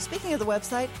 Speaking of the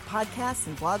website, podcasts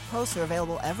and blog posts are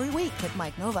available every week at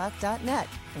mikenovak.net.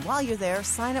 And while you're there,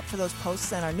 sign up for those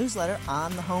posts and our newsletter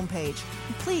on the homepage.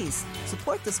 And please,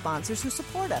 support the sponsors who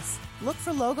support us. Look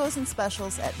for logos and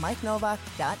specials at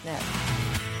mikenovak.net.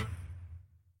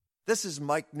 This is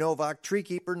Mike Novak,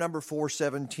 Treekeeper number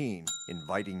 417,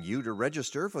 inviting you to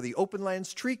register for the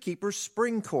Openlands Treekeepers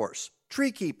Spring Course.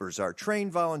 Treekeepers are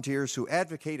trained volunteers who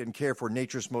advocate and care for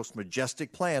nature's most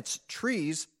majestic plants,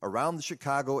 trees, around the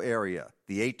Chicago area.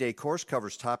 The 8-day course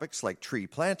covers topics like tree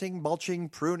planting, mulching,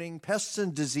 pruning, pests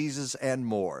and diseases, and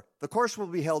more. The course will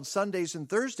be held Sundays and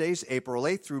Thursdays, April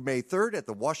 8th through May 3rd at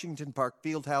the Washington Park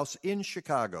Fieldhouse in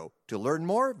Chicago. To learn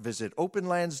more, visit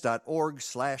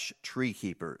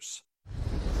openlands.org/treekeepers.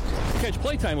 Catch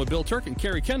Playtime with Bill Turk and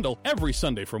Carrie Kendall every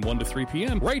Sunday from 1 to 3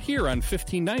 p.m. right here on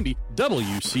 1590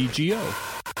 WCGO.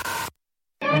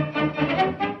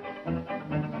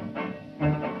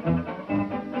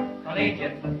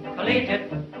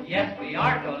 Collegiate, yes we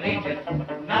are collegiate,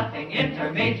 nothing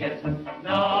intermediate.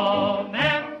 No,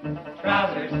 ma'am,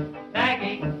 trousers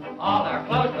baggy, all our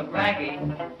clothes look raggy,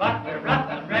 but we're rough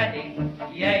and ready,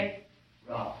 yay,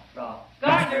 raw.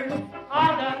 Garters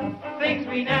are the things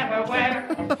we never wear,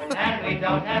 and we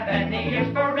don't have any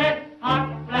use for red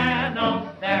hot flannels.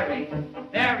 Very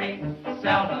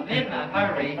seldom in a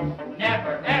hurry,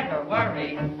 never ever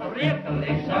worry, real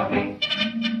police are we.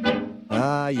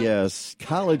 Ah, yes,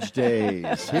 college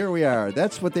days. Here we are.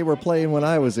 That's what they were playing when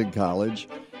I was in college.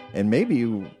 And maybe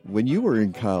when you were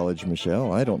in college,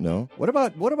 Michelle, I don't know. What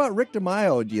about Rick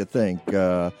DeMaio, do you think?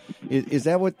 Is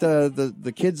that what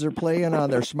the kids are playing on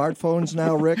their smartphones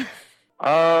now, Rick?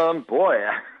 Boy.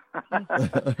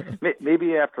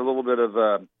 Maybe after a little bit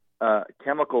of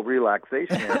chemical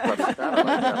relaxation here, I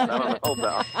don't know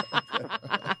about.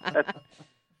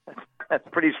 That's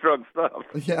pretty strong stuff.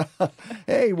 Yeah.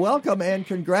 Hey, welcome and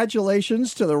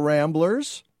congratulations to the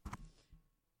Ramblers.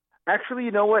 Actually,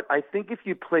 you know what? I think if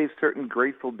you play certain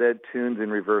Grateful Dead tunes in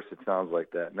reverse, it sounds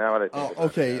like that. Now that I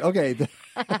think okay.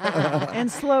 And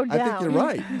slow down. I think you're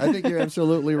right. I think you're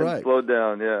absolutely right. Slow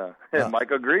down, yeah.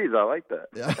 Mike agrees. I like that.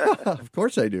 Of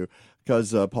course I do,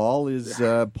 because Paul is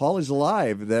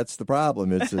alive. That's the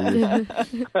problem. It's right.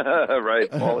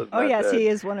 Paul is. Oh yes, dead. he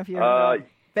is one of your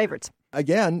favorites.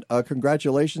 Again,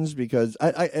 congratulations, because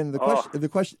the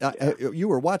question you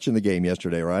were watching the game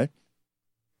yesterday, right?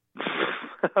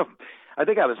 I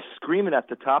think I was screaming at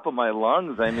the top of my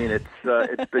lungs. I mean, it's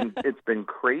been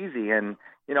crazy, and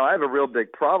I have a real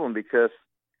big problem because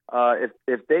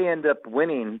if they end up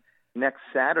winning next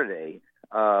Saturday,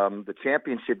 the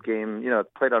championship game, it's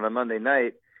played on a Monday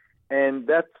night, and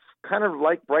that's kind of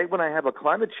like right when I have a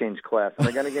climate change class. Am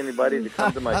I going to get anybody to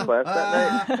come to my class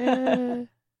that night?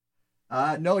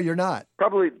 No, you're not.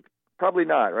 Probably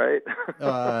not, right?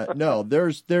 No,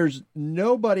 there's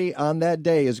nobody on that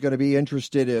day is going to be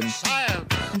interested in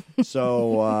science.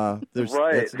 So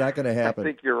it's not going to happen. I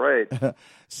think you're right.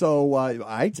 So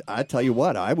I tell you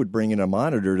what, I would bring in a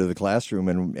monitor to the classroom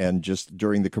and just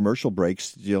during the commercial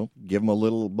breaks, give them a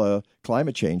little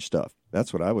climate change stuff.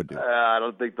 That's what I would do. I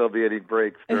don't think there'll be any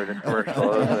breaks during the commercial.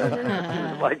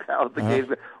 Like how the games.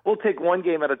 We'll take one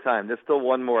game at a time. There's still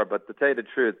one more, but to tell you the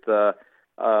truth,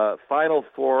 Final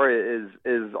Four is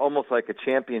almost like a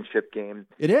championship game.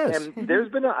 It is. And there's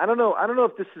been I don't know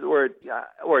if this is or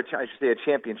I should say a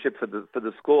championship for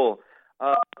the school.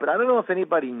 But I don't know if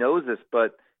anybody knows this,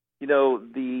 but the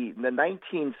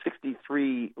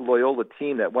 1963 Loyola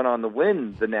team that went on to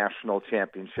win the national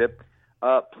championship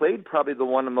played probably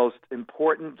one of the most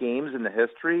important games in the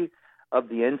history of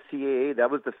the NCAA.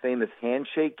 That was the famous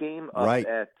handshake game up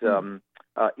at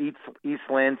East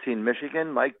Lansing,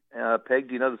 Michigan. Mike, Peg,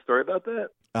 do you know the story about that?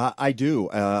 I do,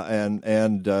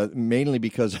 and mainly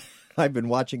because I've been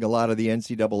watching a lot of the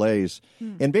NCAAs,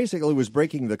 and basically it was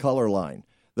breaking the color line,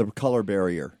 the color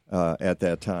barrier at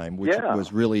that time, which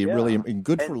was really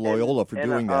good for Loyola for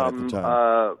doing that at the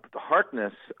time.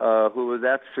 Harkness, who was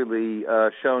actually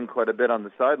shown quite a bit on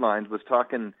the sidelines, was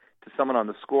talking to someone on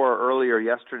the score earlier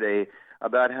yesterday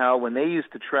about how when they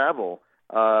used to travel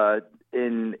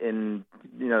in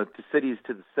to cities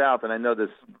to the south, and I know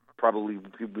this probably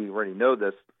we already know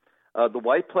this, the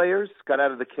white players got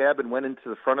out of the cab and went into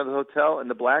the front of the hotel, and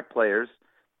the black players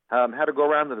had to go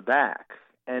around to the back.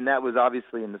 And that was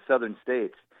obviously in the southern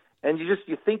states. And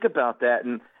you think about that.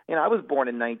 And, I was born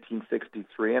in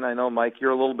 1963, and I know, Mike,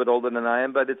 you're a little bit older than I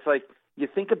am, but it's like you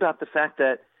think about the fact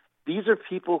that these are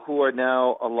people who are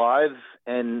now alive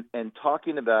and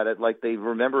talking about it like they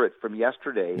remember it from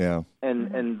yesterday. Yeah.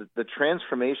 And the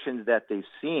transformations that they've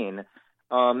seen.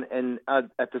 And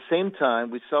at the same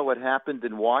time, we saw what happened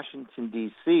in Washington,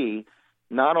 D.C.,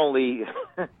 not only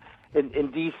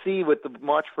in D.C. with the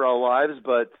March for Our Lives,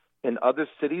 but in other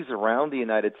cities around the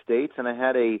United States. And I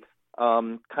had a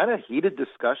kind of heated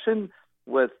discussion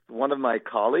with one of my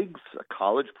colleagues, a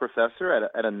college professor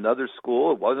at another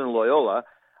school. It wasn't Loyola,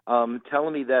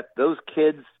 telling me that those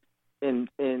kids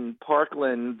in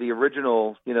Parkland, the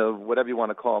original, whatever you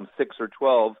want to call them, 6 or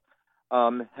 12,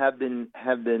 have been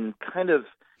kind of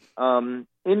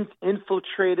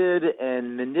infiltrated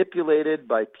and manipulated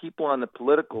by people on the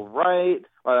political right,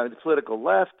 or the political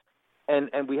left.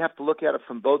 And we have to look at it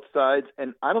from both sides.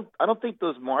 And I don't think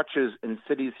those marches in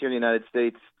cities here in the United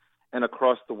States and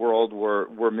across the world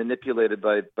were manipulated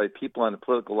by people on the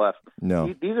political left.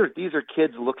 No, these are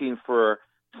kids looking for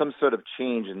some sort of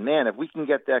change. And man, if we can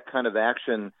get that kind of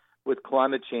action with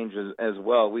climate change as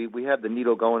well, we have the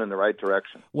needle going in the right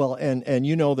direction. Well, and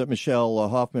you know that Michele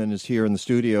Hoffman is here in the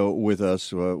studio with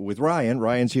us, with Ryan.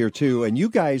 Ryan's here too. And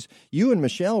you and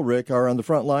Michele, Rick, are on the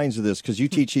front lines of this because you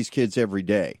teach these kids every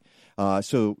day.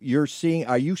 So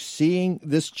are you seeing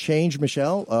this change,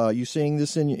 Michele? Are you seeing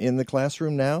this in the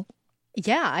classroom now?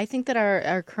 Yeah, I think that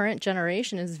our current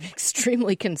generation is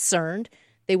extremely concerned.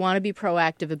 They want to be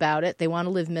proactive about it. They want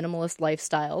to live minimalist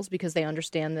lifestyles because they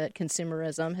understand that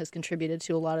consumerism has contributed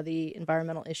to a lot of the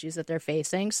environmental issues that they're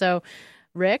facing. So,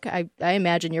 Rick, I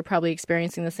imagine you're probably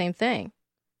experiencing the same thing.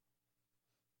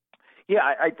 Yeah,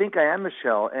 I think I am,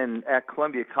 Michele. And at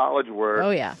Columbia College, where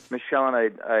Michele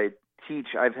and I teach,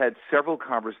 I've had several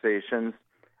conversations,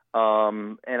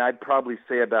 and I'd probably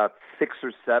say about 6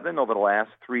 or 7 over the last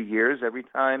 3 years. Every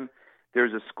time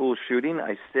there's a school shooting,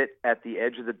 I sit at the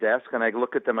edge of the desk and I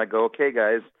look at them. I go, okay,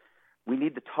 guys, we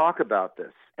need to talk about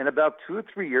this. And about 2 or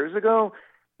 3 years ago,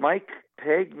 Mike,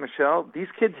 Peg, Michele, these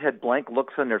kids had blank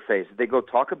looks on their face. They go,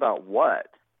 talk about what?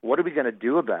 What are we going to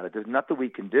do about it? There's nothing we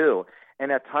can do.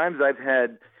 And at times I've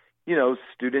had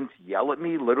students yell at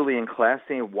me literally in class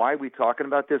saying, why are we talking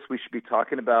about this? We should be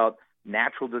talking about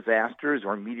natural disasters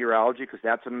or meteorology because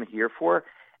that's what I'm here for.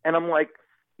 And I'm like,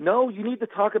 no, you need to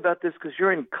talk about this because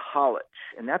you're in college,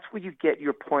 and that's where you get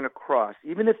your point across.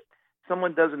 Even if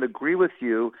someone doesn't agree with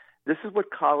you, this is what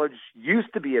college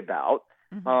used to be about.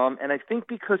 Mm-hmm. And I think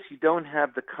because you don't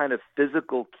have the kind of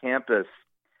physical campus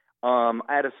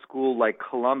at a school like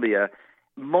Columbia,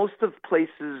 most of the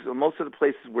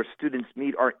places where students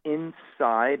meet are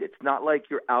inside. It's not like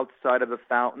you're outside of a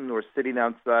fountain or sitting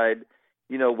outside,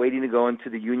 waiting to go into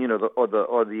the union or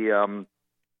the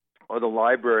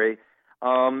library,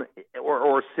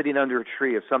 or sitting under a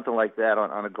tree or something like that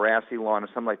on a grassy lawn or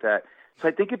something like that. So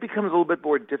I think it becomes a little bit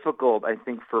more difficult, I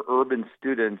think, for urban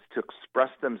students to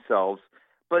express themselves.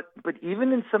 But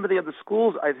even in some of the other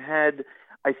schools, I've had,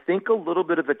 I think, a little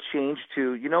bit of a change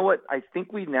to, you know what, I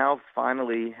think we now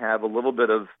finally have a little bit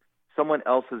of someone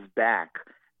else's back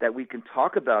that we can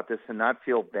talk about this and not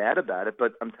feel bad about it.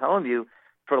 But I'm telling you,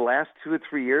 for the last 2 or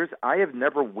 3 years, I have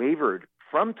never wavered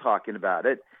from talking about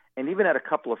it. And even at a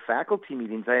couple of faculty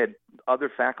meetings, I had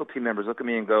other faculty members look at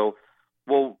me and go,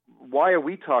 well, why are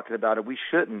we talking about it? We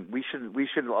shouldn't. We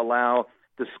should allow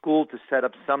the school to set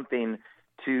up something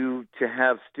to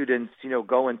have students,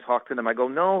 go and talk to them. I go,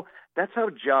 no, that's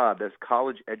our job as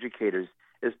college educators,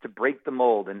 is to break the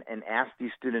mold and ask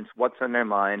these students what's on their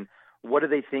mind, what are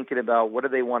they thinking about, what do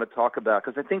they want to talk about?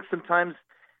 Because I think sometimes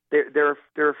they're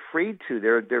afraid to.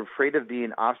 They're afraid of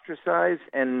being ostracized,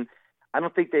 and I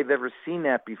don't think they've ever seen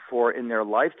that before in their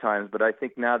lifetimes, but I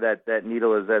think now that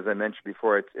needle is, as I mentioned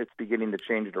before, it's beginning to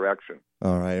change direction.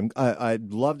 All right.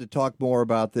 I'd love to talk more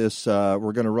about this.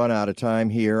 We're going to run out of time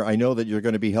here. I know that you're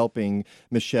going to be helping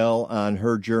Michele on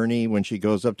her journey when she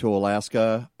goes up to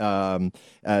Alaska.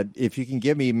 If you can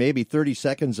give me maybe 30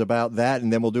 seconds about that,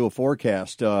 and then we'll do a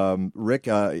forecast. Rick,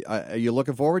 are you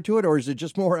looking forward to it, or is it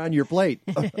just more on your plate?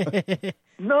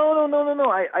 No.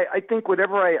 I think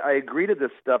whenever I agree to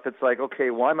this stuff, it's like,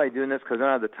 okay, why am I doing this? Because I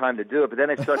don't have the time to do it. But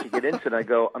then I start to get into it, and I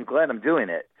go, I'm glad I'm doing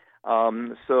it.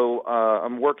 So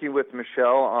I'm working with Michele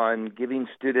on giving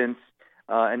students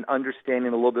an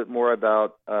understanding a little bit more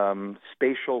about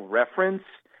spatial reference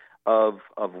of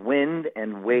wind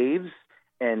and waves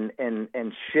and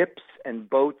ships and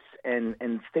boats and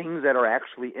things that are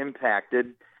actually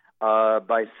impacted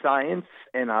by science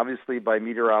and obviously by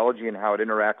meteorology and how it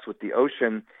interacts with the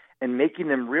ocean, and making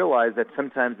them realize that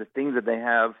sometimes the things that they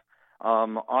have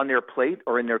on their plate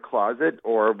or in their closet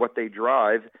or what they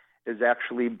drive is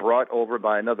actually brought over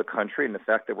by another country. And the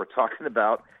fact that we're talking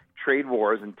about trade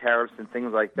wars and tariffs and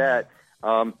things like that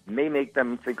may make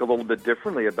them think a little bit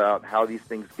differently about how these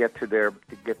things get to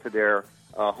their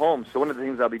homes. So one of the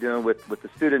things I'll be doing with the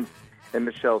students in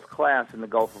Michele's class in the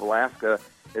Gulf of Alaska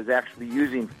is actually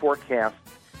using forecasts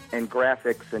and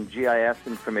graphics and GIS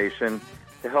information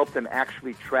to help them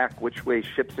actually track which way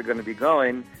ships are going to be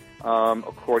going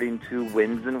according to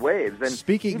winds and waves. And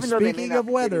speaking of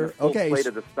weather, okay, play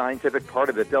to the scientific part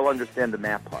of it, they'll understand the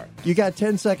map part. You got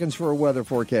 10 seconds for a weather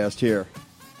forecast here.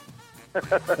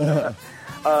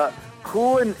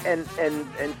 Cool and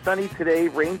sunny today,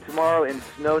 rain tomorrow, and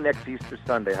snow next Easter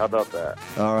Sunday. How about that?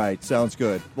 All right, sounds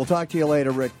good. We'll talk to you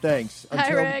later, Rick. Thanks. Hi,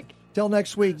 Rick. Till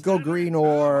next week, go green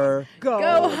or go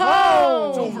home.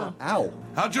 It's over. Ow.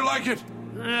 How'd you like it?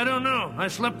 I don't know. I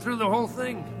slept through the whole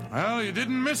thing. Well, you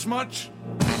didn't miss much.